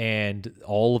 And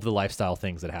all of the lifestyle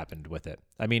things that happened with it.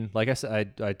 I mean, like I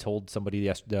said, I told somebody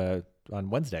on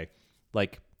Wednesday,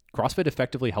 like CrossFit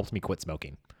effectively helps me quit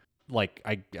smoking. Like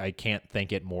I can't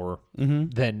thank it more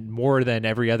than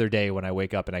every other day when I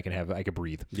wake up and I can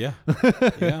breathe. Yeah.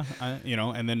 Yeah.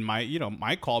 And then my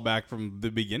callback from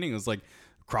the beginning was like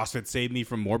CrossFit saved me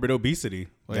from morbid obesity.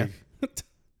 Like, yeah.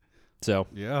 So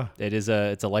yeah, it's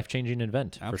a life-changing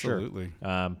event. Absolutely. For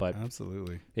sure. But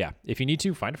absolutely. Yeah. If you need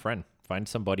to, find a friend. Find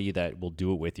somebody that will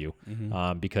do it with you,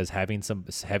 because having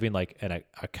like an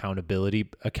account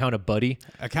buddy,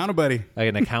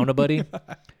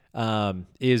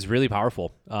 is really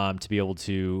powerful. To be able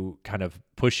to kind of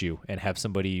push you and have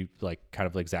somebody like kind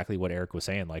of exactly what Eric was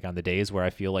saying. Like on the days where I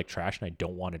feel like trash and I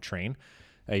don't want to train,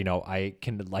 I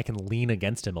can lean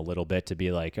against him a little bit to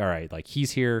be like, all right, like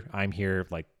he's here, I'm here.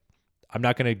 Like I'm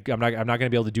not gonna be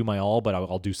able to do my all, but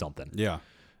I'll do something. Yeah.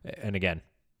 And again,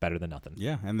 better than nothing.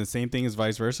 Yeah. And the same thing is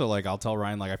vice versa. Like I'll tell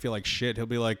Ryan, like, I feel like shit. He'll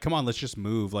be like, come on, let's just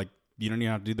move. Like you don't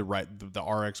even have to do the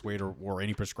RX weight or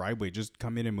any prescribed weight. Just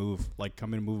come in and move. Like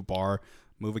come in and move a bar,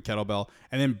 move a kettlebell,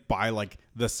 and then buy like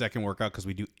the second workout. Cause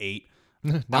we do 8.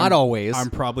 Not always. I'm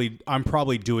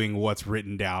probably doing what's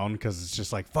written down. Cause it's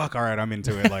just like, fuck. All right. I'm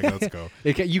into it. Like, let's go.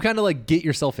 You kind of like get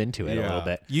yourself into it a little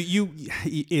bit.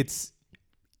 It's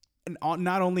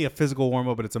not only a physical warm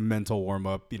up, but it's a mental warm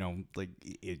up. Like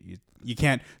you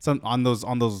can't on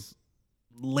those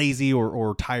lazy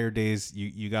or tired days.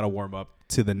 You got to warm up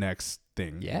to the next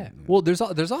thing. Yeah. Well, there's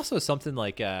also something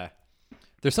like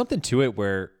there's something to it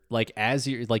where like as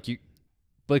you're like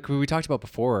like we talked about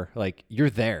before, like you're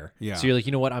there. Yeah. So you're like,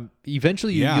 you know what?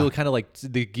 Eventually Yeah. you'll kind of like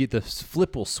the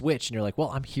flip will switch and you're like,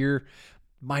 well, I'm here.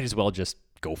 Might as well just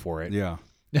go for it. Yeah.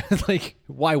 Like,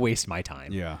 why waste my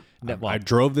time? Yeah. No, well- I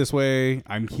drove this way.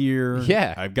 I'm here.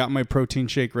 Yeah. I've got my protein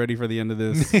shake ready for the end of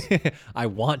this. I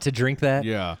want to drink that.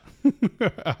 Yeah.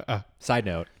 Side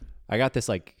note, I got this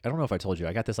like, I don't know if I told you,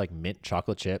 I got this like mint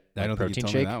chocolate chip I don't think you protein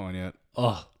told shake. me that one yet.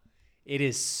 Oh, it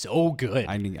is so good.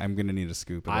 I'm going to need a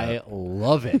scoop of I that.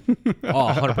 love it. Oh,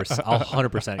 100%. I'll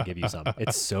 100% give you some.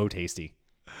 It's so tasty.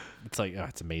 It's like, oh,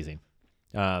 it's amazing.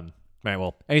 All right.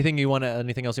 Well, anything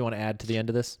else you want to add to the end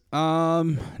of this?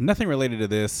 Nothing related to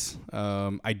this.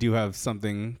 I do have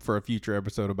something for a future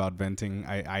episode about venting.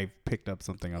 I picked up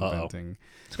something on venting.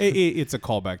 It's a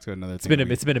callback to another thing.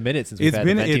 It's been a minute since we've had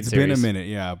the venting It's series. been a minute,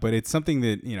 yeah. But it's something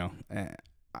that,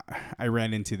 I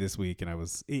ran into this week and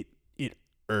it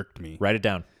irked me. Write it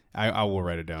down. I will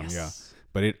write it down, Yes. yeah.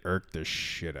 But it irked the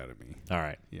shit out of me. All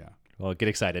right. Yeah. Well, get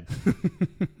excited.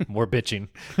 More bitching.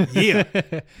 Yeah.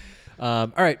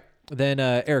 All right. Then,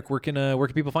 Eric, where can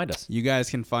people find us? You guys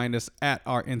can find us at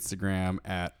our Instagram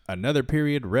at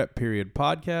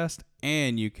another_rep_podcast,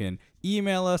 and you can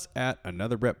email us at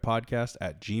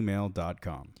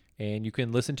anotherreppodcast@gmail.com. And you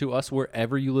can listen to us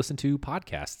wherever you listen to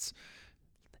podcasts.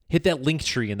 Hit that link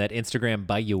tree in that Instagram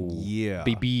bio. Yeah.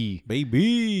 Baby.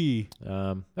 Baby.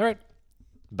 All right.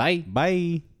 Bye.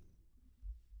 Bye.